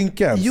att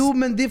blinka ens. Jo,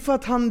 men det är för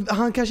att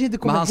han kanske inte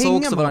kommer hänga med. Men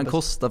han sa också vad den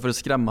kostar för att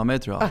skrämma mig,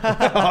 tror jag.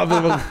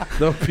 Ja,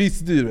 det var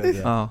pissdyr, vet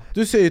jag. Ja.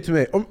 Du säger till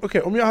mig,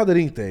 om jag hade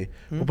ringt dig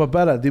och bara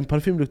Berra, din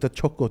parfym luktar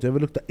chockot, jag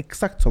vill lukta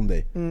exakt som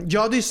dig.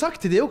 Jag hade ju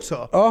sagt till det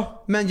också.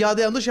 Ja. Men jag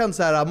hade ändå känt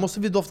så här: måste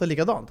vi dofta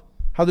likadant?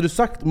 Hade du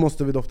sagt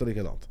måste vi dofta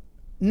likadant?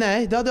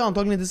 Nej, det hade jag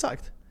antagligen inte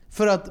sagt.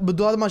 För att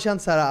då hade man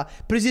känt så här,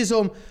 precis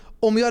som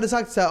om jag hade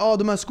sagt så här,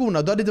 de här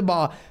skorna, då hade det inte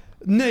bara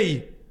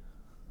nej.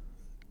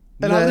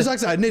 Eller hade du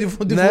sagt så här, nej du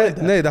får inte.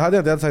 Nej, det hade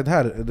jag inte sagt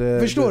här.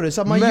 Förstår du?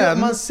 Så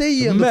man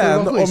säger ändå.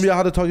 Men om jag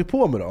hade tagit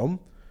på mig dem.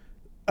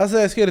 Alltså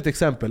jag ska ge ett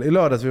exempel. I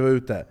lördags vi var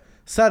ute.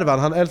 Servan,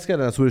 han älskade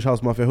den här Swedish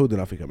House Mafia hoodien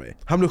han fick av mig.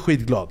 Han blev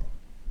skitglad.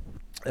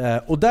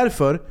 Och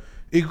därför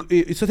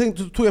så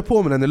tog jag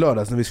på mig den i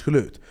lördags när vi skulle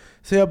ut.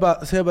 Så jag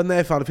bara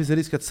nej fan, det finns en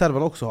risk att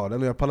Servan också har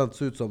den. Och jag pallar inte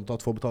se ut som ta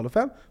 2 betalar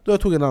 5. Då jag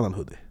tog en annan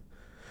hoodie.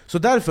 Så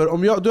därför,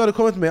 om du hade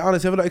kommit med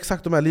Anis, jag vill ha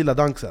exakt de här lila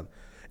danksen.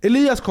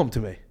 Elias kom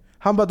till mig.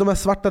 Han bara, de här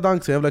svarta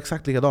danksen, jag vill ha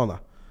exakt likadana.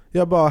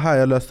 Jag bara, här,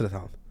 jag löste det till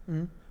han.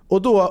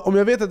 Och då, om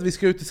jag vet att vi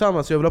ska ut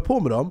tillsammans och jag vill ha på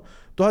med dem,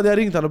 då hade jag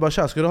ringt han och bara,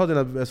 tja, ska du ha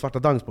dina svarta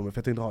danks på mig? För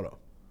jag tänkte ha dem.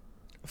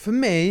 För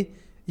mig,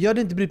 jag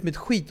hade inte brytt mig ett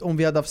skit om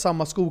vi hade haft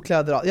samma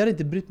skokläder. Jag hade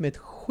inte brytt mig ett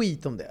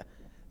skit om det.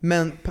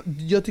 Men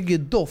jag tycker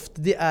doft,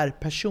 det är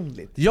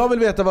personligt. Jag vill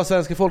veta vad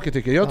svenska folket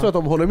tycker. Jag tror att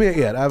de håller med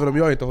er, även om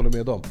jag inte håller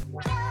med dem.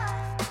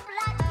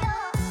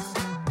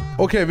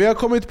 Okej, vi har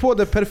kommit på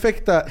det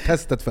perfekta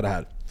testet för det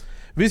här.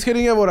 Vi ska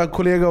ringa våran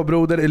kollega och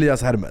broder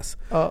Elias Hermes.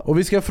 Och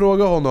vi ska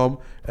fråga honom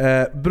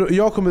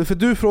för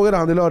du frågade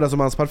han i lördags om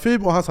hans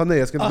parfym och han sa nej,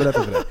 jag ska inte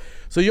berätta för dig.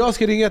 Så jag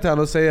ska ringa till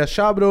honom och säga,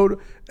 tja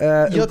bror,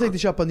 jag tänkte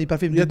köpa en ny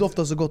parfym, det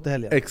doftar så gott i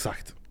helgen.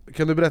 Exakt.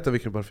 Kan du berätta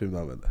vilken parfym du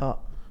använder? Ja.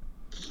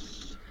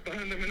 Vad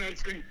händer min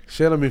älskling?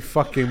 Tjena min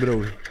fucking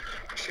bror.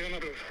 Tjena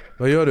bror.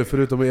 Vad gör du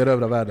förutom att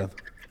erövra världen?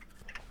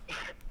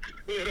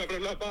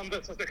 Erövra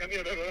bandet så att jag kan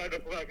erövra världen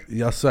på vägen.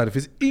 Jag svär, det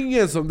finns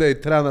ingen som dig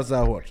tränar så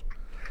här hårt.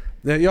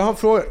 Jag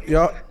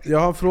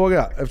har en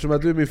fråga, eftersom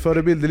att du är min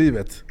förebild i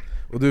livet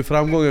och du är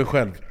framgången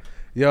själv.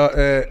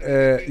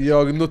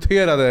 Jag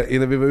noterade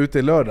innan vi var ute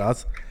i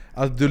lördags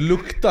att du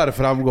luktar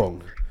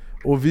framgång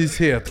och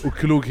vishet och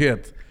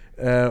klokhet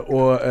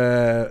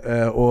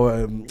och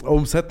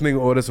omsättning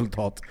och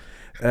resultat.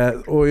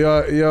 Och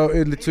jag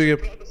är lite sugen.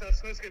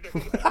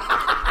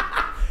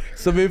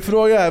 Så min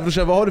fråga är,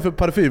 brorsan, vad har du för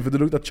parfym? För du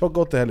luktar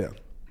chockgott i helgen.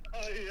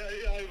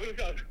 Aj,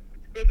 brukar.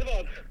 Vet du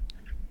vad?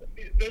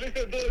 Det är lite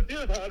dåligt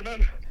ljud här, men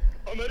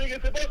om jag ringer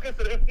tillbaka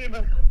så är det efter,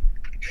 men...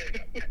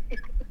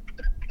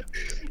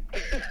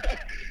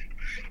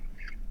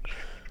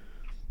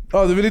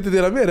 Ja, du vill inte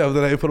dela med dig av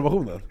den här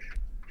informationen?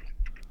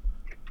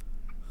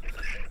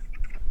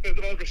 Vet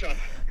du vad, brorsan?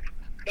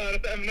 Det här är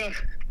ett ämne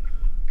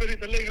för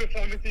lite längre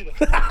fram i tiden.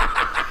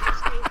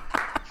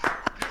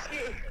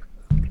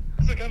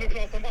 Så kan vi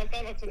prata om allt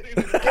annat som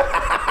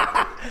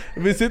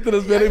Vi sitter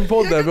och spelar in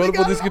podden. Vi håller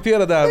på att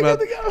diskutera det här med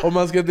om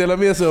man ska dela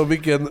med sig av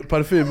vilken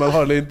parfym man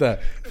har eller inte.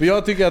 För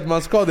jag tycker att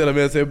man ska dela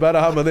med sig. Berra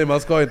här, men nej, man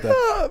ska inte.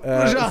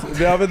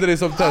 Vi använder det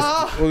som test.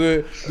 Och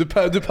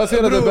du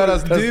passerade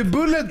Berras test. Du är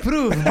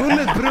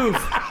bulletproof.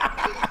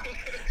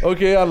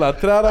 Okej, alla,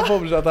 träna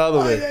på att ta hand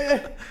om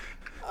dig.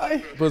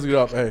 Puss och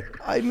kram, hej.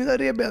 Aj, mina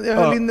reben, jag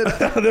höll inne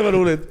där. Det var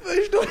roligt.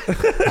 Förstår.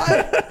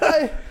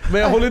 Aj.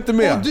 Men jag håller inte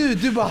med. Och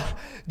du bara,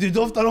 du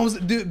doftar om,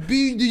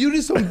 du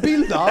gjorde som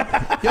bilda.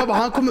 Jag bara,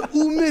 han kommer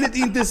omöjligt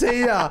inte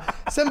säga.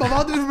 Sen bara, vad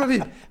hade du för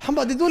parfym? Han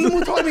bara, det är dålig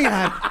mottagning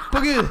här.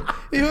 På gud.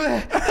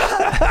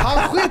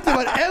 Han sket i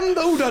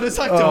varenda ord hade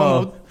sagt till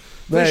honom.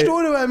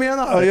 Förstår du vad jag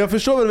menar? Ja, jag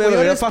förstår vad du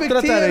menar. Jag fattar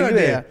att det är en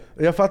grej.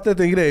 Jag fattar att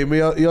det är en grej, men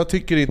jag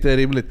tycker inte det är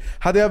rimligt.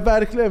 Hade jag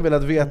verkligen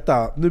velat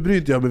veta, nu bryr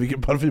inte jag mig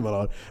vilken parfym man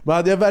har, men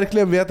hade jag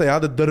verkligen vetat, jag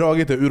hade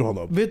dragit det ur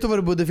honom. Vet du vad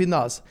det borde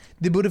finnas?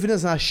 Det borde finnas en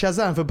sån här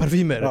Shazam för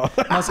parfymer. Ja.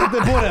 Man sätter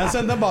på den,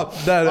 sen den bara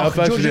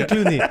George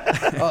Clooney.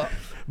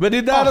 Men det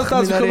är där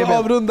någonstans som kommer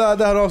avrunda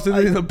det här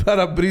avsnittet innan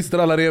Berra brister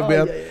alla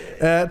revben.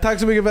 Tack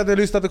så mycket för att ni har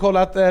lyssnat och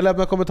kollat.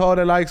 Lämna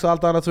kommentarer, likes och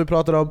allt annat som vi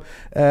pratar om.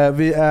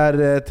 Vi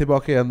är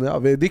tillbaka igen. Ja,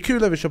 det är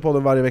kul när vi kör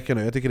podden varje vecka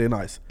nu. Jag tycker det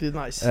är nice. Det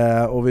är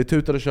nice. Och vi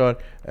tutar och kör.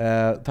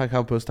 Tack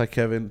Hampus, tack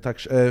Kevin, tack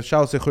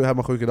Charles är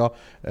hemma sjuk idag.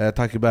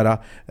 Tack Berra.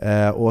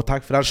 Och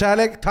tack för all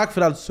kärlek, tack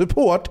för all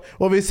support.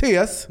 Och vi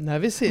ses när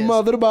vi ses.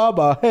 Mother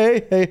Baba.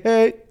 Hej, hej,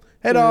 hej.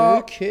 Hej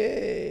då.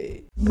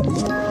 Okay.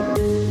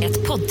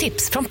 Ett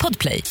poddtips från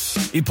Podplay.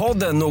 I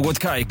podden Något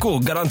Kaiko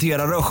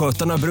garanterar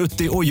röskötarna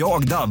Brutti och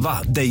jag Davva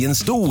dig en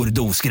stor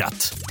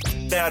doskratt.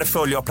 Där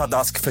följer jag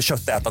pladask för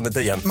köttätandet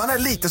igen. Man är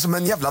lite som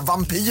en jävla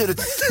vampyr.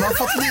 Man har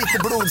fått lite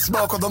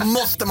blodsmak och då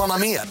måste man ha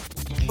mer.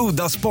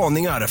 Udda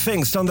spaningar,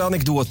 fängslande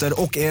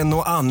anekdoter och en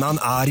och annan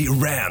arg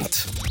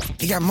rant.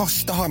 Jag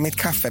måste ha mitt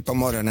kaffe på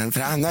morgonen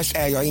för annars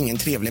är jag ingen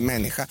trevlig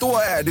människa. Då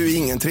är du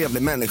ingen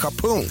trevlig människa,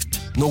 punkt.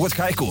 Något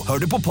Kaiko, hör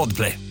du på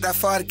Podplay.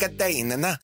 Därför är gardinerna.